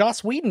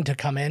Joss Whedon to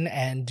come in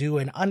and do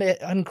an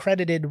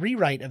uncredited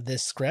rewrite of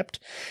this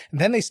script.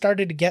 And then they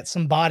started to get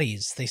some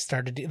bodies.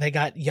 They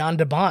got Jan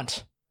de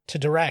Bont to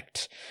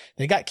direct.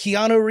 They got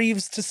Keanu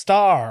Reeves to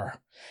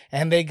star.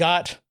 And they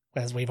got,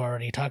 as we've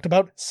already talked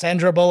about,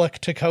 Sandra Bullock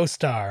to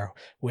co-star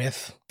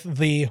with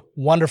the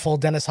wonderful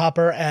Dennis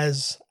Hopper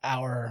as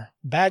our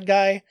bad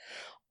guy.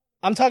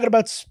 I'm talking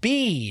about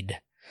Speed.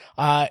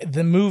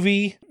 The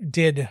movie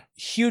did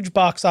huge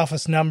box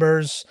office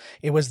numbers.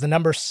 It was the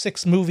number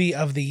 6 movie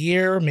of the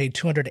year, made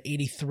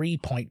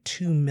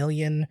 $283.2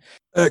 million.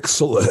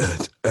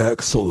 Excellent.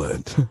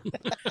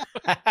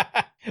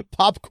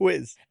 Pop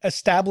quiz.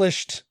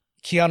 Established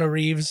Keanu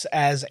Reeves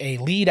as a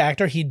lead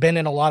actor. He'd been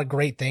in a lot of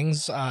great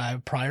things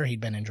prior.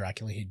 He'd been in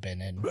Dracula. He'd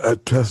been in...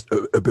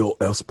 Bill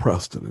S.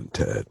 Preston and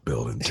Ted.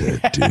 Bill and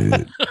Ted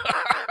did.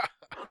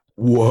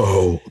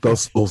 Whoa,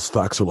 those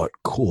facts are like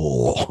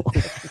cool.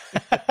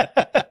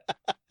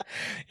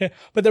 Yeah,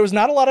 but there was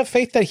not a lot of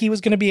faith that he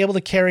was going to be able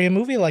to carry a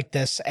movie like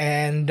this,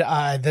 and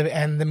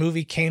the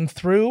movie came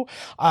through.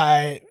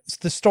 The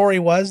story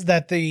was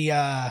that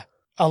a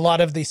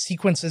lot of the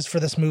sequences for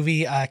this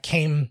movie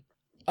came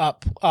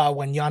up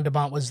when Jan de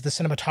Bont was the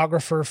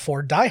cinematographer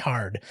for Die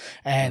Hard,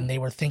 and they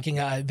were thinking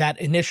that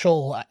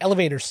initial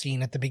elevator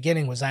scene at the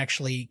beginning was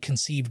actually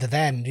conceived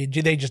then.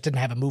 They just didn't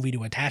have a movie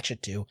to attach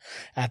it to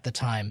at the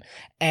time.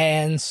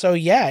 And so,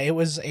 yeah, it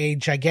was a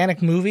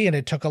gigantic movie, and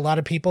it took a lot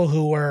of people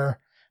who were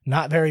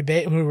not very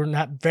big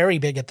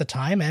at the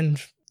time,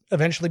 and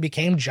eventually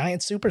became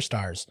giant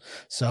superstars.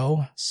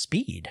 So,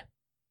 Speed.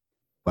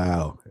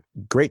 Wow.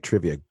 Great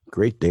trivia.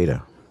 Great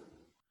data.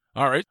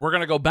 All right, we're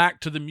going to go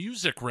back to the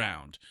music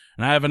round.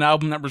 And I have an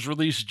album that was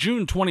released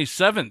June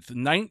 27th,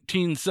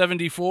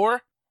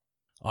 1974.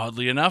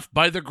 Oddly enough,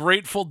 by the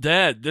Grateful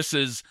Dead. This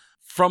is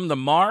From the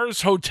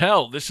Mars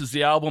Hotel. This is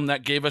the album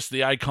that gave us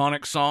the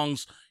iconic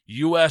songs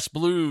U.S.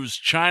 Blues,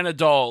 China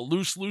Doll,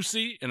 Loose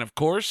Lucy, and of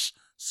course,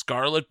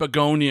 Scarlet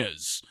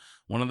Begonias,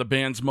 one of the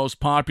band's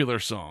most popular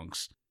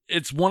songs.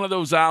 It's one of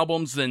those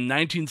albums in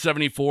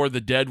 1974,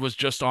 the Dead was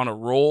just on a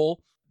roll.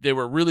 They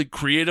were really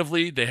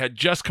creatively. They had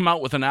just come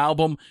out with an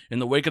album in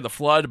the wake of the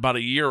flood about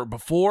a year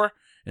before,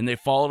 and they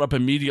followed up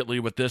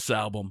immediately with this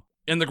album.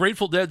 And the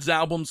Grateful Dead's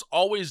albums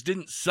always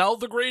didn't sell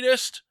the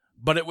greatest,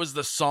 but it was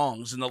the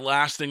songs and the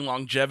lasting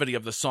longevity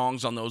of the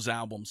songs on those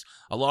albums.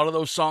 A lot of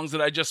those songs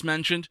that I just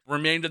mentioned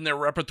remained in their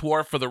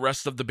repertoire for the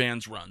rest of the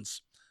band's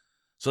runs.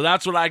 So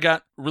that's what I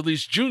got,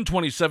 released June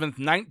 27th,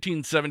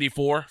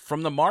 1974,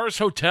 From the Mars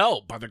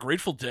Hotel by the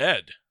Grateful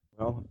Dead.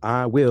 Well,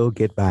 I will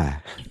get by.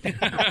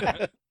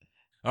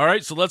 All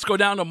right, so let's go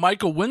down to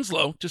Michael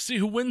Winslow to see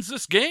who wins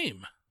this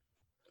game.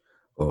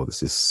 Oh,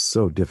 this is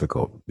so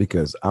difficult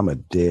because I'm a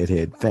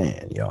Deadhead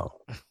fan, y'all.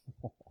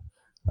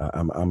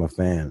 I'm a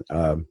fan.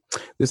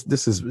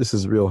 This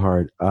is real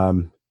hard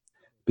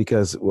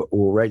because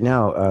right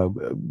now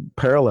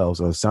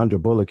parallels. Sandra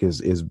Bullock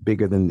is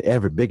bigger than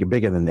ever,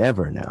 bigger than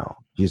ever now.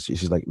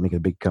 She's like making a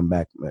big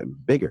comeback,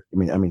 bigger.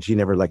 I mean, she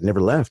never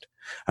left.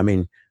 I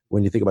mean,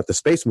 when you think about the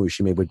space movie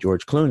she made with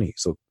George Clooney,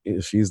 so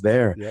she's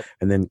there. Yep.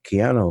 And then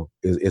Keanu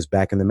is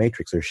back in the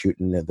Matrix. They're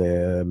shooting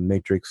the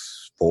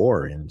Matrix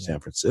 4 in San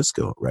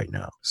Francisco right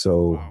now.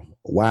 So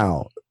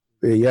wow.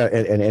 Yeah,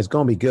 and it's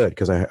going to be good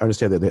because I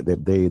understand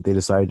that they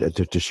decided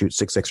to shoot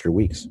 6 extra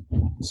weeks.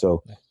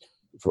 So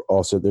for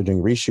also they're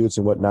doing reshoots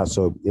and whatnot.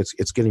 So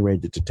it's getting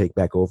ready to take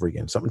back over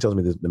again. Something tells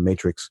me that the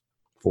Matrix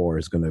 4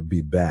 is going to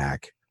be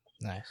back.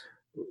 Nice.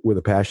 With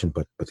a passion.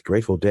 But the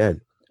Grateful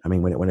Dead, I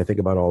mean, when I think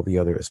about all the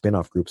other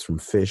spin-off groups from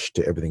Fish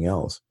to everything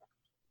else,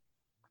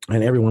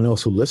 and everyone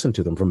else who listened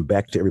to them, from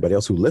Beck to everybody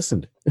else who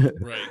listened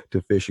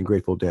to Fish and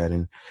Grateful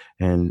Dead,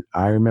 and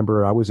I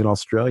remember I was in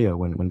Australia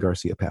when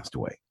Garcia passed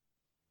away,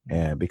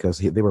 and because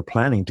they were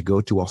planning to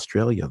go to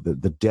Australia,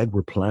 the Dead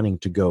were planning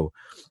to go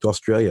to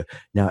Australia.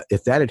 Now,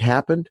 if that had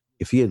happened,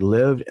 if he had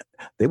lived,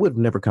 they would have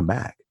never come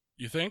back.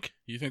 You think?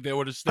 You think they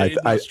would have stayed in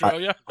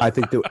Australia? I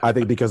think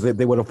because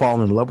they would have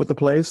fallen in love with the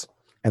place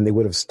and they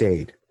would have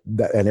stayed.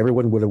 And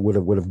everyone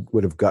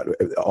would have got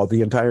all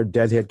the entire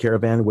Deadhead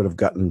caravan would have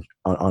gotten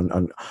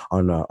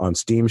on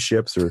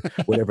steamships or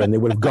whatever, and they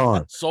would have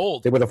gone.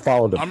 Sold. They would have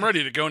followed them. I'm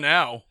ready to go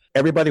now.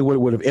 Everybody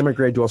would have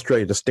immigrated to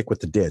Australia to stick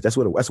with the Dead. That's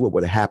what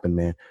would have happened,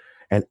 man.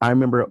 And I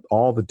remember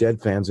all the Dead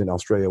fans in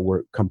Australia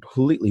were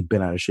completely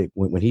bent out of shape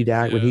when he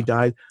died. Yeah. When he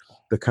died,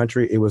 the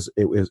country it was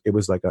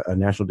like a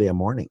national day of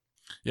mourning.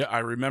 Yeah, I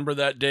remember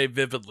that day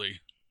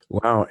vividly.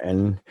 Wow,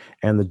 and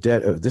the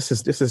Dead.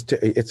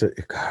 It's a.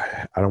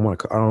 God, I don't want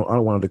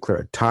to declare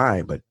a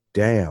tie, but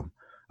damn.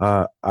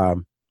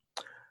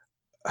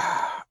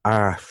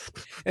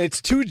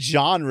 It's two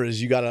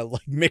genres you gotta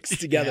like mix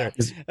together.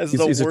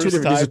 These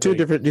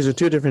are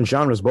two different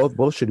genres.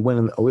 Both should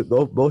win.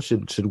 Both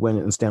should win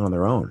and stand on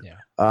their own. Yeah.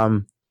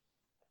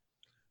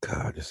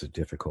 God, this is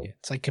difficult.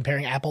 It's like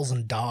comparing apples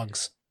and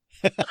dogs.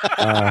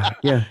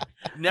 Yeah.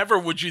 Never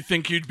would you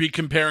think you'd be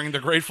comparing the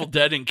Grateful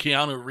Dead and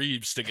Keanu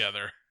Reeves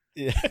together.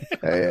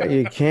 Yeah.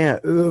 You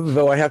can't.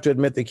 Though I have to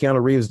admit that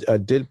Keanu Reeves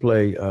did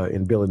play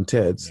in Bill and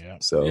Ted's. Yeah.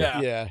 So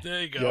yeah,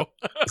 there you go.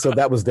 So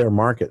that was their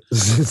market.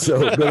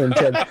 So Bill and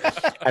Ted.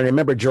 I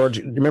remember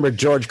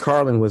George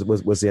Carlin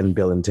was in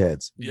Bill and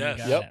Ted's.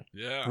 Yes. Yep.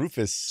 Yeah.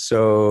 Rufus.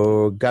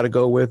 So got to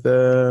go with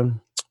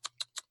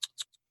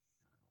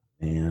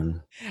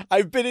And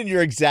I've been in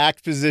your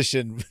exact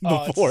position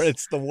before.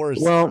 It's the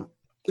worst. well,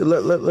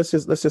 let's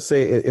just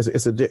say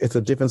it's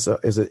a difference.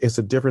 It's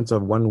a difference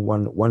of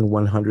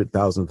one hundred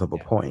thousandth of a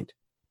point.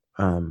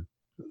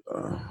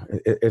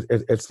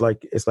 It's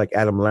like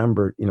Adam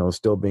Lambert,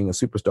 still being a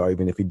superstar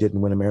even if he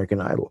didn't win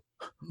American Idol.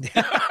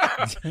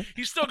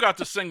 He still got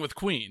to sing with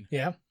Queen.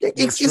 Yeah.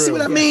 You see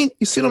what I mean?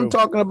 You see what I'm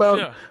talking about?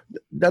 Yeah.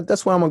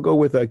 That's why I'm gonna go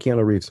with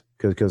Keanu Reeves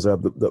because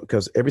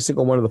every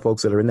single one of the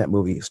folks that are in that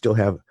movie still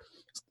have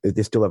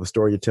a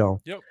story to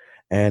tell. Yep.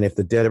 And if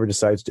the dead ever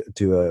decides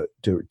to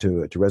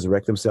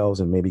resurrect themselves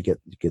and maybe get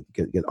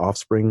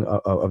offspring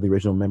of the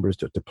original members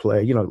to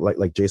play,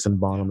 like Jason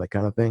Bonham, that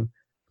kind of thing,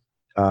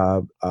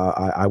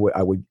 I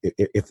would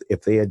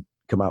if they had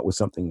come out with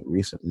something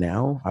recent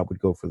now, I would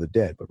go for the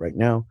dead. But right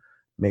now,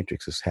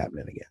 Matrix is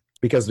happening again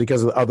because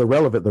of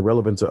the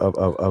relevance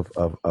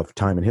of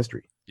time and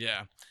history.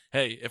 Yeah.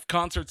 Hey, if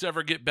concerts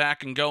ever get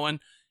back and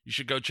going, you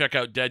should go check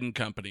out Dead and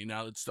Company.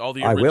 Now it's all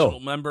the I original will.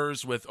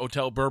 members with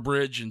Otel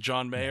Burbridge and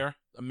John Mayer.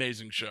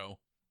 Amazing show.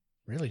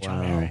 Really, John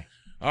Wow. Mary.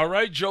 All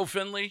right, Joe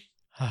Finley.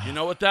 You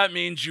know what that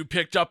means. You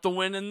picked up the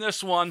win in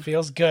this one.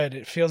 Feels good.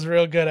 It feels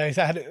real good.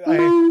 That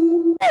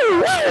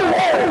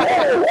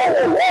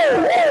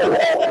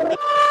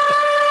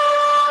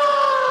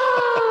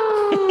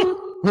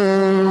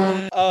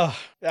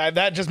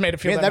just made it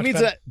feel. Man, that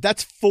means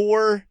that's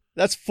four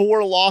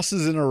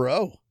losses in a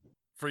row.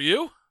 For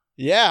you?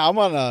 Yeah,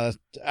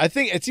 I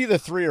think it's either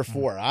 3 or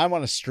 4. I'm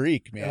on a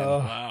streak, man.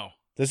 Wow.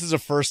 This is the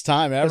first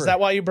time ever. Is that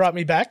why you brought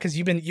me back? Because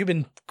you've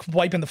been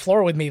wiping the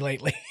floor with me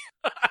lately.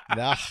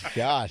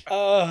 God.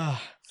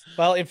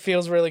 Well, it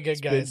feels really good,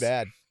 It's guys. been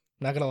bad.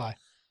 Not gonna lie.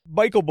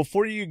 Michael,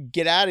 before you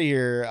get out of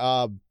here,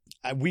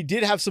 we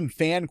did have some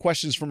fan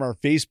questions from our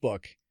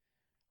Facebook.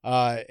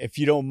 If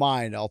you don't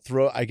mind,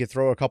 I could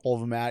throw a couple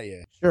of them at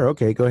you. Sure.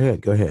 Okay. Go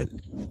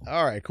ahead.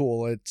 All right,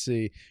 cool. Let's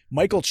see.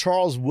 Michael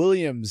Charles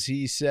Williams,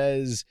 he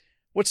says,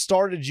 what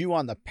started you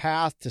on the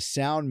path to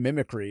sound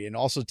mimicry? And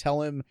also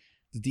tell him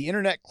that the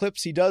internet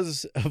clips he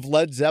does of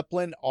Led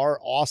Zeppelin are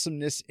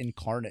awesomeness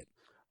incarnate.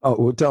 Oh,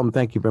 well, tell him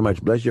thank you very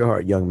much. Bless your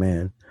heart, young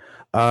man.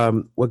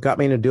 What got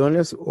me into doing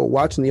this? Well,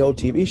 watching the old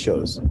TV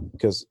shows.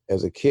 Because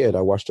as a kid,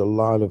 I watched a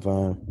lot of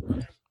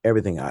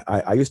everything.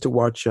 I used to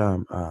watch,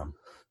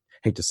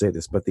 hate to say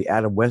this, but the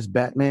Adam West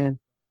Batman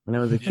when I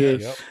was a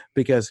kid. Yep.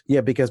 Because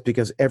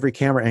every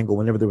camera angle,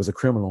 whenever there was a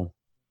criminal.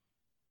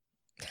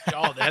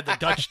 Oh, they had the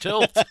Dutch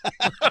tilt.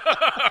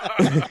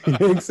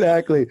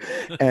 Exactly.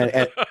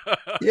 And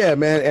yeah,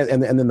 man.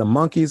 And then the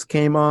Monkeys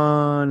came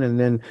on, and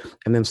then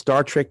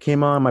Star Trek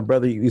came on. My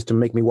brother used to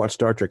make me watch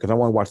Star Trek because I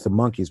want to watch the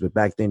Monkeys, but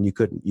back then you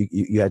couldn't.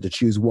 You had to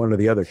choose one or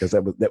the other because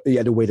you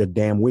had to wait a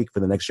damn week for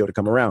the next show to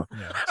come around.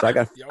 Yeah. So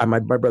my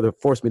brother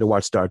forced me to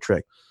watch Star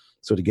Trek.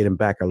 So to get him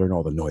back, I learned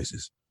all the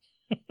noises.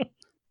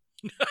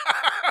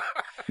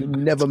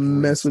 Never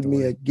mess with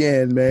me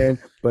again, man.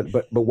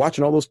 But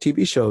watching all those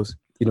TV shows,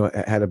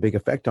 it had a big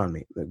effect on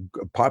me. The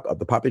popular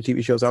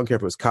TV shows, I don't care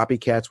if it was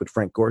Copycats with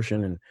Frank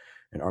Gorshin and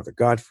Arthur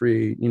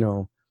Godfrey.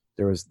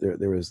 There was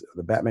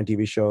the Batman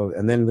TV show,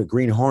 and then the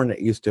Green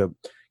Hornet used to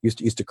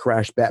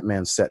crash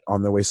Batman's set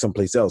on their way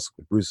someplace else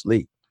with Bruce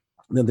Lee.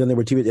 And then there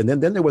were TV, and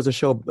then there was a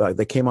show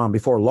that came on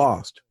before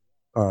Lost.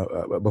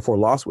 Before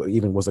Lost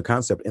even was a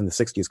concept in the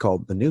 60s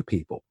called The New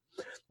People,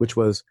 which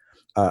was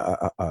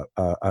a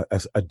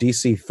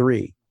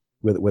DC-3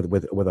 with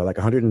like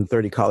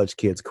 130 college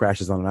kids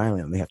crashes on an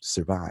island and they have to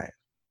survive.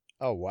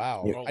 Oh,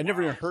 wow. Yeah. I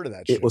never even heard of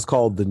that show. It was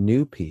called The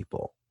New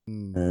People.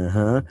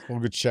 We'll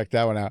go check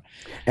that one out.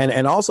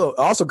 And also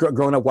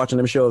growing up watching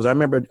them shows, I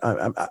remember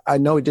I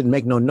know it didn't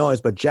make no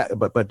noise, but Jack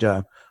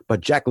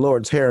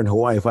Lord's hair in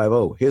Hawaii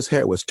Five-0, his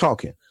hair was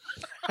talking.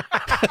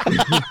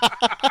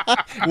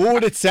 What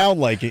would it sound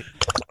like? And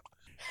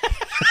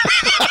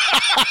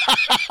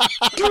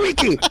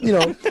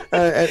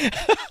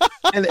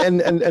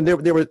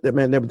there were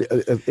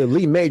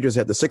Lee Majors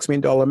had the $6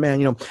 million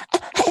man.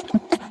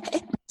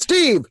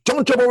 Steve,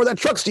 don't jump over that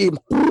truck, Steve.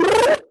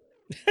 I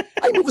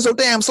move so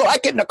damn slow. I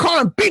get in the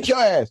car and beat your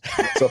ass.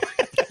 So,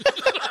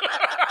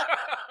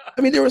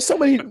 I mean, there were so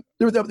many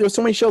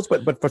shows,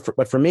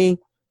 but for me,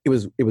 it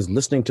was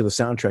listening to the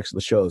soundtracks of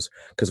the shows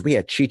because we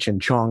had Cheech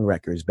and Chong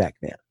records back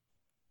then.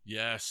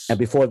 Yes. And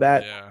before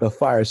that, the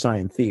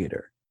Firesign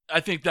Theater. I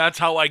think that's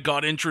how I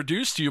got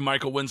introduced to you,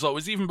 Michael Winslow. It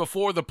was even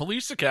before the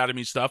Police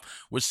Academy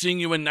stuff, was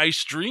seeing you in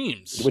Nice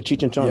Dreams. With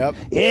Cheech and Chong. Yep.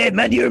 Yeah,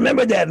 man, do you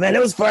remember that, man?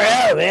 That was far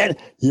out, man.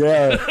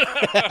 Yeah.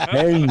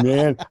 Hey,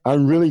 man,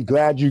 I'm really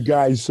glad you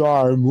guys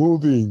saw our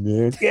movie,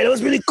 man. Yeah, that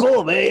was really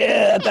cool, man.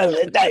 Yeah.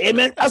 Hey,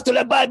 man, hasta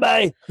la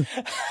bye-bye.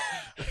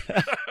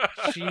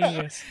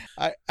 Genius.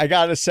 I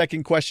got a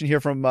second question here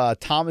from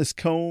Thomas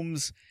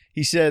Combs.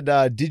 He said,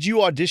 did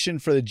you audition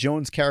for the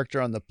Jones character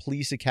on the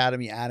Police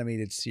Academy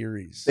animated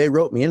series? They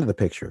wrote me into the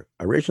picture.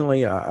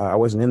 Originally, I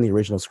wasn't in the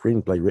original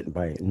screenplay written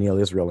by Neil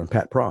Israel and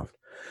Pat Proft.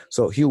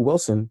 So Hugh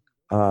Wilson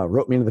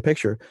wrote me into the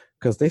picture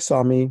because they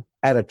saw me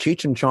at a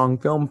Cheech and Chong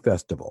film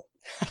festival.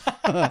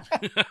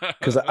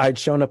 because I'd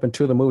shown up in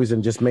 2 of the movies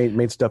and just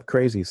made stuff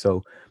crazy.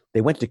 So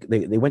they went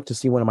to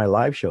see one of my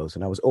live shows,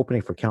 and I was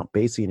opening for Count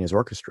Basie and his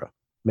orchestra,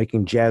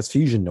 making jazz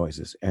fusion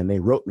noises, and they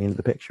wrote me into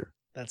the picture.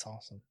 That's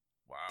awesome.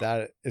 Wow.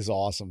 That is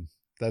awesome.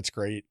 That's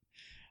great.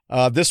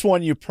 This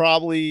one you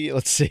probably,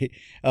 let's see,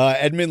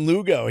 Edmund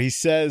Lugo. He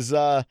says,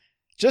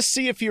 just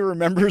see if he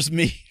remembers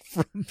me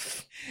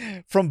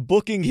from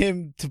booking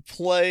him to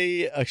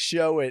play a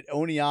show at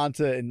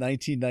Oneonta in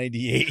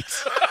 1998.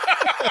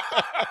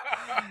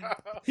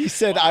 He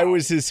said I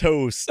was his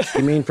host.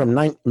 You mean from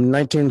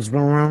 19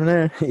 around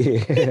there?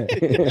 Yeah.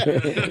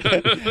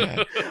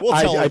 We'll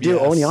tell I him do.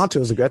 yes.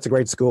 Oneonta that's a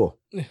great school.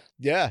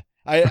 Yeah.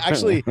 I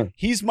actually,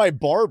 he's my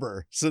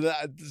barber. So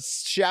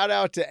shout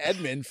out to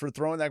Edmund for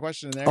throwing that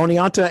question in there.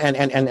 Oneonta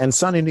and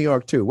sunny New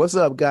York too. What's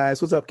up,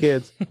 guys? What's up,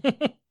 kids?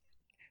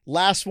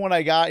 Last one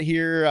I got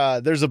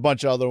here. There's a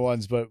bunch of other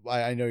ones, but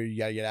I know you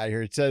got to get out of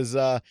here. It says,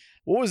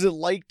 what was it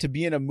like to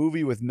be in a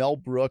movie with Mel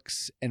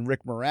Brooks and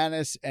Rick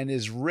Moranis? And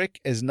is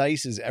Rick as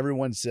nice as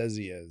everyone says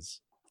he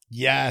is?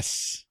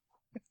 Yes.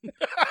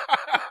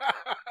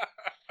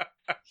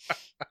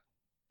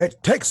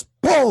 It takes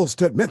balls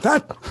to admit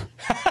that.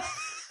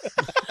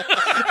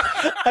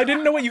 I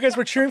didn't know what you guys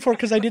were cheering for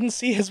because I didn't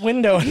see his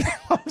window, and now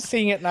I'm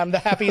seeing it, and I'm the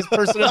happiest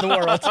person in the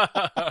world.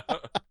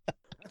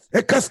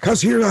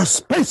 Because you're a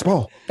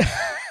spaceball.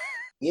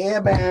 Yeah,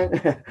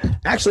 man.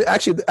 Actually,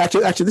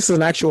 this is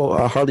an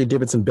actual Harley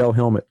Davidson Bell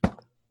helmet.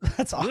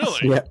 That's awesome.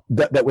 Really? Yeah,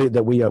 that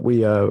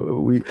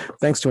we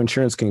thanks to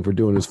Insurance King for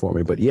doing this for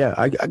me. But yeah,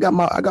 I got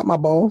my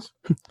balls.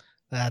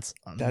 That's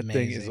That amazing.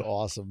 thing is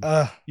awesome.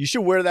 You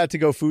should wear that to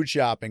go food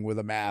shopping with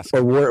a mask.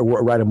 Or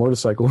ride a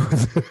motorcycle. Yeah,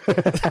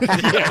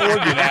 or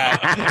do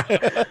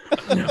that.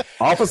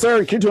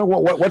 Officer, can you tell me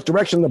what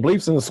direction the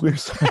bleeps and the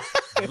sweeps?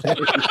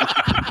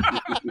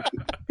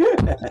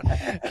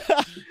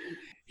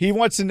 He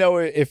wants to know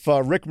if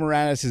Rick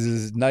Moranis is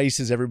as nice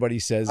as everybody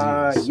says he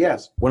is.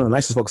 Yes. One of the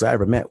nicest folks I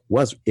ever met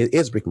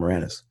is Rick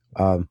Moranis.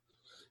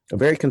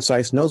 Very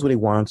concise, knows what he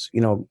wants.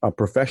 You know, a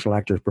professional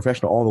actor,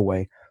 professional all the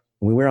way.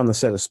 When we were on the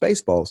set of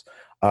Spaceballs,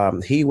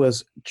 he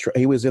was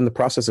in the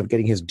process of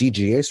getting his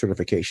DGA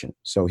certification.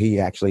 So he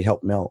actually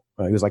helped Mel.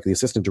 He was like the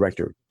assistant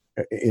director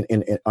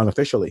in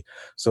unofficially.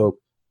 So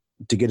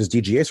to get his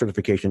DGA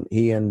certification,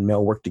 he and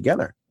Mel worked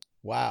together.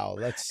 Wow,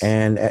 that's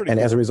And pretty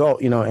as a cool.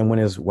 result, you know, and when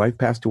his wife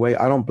passed away,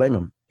 I don't blame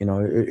him. You know,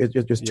 it's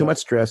just too Yeah. much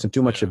stress and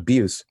too much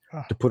abuse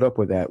Huh. to put up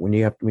with that when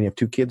you have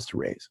 2 kids to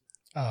raise.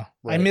 Oh, I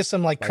Right. miss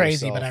him like By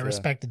crazy, yourself, but I yeah.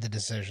 respected the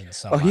decision.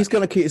 So Oh, he's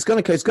gonna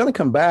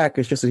come back.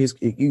 It's just that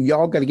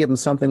y'all got to give him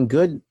something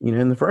good, you know,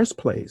 in the first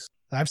place.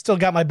 I've still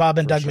got my Bob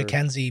and For Doug sure.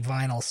 McKenzie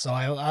vinyl, so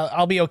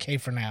I'll be okay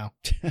for now.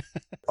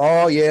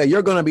 Oh yeah,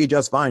 you're gonna be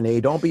just fine, eh?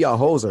 Don't be a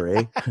hoser,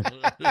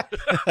 eh?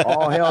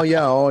 Oh hell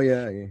yeah, oh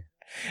yeah, yeah.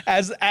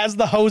 As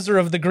the hoser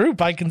of the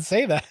group, I can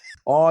say that.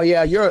 Oh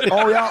yeah,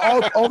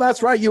 oh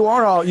that's right. You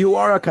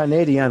are a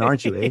Canadian,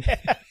 aren't you, eh?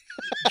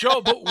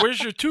 Joe, but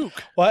where's your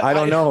toque? What? I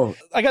don't know.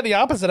 I got the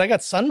opposite. I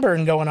got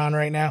sunburn going on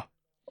right now.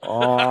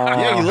 Oh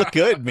Yeah, you look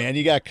good, man.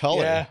 You got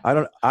color. Yeah. I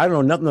don't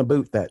know nothing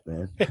about that,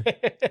 man.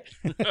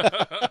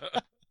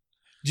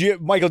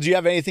 Michael, do you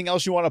have anything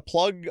else you want to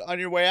plug on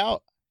your way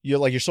out? You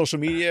like your social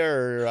media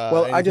or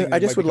Well, I anything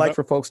that just might would be like coming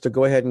for folks to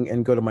go ahead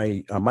and go to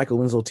my Michael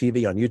Winslow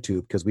TV on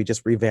YouTube, because we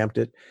just revamped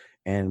it,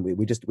 and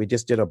we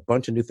just did a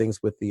bunch of new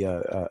things with the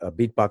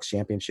Beatbox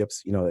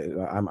Championships. You know,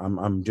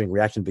 I'm doing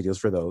reaction videos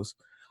for those.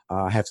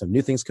 I have some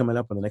new things coming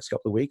up in the next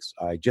couple of weeks.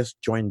 I just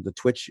joined the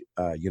Twitch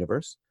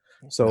universe,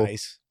 so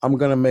Nice. I'm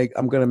gonna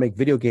make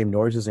video game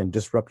noises and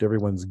disrupt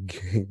everyone's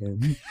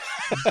game.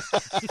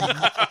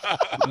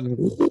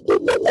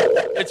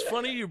 It's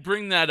funny you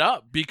bring that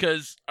up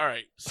because, all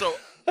right, so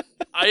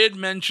I had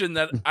mentioned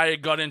that I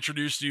had got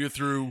introduced to you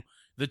through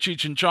the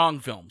Cheech and Chong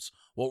films.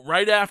 Well,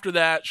 right after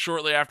that,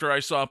 shortly after I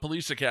saw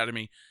Police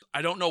Academy,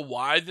 I don't know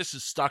why this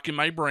is stuck in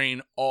my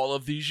brain all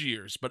of these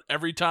years, but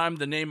every time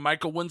the name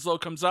Michael Winslow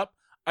comes up,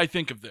 I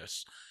think of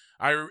this.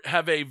 I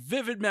have a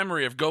vivid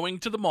memory of going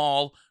to the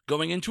mall,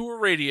 going into a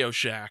Radio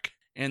Shack,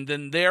 and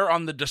then there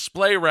on the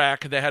display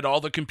rack, they had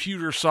all the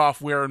computer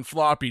software and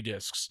floppy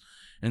disks.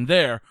 And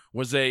there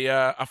was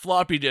a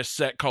floppy disk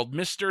set called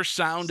Mr.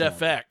 Sound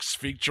FX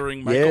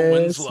featuring Michael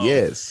Winslow.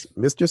 Yes,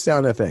 Mr.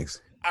 Sound FX.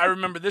 I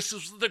remember this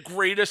was the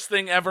greatest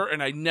thing ever,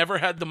 and I never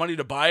had the money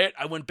to buy it.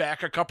 I went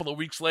back a couple of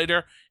weeks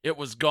later. It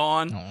was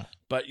gone. Oh.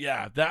 But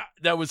yeah,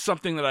 that was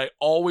something that I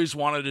always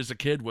wanted as a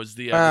kid, was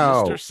the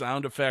Wow. Mr.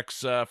 Sound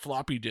Effects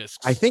floppy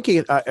disks. I think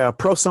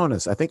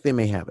ProSonus. I think they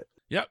may have it.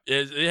 Yep.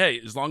 Hey,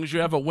 as long as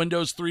you have a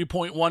Windows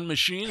 3.1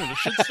 machine, it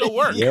should still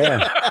work.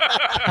 Yeah,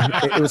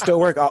 it would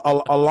still work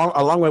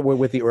along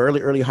with the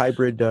early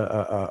hybrid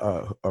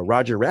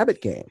Roger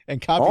Rabbit game.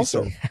 And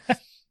Also, CompuServe.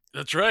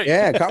 That's right.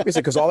 yeah, copies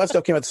because all that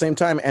stuff came at the same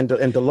time, and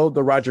to load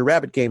the Roger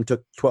Rabbit game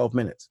took 12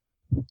 minutes.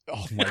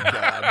 Oh my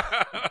god.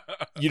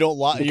 You don't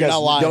lie. You're Because not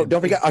lying.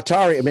 Don't forget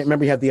Atari.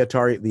 Remember, you had the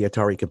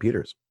Atari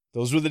computers.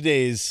 Those were the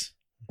days.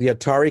 The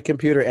Atari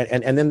computer,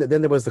 and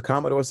then there was the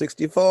Commodore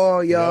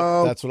 64,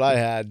 yo. Yep, that's what I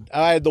had.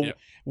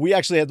 We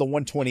actually had the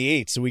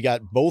 128, so we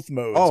got both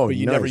modes, but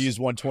you never used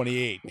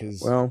 128 because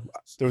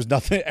there was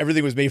nothing.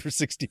 Everything was made for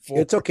 64.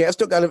 It's okay. I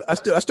still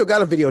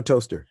got a video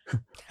toaster.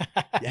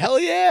 Hell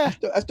yeah!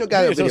 I still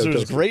got a video toaster. It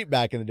was great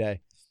back in the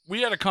day.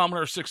 We had a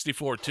Commodore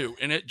 64 too,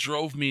 and it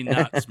drove me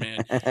nuts,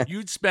 man.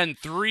 You'd spend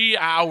 3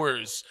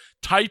 hours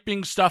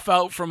typing stuff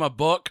out from a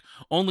book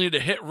only to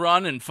hit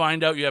run and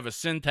find out you have a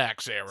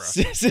syntax error.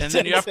 And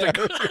then you have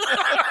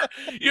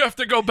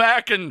to go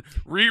back and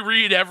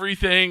reread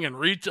everything and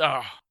read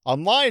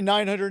on line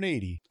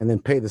 980. And then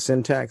pay the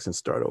syntax and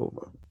start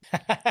over.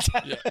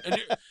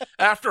 And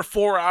after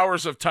 4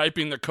 hours of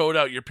typing the code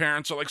out, your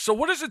parents are like, "So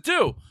what does it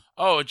do?"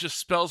 "Oh, it just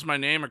spells my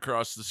name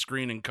across the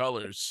screen in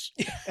colors."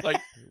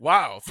 Like,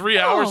 wow, 3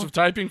 hours of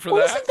typing for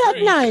that? Isn't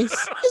that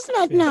nice? Isn't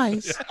that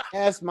nice?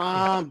 Yes,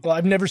 Mom. Well,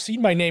 I've never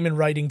seen my name in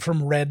writing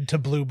from red to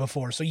blue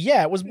before, so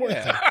yeah, it was worth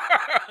it.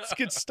 It's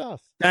good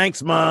stuff.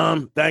 Thanks,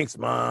 Mom. Thanks,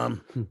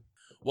 Mom.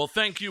 Well,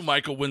 thank you,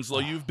 Michael Winslow.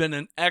 You've been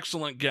an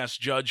excellent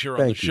guest judge here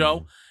on the show.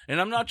 You.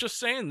 And I'm not just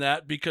saying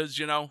that because,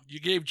 you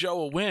gave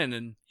Joe a win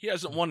and he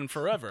hasn't won in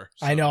forever.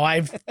 So. I know. I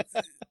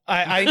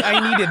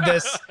needed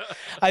this.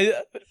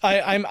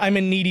 I'm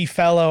a needy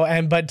fellow,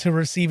 but to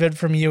receive it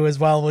from you as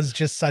well was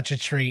just such a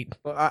treat.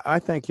 Well, I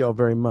thank y'all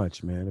very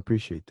much, man.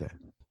 Appreciate that.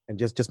 And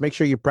just make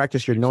sure you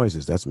practice your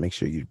noises. Make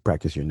sure you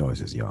practice your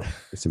noises, y'all.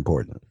 It's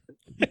important.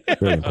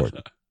 Very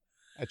important.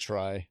 I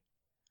try.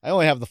 I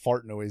only have the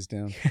fart noise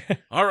down.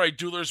 All right,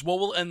 Duelers. Well,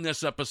 we'll end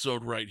this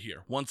episode right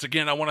here. Once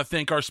again, I want to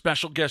thank our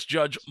special guest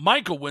judge,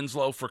 Michael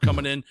Winslow, for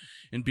coming in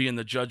and being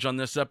the judge on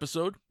this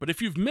episode. But if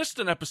you've missed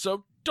an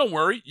episode, don't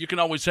worry. You can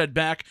always head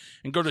back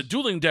and go to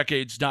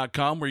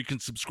duelingdecades.com where you can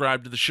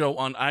subscribe to the show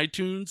on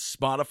iTunes,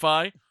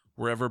 Spotify,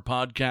 wherever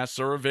podcasts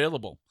are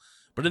available.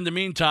 But in the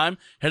meantime,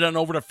 head on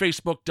over to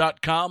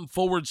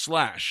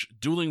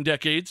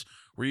facebook.com/duelingdecades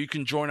where you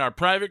can join our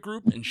private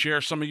group and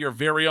share some of your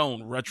very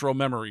own retro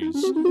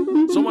memories.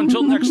 So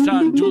until next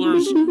time,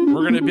 Duelers,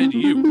 we're going to bid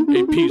you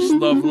a peace,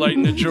 love, light,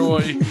 and a joy.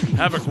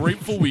 Have a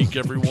grateful week,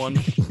 everyone.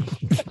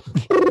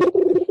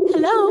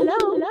 Hello.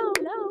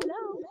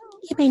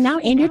 You may now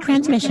end your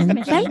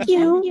transmission. Thank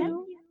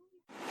you.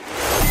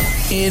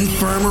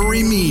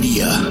 Infirmary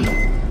Media.